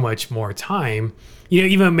takes so much more time.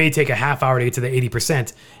 Even it may take a half hour to get to the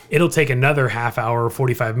 80%. It'll take another half hour or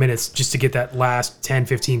 45 minutes just to get that last 10,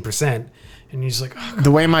 15%. And you're just like,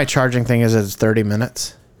 the way my charging thing is 30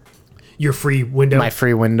 minutes. Your free window? My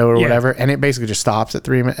free window or whatever. And it basically just stops at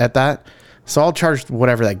 3 minutes at that. So I'll charge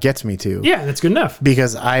whatever that gets me to. Yeah, that's good enough.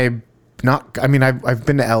 Because I've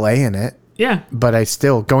been to LA in it. Yeah. But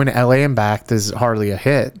going to LA and back, there's hardly a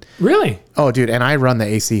hit. Really? Oh, dude. And I run the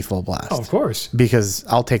AC full blast. Oh, of course. Because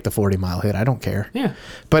I'll take the 40-mile hit. I don't care. Yeah.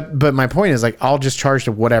 But my point is, like, I'll just charge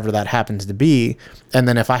to whatever that happens to be. And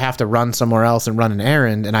then if I have to run somewhere else and run an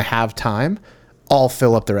errand and I have time, I'll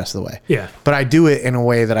fill up the rest of the way. Yeah. But I do it in a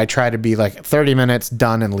way that I try to be like 30 minutes,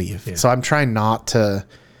 done, and leave. Yeah. So I'm trying not to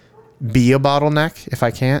be a bottleneck if I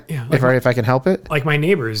can't, if I can help it. Like my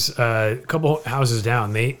neighbors, a couple houses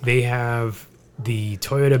down, they have the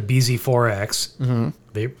Toyota BZ4X. Mm-hmm.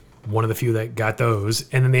 They one of the few that got those,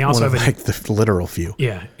 and then they also have the literal few.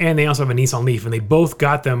 Yeah, and they also have a Nissan Leaf, and they both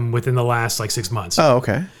got them within the last 6 months. Oh,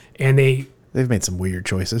 okay. And they've made some weird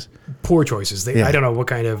choices. Poor choices. I don't know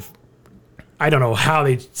I don't know how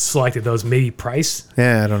they selected those. Maybe price.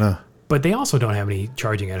 Yeah, I don't know. But they also don't have any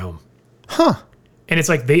charging at home. Huh. And it's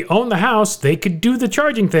like they own the house. They could do the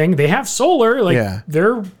charging thing. They have solar.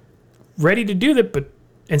 They're ready to do that. But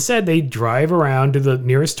instead, they drive around to the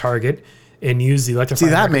nearest Target and use the electrified.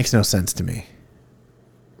 See, that makes no sense to me.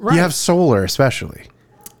 Right. You have solar, especially.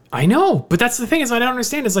 I know. But that's the thing is I don't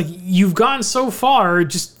understand. It's like you've gone so far.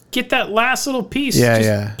 Just get that last little piece.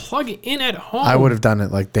 Yeah, plug it in at home. I would have done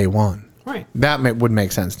it like day one. Right. That would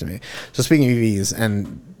make sense to me. So speaking of EVs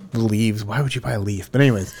and leaves, why would you buy a Leaf? But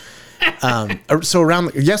anyways, so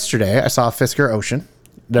around yesterday, I saw a Fisker Ocean.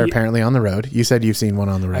 They're apparently on the road. You said you've seen one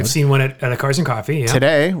on the road. I've seen one at a Cars and Coffee. Yeah.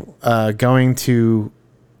 Today, going to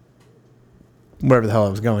wherever the hell I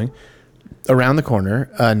was going, around the corner,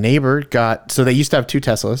 a neighbor so they used to have two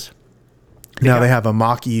Teslas. Now they have a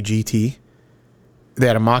Mach-E GT. They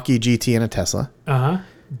had a Mach-E GT and a Tesla. Uh-huh.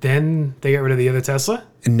 Then they got rid of the other Tesla?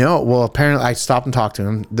 No. Well, apparently I stopped and talked to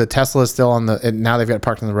them. The Tesla is still now they've got it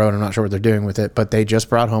parked on the road. I'm not sure what they're doing with it, but they just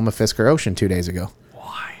brought home a Fisker Ocean 2 days ago.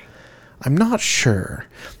 Why? I'm not sure.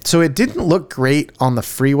 So it didn't look great on the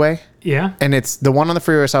freeway. Yeah. And it's the one on the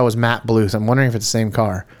freeway I saw was matte blue. So I'm wondering if it's the same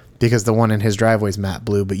car because the one in his driveway is matte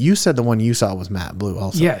blue, but you said the one you saw was matte blue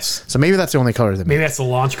also. Yes. So maybe that's the only color that maybe that's the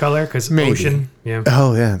launch color because Ocean. Yeah.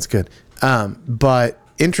 Oh yeah, that's good. But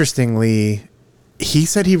interestingly, he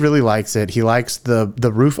said he really likes it. He likes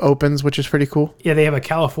the roof opens, which is pretty cool. Yeah, they have a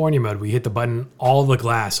California mode where you hit the button, all the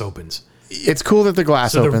glass opens. It's cool that the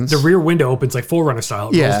glass opens. The rear window opens like 4Runner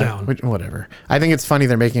style. It rolls down. Whatever. I think it's funny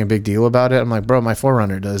they're making a big deal about it. I'm like, bro, my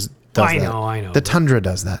 4Runner does I that. I know. The Tundra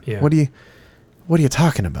does that. Yeah. What are you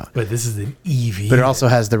talking about? But this is an EV. But it also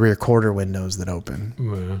has the rear quarter windows that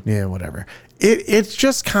open. Yeah, whatever. It's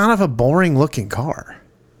just kind of a boring looking car.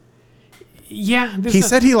 Yeah. He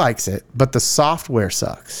said he likes it, but the software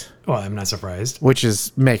sucks. Well, I'm not surprised. Which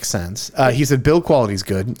makes sense. He said build quality's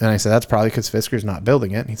good. And I said, that's probably because Fisker's not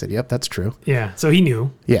building it. And he said, yep, that's true. Yeah. So he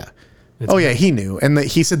knew. Yeah. Yeah, he knew. And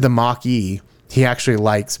he said the Mach-E, he actually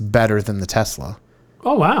likes better than the Tesla.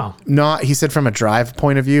 Oh, wow. He said from a drive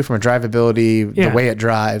point of view, from a drivability, the way it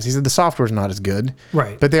drives, he said the software's not as good.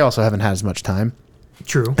 Right. But they also haven't had as much time.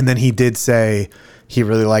 True. And then he did say he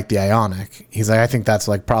really liked the Ioniq. He's like, I think that's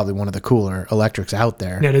like probably one of the cooler electrics out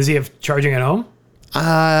there. Now, does he have charging at home?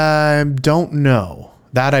 I don't know.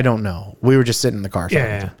 That I don't know. We were just sitting in the car.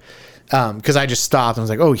 Because I just stopped and was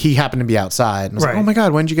like, oh, he happened to be outside. And I was like, oh my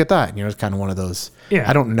God, when did you get that? And, it's kind of one of those. Yeah.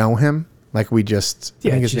 I don't know him. Like we just, I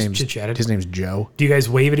think his name's Joe. Do you guys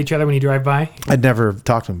wave at each other when you drive by? I'd never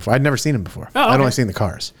talked to him before. I'd never seen him before. Oh, okay. I'd only seen the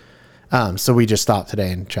cars. So we just stopped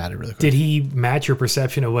today and chatted really quick. Did he match your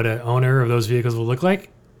perception of what an owner of those vehicles will look like?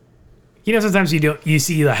 Sometimes you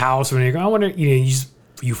see the house when you go, I wonder,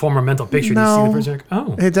 you form a mental picture. No, and you see the person, like,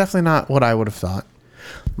 oh. It's definitely not what I would have thought.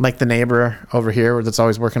 Like the neighbor over here that's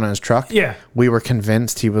always working on his truck. Yeah. We were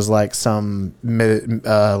convinced he was like some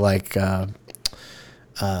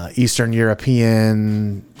Eastern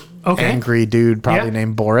European angry dude, probably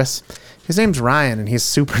named Boris. His name's Ryan, and he's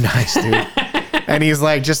super nice, dude. And he's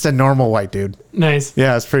like just a normal white dude. Nice.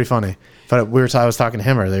 Yeah, it's pretty funny. But I was talking to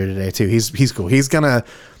him earlier today too. He's cool. He's gonna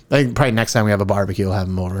probably next time we have a barbecue, we'll have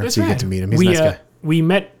him over so you get to meet him. He's a nice guy. We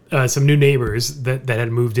met some new neighbors that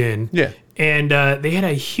had moved in. Yeah. And they had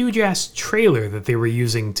a huge ass trailer that they were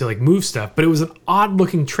using to like move stuff, but it was an odd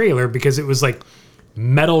looking trailer because it was like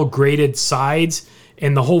metal grated sides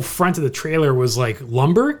and the whole front of the trailer was like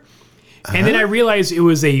lumber. And then I realized it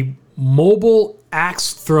was a mobile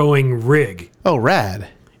axe throwing rig. Oh, rad.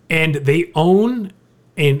 And they own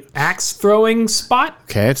an axe throwing spot.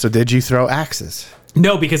 Okay, so did you throw axes?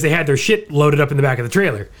 No, because they had their shit loaded up in the back of the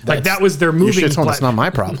trailer. Like that was their moving. That's not my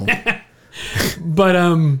problem.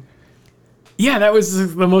 But yeah, that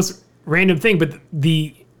was the most random thing. But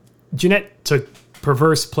Jeanette took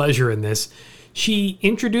perverse pleasure in this. She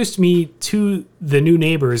introduced me to the new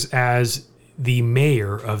neighbors as the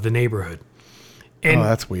mayor of the neighborhood. And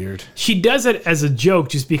that's weird. She does it as a joke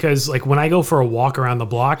just because, like, when I go for a walk around the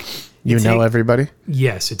block... You know everybody?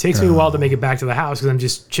 Yes. It takes me a while to make it back to the house because I'm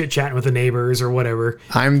just chit-chatting with the neighbors or whatever.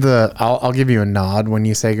 I'll give you a nod when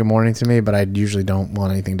you say good morning to me, but I usually don't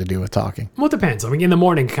want anything to do with talking. Well, it depends. I mean, in the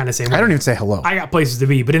morning, kind of same way. I don't even say hello. I got places to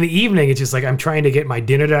be. But in the evening, it's just like I'm trying to get my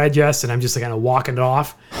dinner to digest and I'm just like kind of walking it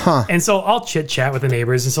off. Huh. And so I'll chit-chat with the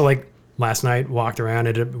neighbors. And so, like, last night, walked around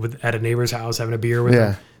at a neighbor's house having a beer with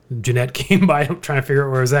them. Jeanette came by trying to figure out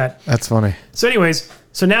where I was at. That's funny. So anyways,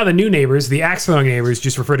 now the new neighbors, the axe-throwing neighbors,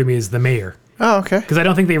 just refer to me as the mayor. Oh, okay. Because I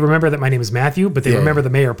don't think they remember that my name is Matthew, but they remember the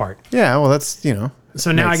mayor part. Yeah, well, that's,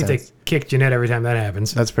 So now I get to kick Jeanette every time that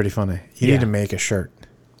happens. That's pretty funny. You need to make a shirt.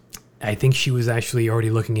 I think she was actually already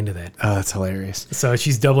looking into that. Oh, that's hilarious. So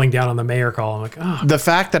she's doubling down on the mayor call. I'm like, oh. The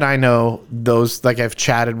fact that I know those, like I've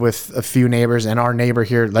chatted with a few neighbors and our neighbor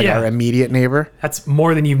here, like our immediate neighbor. That's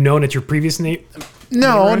more than you've known at your previous neighbor?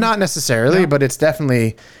 No, not necessarily, but it's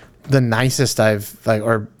definitely the nicest I've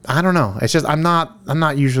or I don't know. It's just I'm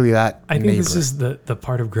not usually that. I think this is the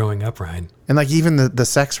part of growing up, Ryan. And like even the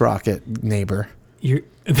sex rocket neighbor.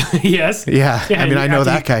 Yes. Yeah. I mean, I know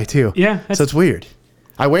that guy too. Yeah. So it's weird.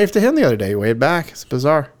 I waved to him the other day. He waved back. It's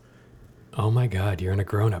bizarre. Oh my God, you're a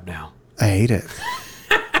grown up now. I hate it.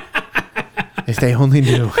 If they only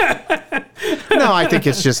knew. No, I think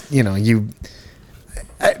it's just I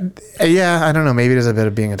don't know. Maybe there's a bit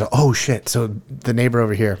of being adult. Oh shit! So the neighbor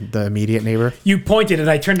over here, the immediate neighbor. You pointed and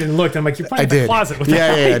I turned and looked. I'm like, you're pointing at the closet. What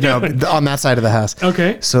no, on that side of the house.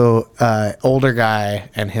 Okay. So older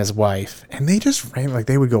guy and his wife, and they just ran like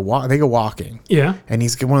they would go walk. They go walking. Yeah. And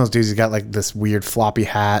he's one of those dudes. He's got like this weird floppy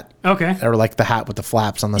hat. Okay. Or like the hat with the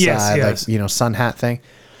flaps on the side, like sun hat thing.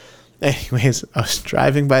 Anyways, I was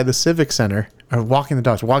driving by the Civic Center or walking the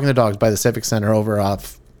dogs by the Civic Center over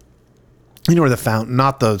off. You know where the fountain,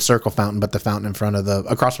 not the circle fountain, but the fountain in front of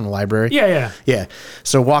across from the library. Yeah.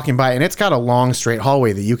 So walking by, and it's got a long straight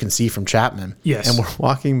hallway that you can see from Chapman. Yes. And we're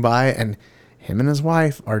walking by, and him and his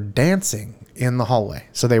wife are dancing in the hallway.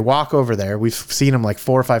 So they walk over there. We've seen them like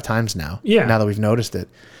 4 or 5 times now. Yeah. Now that we've noticed it,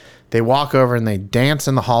 they walk over and they dance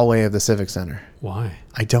in the hallway of the Civic Center. Why?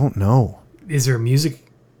 I don't know. Is there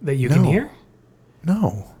music that you can hear?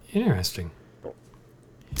 No. Interesting.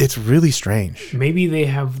 It's really strange. Maybe they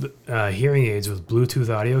have hearing aids with Bluetooth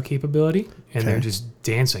audio capability, and they're just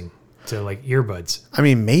dancing to like earbuds. I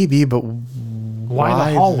mean, maybe, but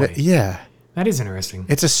why the hallway? Yeah. That is interesting.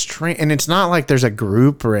 It's a strange, and it's not like there's a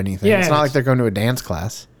group or anything. Yeah, it's not like they're going to a dance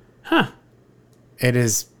class. Huh. It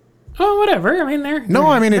is. Oh, whatever. I mean,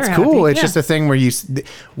 it's cool. Happy. It's just a thing where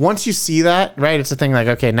once you see that, right, it's a thing like,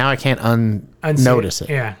 okay, now I can't unnotice it.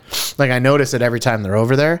 Yeah. Like I notice it every time they're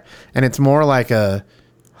over there, and it's more like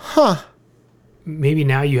maybe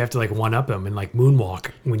now you have to like one up them and like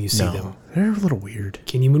moonwalk when you see them. They're a little weird.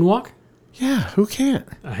 Can you moonwalk? Yeah, who can't?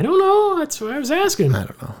 I don't know. That's what I was asking. I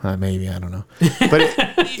don't know. Maybe, I don't know.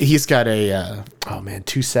 But he's got a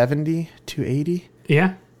 270, 280.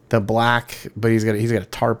 Yeah. The black, but he's got a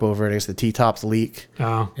tarp over it. I guess the T-tops leak.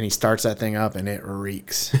 Oh. And he starts that thing up and it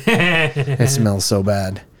reeks. It smells so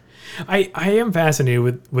bad. I am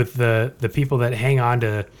fascinated with the people that hang on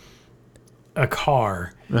to a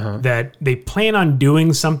car that they plan on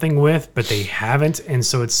doing something with, but they haven't, and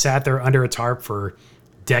so it's sat there under a tarp for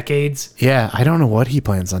decades. Yeah, I don't know what he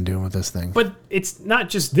plans on doing with this thing. But it's not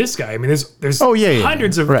just this guy. I mean, there's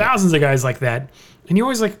hundreds of thousands of guys like that, and you're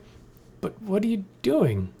always like, but what are you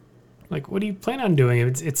doing? Like, what do you plan on doing?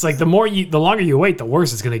 It's like the longer you wait, the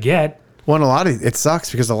worse it's gonna get. Well, it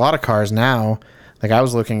sucks because a lot of cars now, like I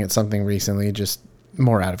was looking at something recently, just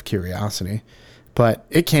more out of curiosity, but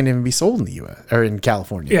it can't even be sold in the U.S. or in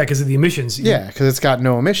California. Yeah, because of the emissions. Yeah, because it's got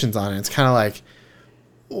no emissions on it. It's kind of like,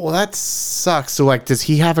 well, that sucks. So, like, does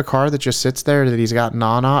he have a car that just sits there that he's got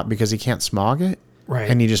non-op because he can't smog it? Right.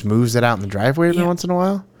 And he just moves it out in the driveway every once in a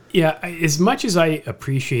while? Yeah, as much as I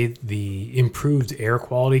appreciate the improved air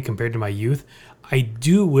quality compared to my youth, I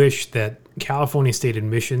do wish that California state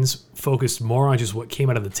emissions focused more on just what came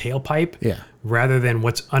out of the tailpipe rather than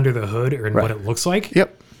what's under the hood or what it looks like.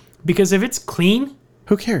 Yep. Because if it's clean...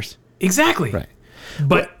 Who cares? Exactly. Right.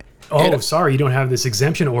 But... sorry, you don't have this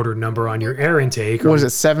exemption order number on your air intake. What is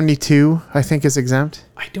it, 72, I think, is exempt?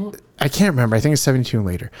 I can't remember. I think it's 72 and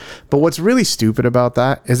later. But what's really stupid about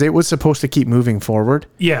that is it was supposed to keep moving forward.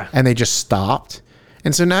 Yeah. And they just stopped.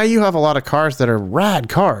 And so now you have a lot of cars that are rad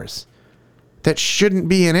cars that shouldn't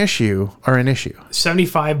be an issue or an issue.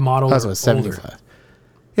 75 model That's what, 75. Older.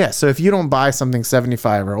 Yeah, so if you don't buy something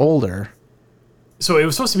 75 or older... So it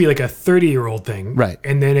was supposed to be like a 30-year-old thing. Right.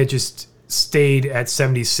 And then it just... stayed at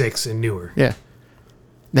 76 and newer. Yeah.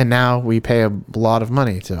 And now we pay a lot of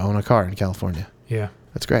money to own a car in California. Yeah.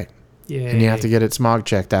 That's great. Yeah. And you have to get it smog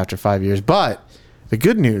checked after 5 years. But the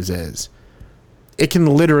good news is it can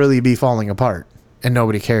literally be falling apart and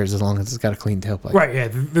nobody cares as long as it's got a clean tailpipe. Right. Yeah.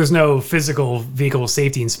 There's no physical vehicle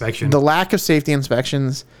safety inspection. The lack of safety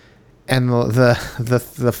inspections and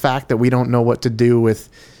the fact that we don't know what to do with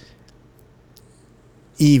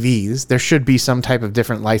EVs, there should be some type of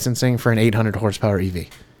different licensing for an 800 horsepower EV.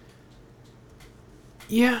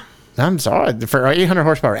 Yeah. I'm sorry. For 800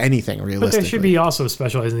 horsepower, anything, realistically. But there should be also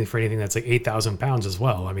specializing for anything that's like 8,000 pounds as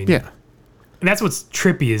well. I mean, yeah. And that's what's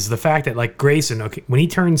trippy is the fact that like Grayson, okay, when he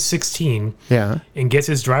turns 16 and gets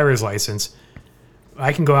his driver's license,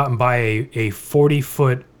 I can go out and buy a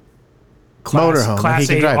 40-foot motorhome, Class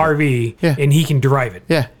A RV, and he can drive it.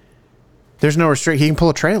 Yeah. There's no restriction. He can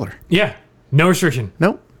pull a trailer. Yeah. No restriction.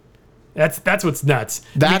 Nope. That's what's nuts.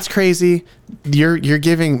 That's crazy. You're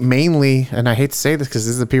giving mainly, and I hate to say this because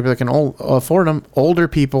this is the people that can afford them, older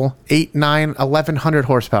people, 8, 9, 1,100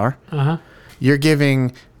 horsepower. You're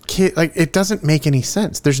giving like it doesn't make any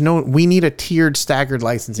sense. We need a tiered, staggered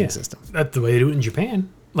licensing system. That's the way they do it in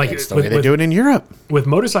Japan. Like it's the way they do it in Europe with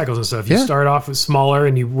motorcycles and stuff. You start off with smaller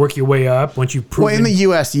and you work your way up once you prove. Well, in the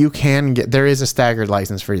U.S., there is a staggered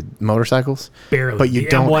license for motorcycles, barely, but you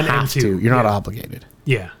don't M1, have M2. to. You're not obligated.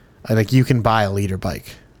 Yeah, like you can buy a liter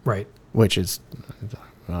bike, right? Which is,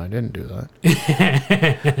 well, I didn't do that.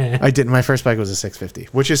 I didn't. My first bike was a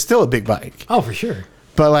 650, which is still a big bike. Oh, for sure.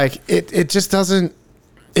 But like it just doesn't.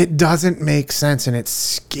 It doesn't make sense, and it's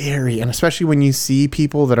scary, and especially when you see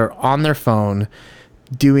people that are on their phone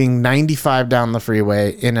doing 95 down the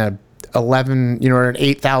freeway in a 11, or an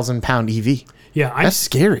 8,000 pound EV. Yeah, that's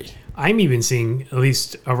scary. I'm even seeing, at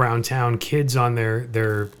least around town, kids on their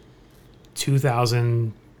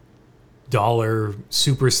 $2,000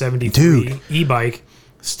 Super 73 e-bike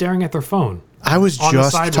staring at their phone. I was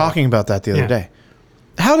just talking about that the other day.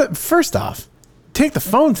 First off, take the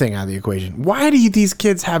phone thing out of the equation. Why do these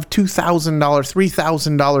kids have $2,000,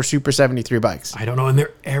 $3,000 Super 73 bikes? I don't know, and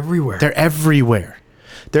they're everywhere. They're everywhere.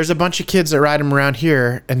 There's a bunch of kids that ride them around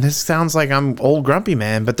here, and this sounds like I'm old grumpy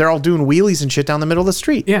man, but they're all doing wheelies and shit down the middle of the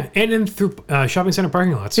street. Yeah, and in through shopping center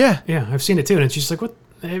parking lots. Yeah. Yeah, I've seen it too, and it's just like, what?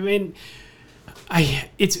 I mean,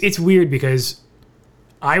 it's weird because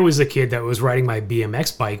I was a kid that was riding my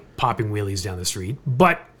BMX bike, popping wheelies down the street,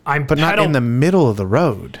 but not in the middle of the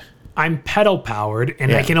road. I'm pedal powered,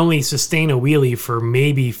 and I can only sustain a wheelie for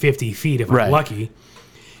maybe 50 feet if I'm lucky.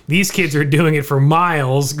 These kids are doing it for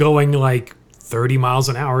miles, going like 30 miles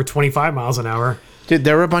an hour, 25 miles an hour. Dude,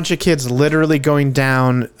 there were a bunch of kids literally going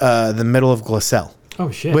down the middle of Glacel. Oh,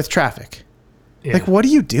 shit. With traffic. Yeah. Like, what are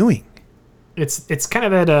you doing? It's kind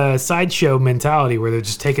of that sideshow mentality where they're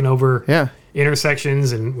just taking over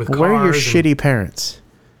intersections and with cars. Where are your shitty parents?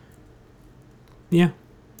 Yeah.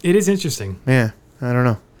 It is interesting. Yeah. I don't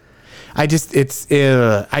know. I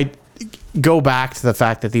go back to the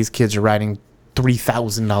fact that these kids are riding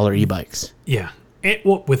 $3,000 e-bikes. Yeah.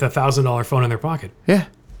 With $1,000 phone in their pocket. Yeah.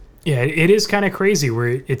 Yeah. It is kind of crazy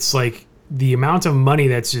where it's like the amount of money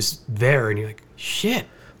that's just there and you're like, shit.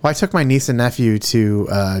 Well, I took my niece and nephew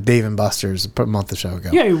to Dave & Buster's a month or so ago.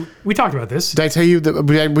 Yeah, we talked about this. Did I tell you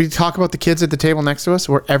that we talk about the kids at the table next to us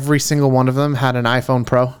where every single one of them had an iPhone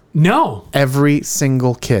Pro? No. Every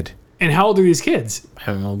single kid. And how old are these kids? I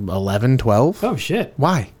don't know, 11, 12? Oh, shit.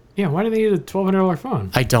 Why? Yeah, why do they need a $1,200 phone?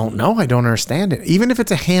 I don't know. I don't understand it. Even if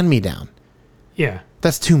it's a hand-me-down. Yeah.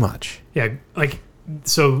 That's too much. Yeah,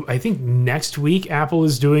 so I think next week Apple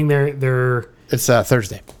is doing their... It's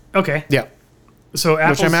Thursday. Okay. Yeah. So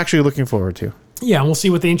Apple's, which I'm actually looking forward to. Yeah, and we'll see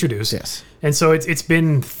what they introduce. Yes. And so it's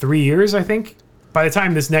been 3 years, I think. By the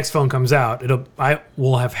time this next phone comes out, I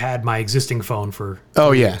will have had my existing phone for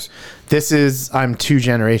 3 years. I'm 2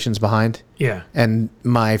 generations behind. Yeah. And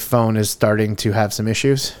my phone is starting to have some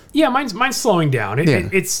issues. Yeah, mine's slowing down.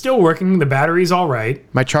 It's still working. The battery's all right.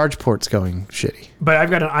 My charge port's going shitty. But I've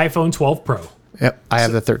got an iPhone 12 Pro. Yep. I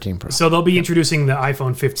have the 13 Pro. So they'll be introducing the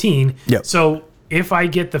iPhone 15. Yep. So if I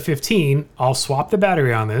get the 15, I'll swap the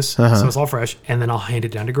battery on this, so it's all fresh, and then I'll hand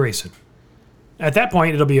it down to Grayson. At that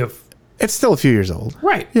point, it'll be It's still a few years old.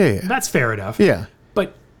 Right. Yeah. That's fair enough. Yeah.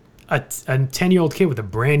 But a 10-year-old kid with a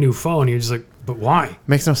brand new phone, you're just like, but why?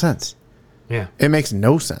 Makes no sense. Yeah. It makes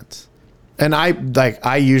no sense. And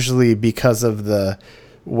I usually, because of the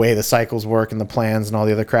way the cycles work and the plans and all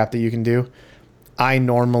the other crap that you can do, I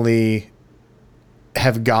normally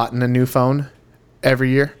have gotten a new phone every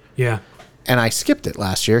year. Yeah. And I skipped it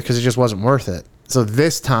last year because it just wasn't worth it. So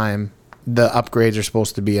this time, the upgrades are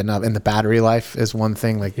supposed to be enough. And the battery life is one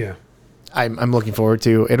thing. Yeah. I'm looking forward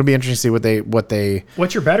to. It'll be interesting to see what they.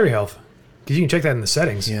 What's your battery health? Because you can check that in the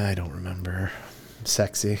settings. Yeah, I don't remember.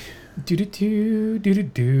 Sexy.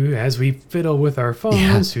 Do as we fiddle with our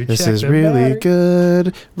phones. Yeah, this is really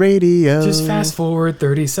good radio. Just fast forward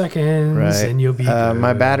 30 seconds and you'll be good.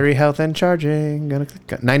 My battery health and charging. Gonna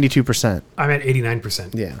click 92%. I'm at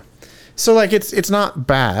 89%. Yeah. So it's not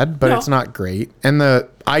bad, but it's not great. And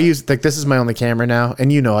I use this is my only camera now, and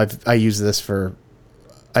I use this for.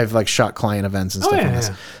 I've shot client events and stuff on this.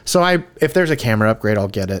 Yeah. So if there's a camera upgrade, I'll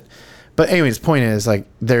get it. But anyways, point is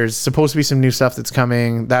there's supposed to be some new stuff that's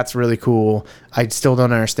coming. That's really cool. I still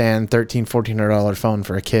don't understand $1,400 phone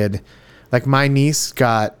for a kid. My niece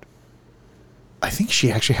got, I think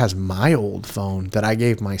she actually has my old phone that I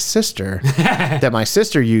gave my sister that my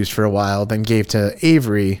sister used for a while, then gave to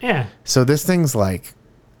Avery. Yeah. So this thing's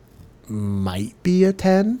might be a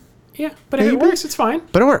 10. Yeah, but if it works, it's fine.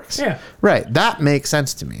 But it works. Yeah. Right. That makes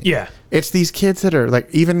sense to me. Yeah. It's these kids that are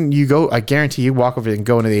even I guarantee you walk over and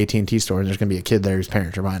go into the AT&T store and there's going to be a kid there whose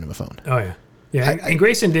parents are buying him a phone. Oh, yeah. Yeah. And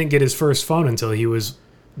Grayson didn't get his first phone until he was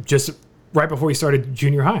just right before he started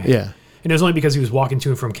junior high. Yeah. And it was only because he was walking to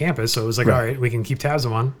and from campus. So it was all right, we can keep tabs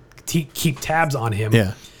on him.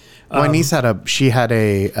 Yeah. My niece had a,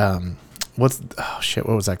 what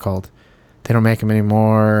was that called? They don't make them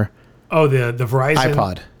anymore. Oh, the Verizon.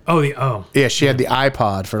 iPod. Yeah, she had the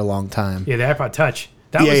iPod for a long time. Yeah, the iPod Touch.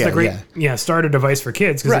 That was the great starter device for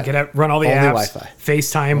kids because they could run all the apps. Wi-Fi.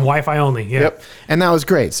 FaceTime, Wi-Fi only. Yeah. Yep. And that was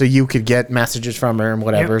great. So you could get messages from her and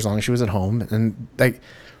whatever as long as she was at home. And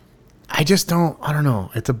I don't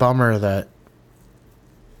know. It's a bummer that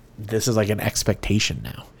this is an expectation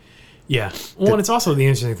now. Yeah. Well, and it's also the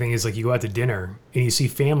interesting thing is you go out to dinner and you see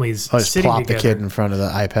families just sitting plop together. the kid in front of the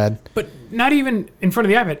iPad. But not even in front of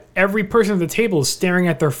the iPad. Every person at the table is staring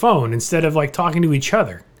at their phone instead of talking to each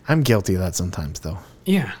other. I'm guilty of that sometimes though.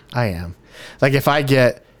 Yeah. I am. If I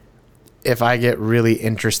get really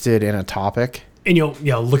interested in a topic and you'll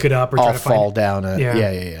look it up or I'll fall down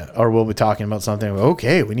or we'll be talking about something.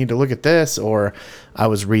 Okay, we need to look at this. Or I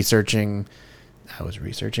was researching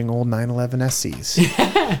old 911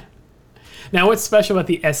 SCs. Now, what's special about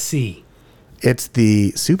the SC? It's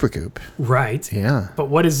the Super Coupe. Right. Yeah. But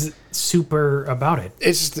what is super about it?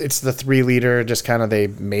 It's the 3-liter. Just kind of they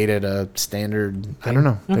made it a standard. I don't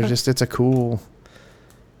know. Okay. It's a cool.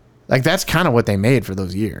 That's kind of what they made for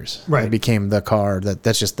those years. Right. It became the car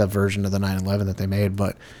that's just the version of the 911 that they made.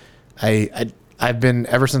 But I've been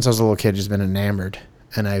ever since I was a little kid, just been enamored,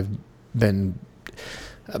 and I've been.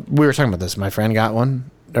 We were talking about this. My friend got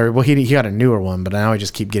one. He got a newer one, but now I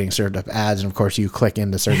just keep getting served up ads, and of course you click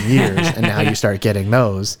into certain years, and now you start getting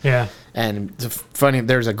those. Yeah. And it's funny,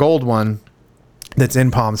 there's a gold one that's in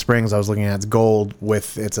Palm Springs. I was looking at it's gold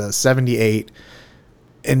it's a 78,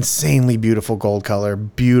 insanely beautiful gold color,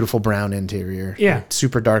 beautiful brown interior, yeah,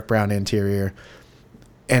 super dark brown interior,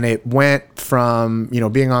 And it went from,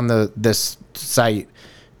 being on this site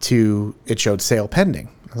to it showed sale pending.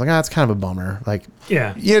 I was like, that's kind of a bummer. Like,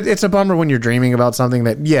 yeah, it's a bummer when you're dreaming about something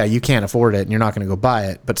that, you can't afford it and you're not going to go buy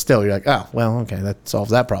it. But still, you're like, oh, well, okay, that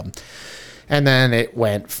solves that problem. And then it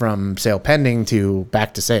went from sale pending to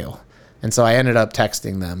back to sale. And so I ended up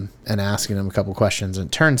texting them and asking them a couple questions. And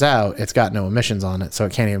it turns out it's got no emissions on it, so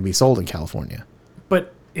it can't even be sold in California.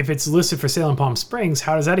 But if it's listed for sale in Palm Springs,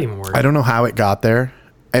 how does that even work? I don't know how it got there.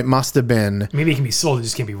 It must have been... Maybe it can be sold, it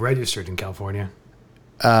just can't be registered in California.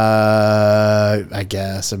 I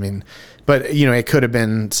guess. I mean, but, it could have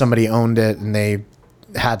been somebody owned it and they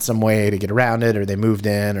had some way to get around it, or they moved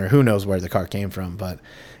in, or who knows where the car came from. But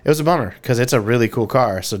it was a bummer because it's a really cool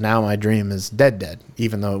car. So now my dream is dead,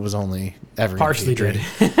 even though it was only ever partially dead.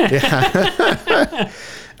 Yeah.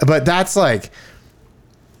 But that's like,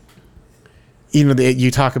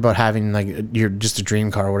 you talk about having like you're just a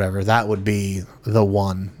dream car or whatever. That would be the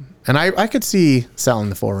one. And I could see selling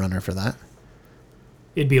the 4Runner for that.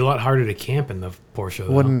 It'd be a lot harder to camp in the Porsche,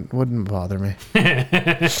 though. Wouldn't bother me.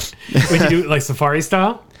 Would you do it like safari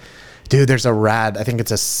style? Dude, there's a rad, I think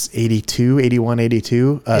it's a 81,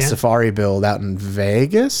 82 safari build out in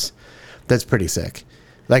Vegas. That's pretty sick.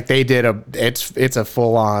 Like they did it's a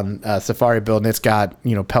full on safari build, and it's got,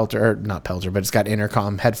 not Pelter, but it's got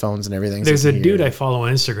intercom headphones and everything. There's a dude I follow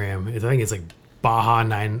on Instagram. I think it's like Baja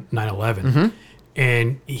 911.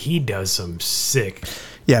 And he does some sick.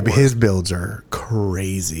 Yeah, but his builds are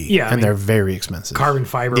crazy. Yeah, and they're very expensive. Carbon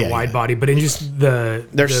fiber, wide body, but in just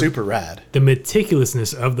they're super rad. The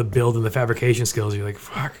meticulousness of the build and the fabrication skills, you're like,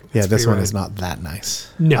 fuck. Yeah, this one is not that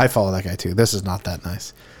nice. No, I follow that guy too. This is not that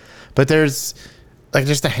nice. But there's like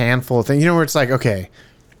just a handful of things, where it's like, okay,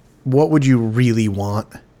 what would you really want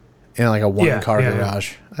in like a one-car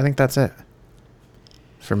garage? I think that's it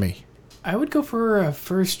for me. I would go for a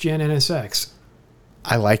first-gen NSX.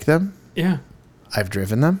 I like them. Yeah. I've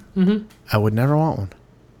driven them. Mm-hmm. I would never want one.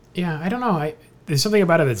 Yeah, I don't know. There's something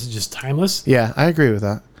about it that's just timeless. Yeah, I agree with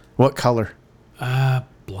that. What color?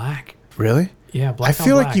 Black. Really? Yeah, black. I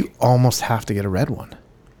feel like you almost have to get a red one.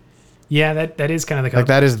 Yeah, that is kind of the color. Like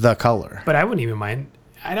that is the color. But I wouldn't even mind.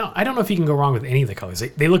 I don't know if you can go wrong with any of the colors.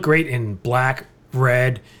 They look great in black,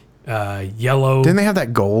 red, yellow. Didn't they have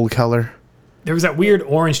that gold color? There was that weird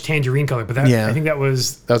orange tangerine color, but I think that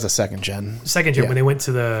was a second gen. When they went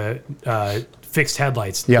to the fixed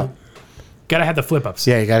headlights. Yeah. Gotta have the flip ups.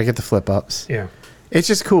 Yeah, you gotta get the flip ups. Yeah. It's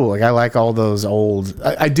just cool. Like I like all those old.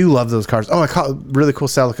 I do love those cars. Oh, I caught a really cool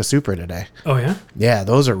Celica Supra today. Oh yeah. Yeah,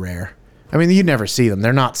 those are rare. I mean, you'd never see them.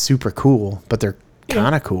 They're not super cool, but they're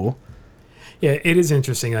kind of cool. Yeah, it is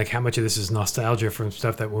interesting, like how much of this is nostalgia from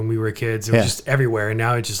stuff that when we were kids, it was just everywhere, and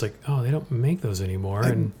now it's just like, oh, they don't make those anymore,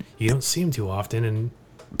 and you don't see them too often. And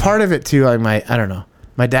part of it too, I don't know.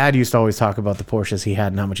 My dad used to always talk about the Porsches he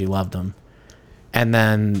had and how much he loved them, and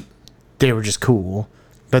then they were just cool.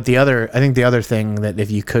 But I think the other thing that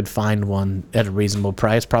if you could find one at a reasonable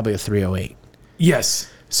price, probably a 308. Yes.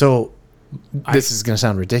 So this is going to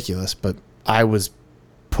sound ridiculous, but I was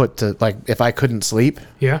put to, like, if I couldn't sleep,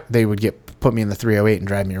 they would put me in the 308 and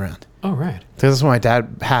drive me around. Oh, right. This is what my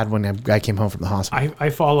dad had when I came home from the hospital. I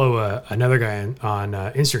follow another guy on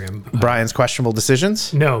Instagram. Brian's Questionable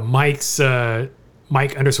Decisions? No, Mike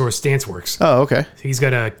 _StanceWorks. Oh, okay. He's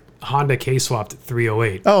got a Honda K-swapped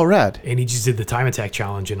 308. Oh, rad. And he just did the Time Attack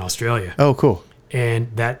Challenge in Australia. Oh, cool.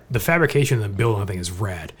 And the fabrication and the build on the thing is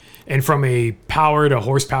rad. And from a power to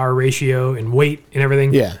horsepower ratio and weight and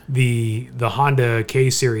everything, the Honda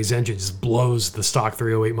K series engine just blows the stock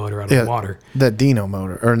 308 motor out of the water. The Dino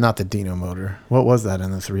motor, or not the Dino motor. What was that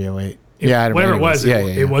in the 308? Whatever it was,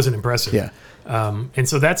 it wasn't impressive. Yeah. And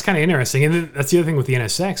so that's kind of interesting. And then that's the other thing with the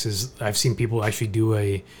NSX is I've seen people actually do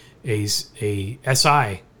a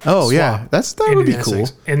SI. Oh yeah, that would be cool.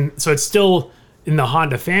 And so it's still in the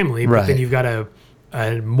Honda family, but then you've got a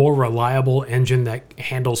more reliable engine that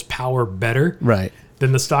handles power better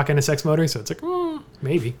than the stock NSX motor. So it's like,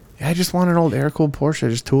 maybe. Yeah, I just want an old air-cooled Porsche to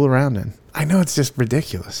just tool around in. I know it's just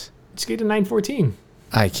ridiculous. Just get a 914.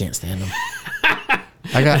 I can't stand them.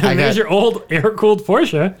 There's your old air-cooled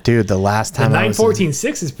Porsche. Dude, the last time the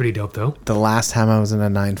 914.6 is pretty dope, though. The last time I was in a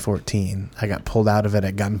 914, I got pulled out of it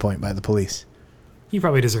at gunpoint by the police. You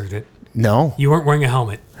probably deserved it. No. You weren't wearing a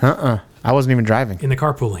helmet. I wasn't even driving. In the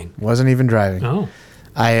carpool lane. Wasn't even driving. Oh.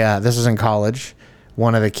 This was in college.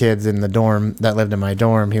 One of the kids in the dorm that lived in my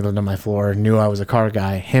dorm, he lived on my floor, knew I was a car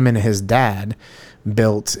guy. Him and his dad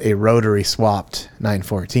built a rotary swapped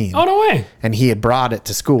 914. Oh, no way. And he had brought it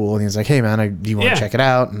to school, and he was like, hey, man, do you want to check it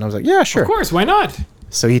out? And I was like, yeah, sure. Of course, why not?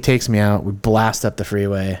 So he takes me out. We blast up the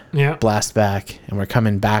freeway, blast back, and we're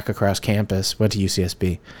coming back across campus, went to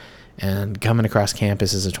UCSB. And coming across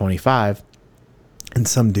campus is a 25, and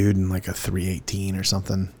some dude in like a 318 or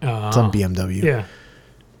something, some BMW. Yeah.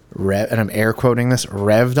 And I'm air quoting this,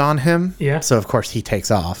 revved on him. Yeah. So of course he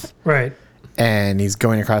takes off. Right. And he's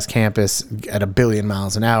going across campus at 1 billion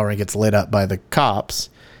miles an hour and gets lit up by the cops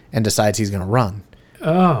and decides he's going to run.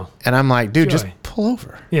 Oh. And I'm like, dude, Joy. just pull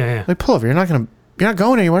over. Yeah. Like, pull over. You're not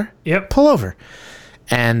going anywhere. Yep. Pull over.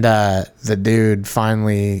 And the dude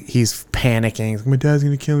finally, he's panicking. He's like, my dad's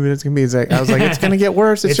going to kill me. It's going to be. I was like, it's going to get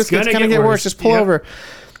worse. It's going to get worse. Just pull over.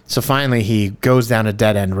 So finally he goes down a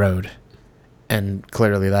dead end road. And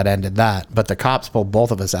clearly that ended that. But the cops pulled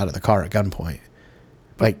both of us out of the car at gunpoint.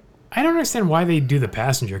 Like, I don't understand why they do the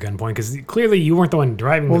passenger gunpoint, because clearly you weren't the one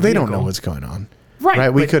driving the vehicle. Well, they don't know what's going on.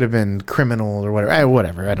 Right. We could have been criminal or whatever.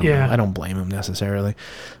 Whatever. I don't know. Yeah. I don't blame them necessarily.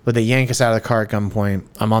 But they yank us out of the car at gunpoint.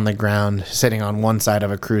 I'm on the ground sitting on one side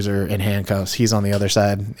of a cruiser in handcuffs. He's on the other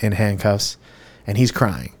side in handcuffs. And he's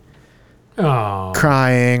crying. Oh.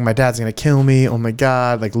 Crying. My dad's going to kill me. Oh, my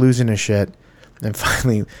God. Like losing his shit. And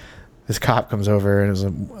finally, this cop comes over, and it was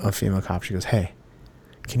a female cop. She goes, hey,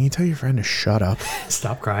 can you tell your friend to shut up?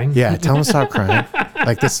 Stop crying? Yeah, tell him to stop crying.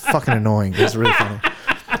 Like, this is fucking annoying. It's really funny.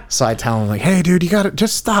 So I tell him, like, hey, dude, you got to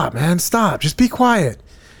just stop, man. Stop. Just be quiet.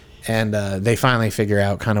 And they finally figure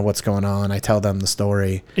out kind of what's going on. I tell them the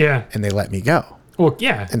story. Yeah. And they let me go. Well,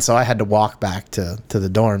 yeah. And so I had to walk back to the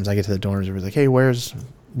dorms. I get to the dorms. It was like, hey, what's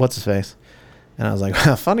his face? And I was like,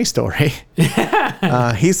 well, funny story.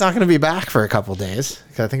 He's not going to be back for a couple days.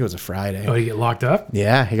 Because I think it was a Friday. Oh, he get locked up?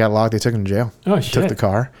 Yeah, he got locked. They took him to jail. Oh, shit. Took the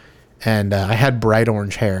car. And I had bright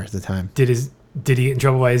orange hair at the time. Did he get in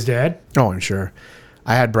trouble by his dad? Oh, I'm sure.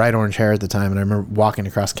 I had bright orange hair at the time, and I remember walking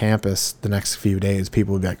across campus the next few days.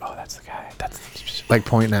 People would be like, oh, that's the guy. That's like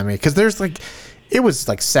pointing at me. Because it was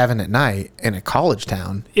like 7 at night in a college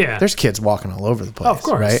town. Yeah. There's kids walking all over the place. Oh, of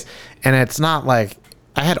course. Right? And it's not like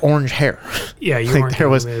I had orange hair. Yeah, you like weren't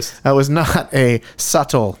that was not a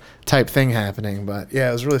subtle type thing happening. But yeah,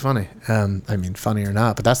 it was really funny. I mean, funny or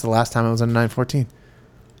not, but that's the last time I was in a 914.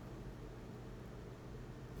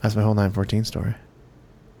 That's my whole 914 story.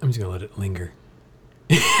 I'm just going to let it linger.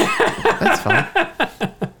 That's fine.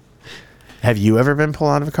 Have you ever been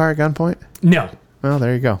pulled out of a car at gunpoint? No. Well,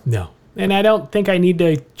 there you go. No. And I don't think I need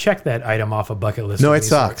to check that item off a bucket list. No, it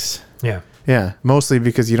sucks. Yeah. Yeah, mostly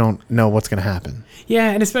because you don't know what's going to happen. Yeah,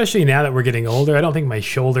 and especially now that we're getting older, I don't think my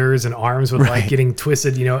shoulders and arms would like getting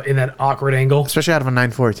twisted, in that awkward angle. Especially out of a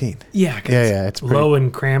 914. Yeah, it's low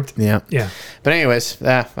and cramped. Yeah. Yeah. But anyways,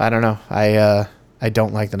 I don't know. I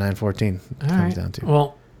don't like the 914. All right. Down to.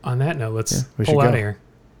 Well, on that note, let's pull out of here.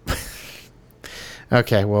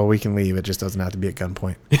 Okay, well, we can leave. It just doesn't have to be at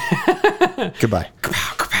gunpoint. Goodbye.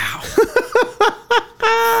 Kapow, kapow.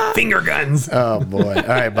 Finger guns. Oh, boy. All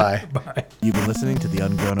right, bye. Bye. You've been listening to the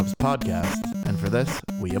Ungrown Ups podcast, and for this,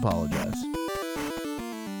 we apologize.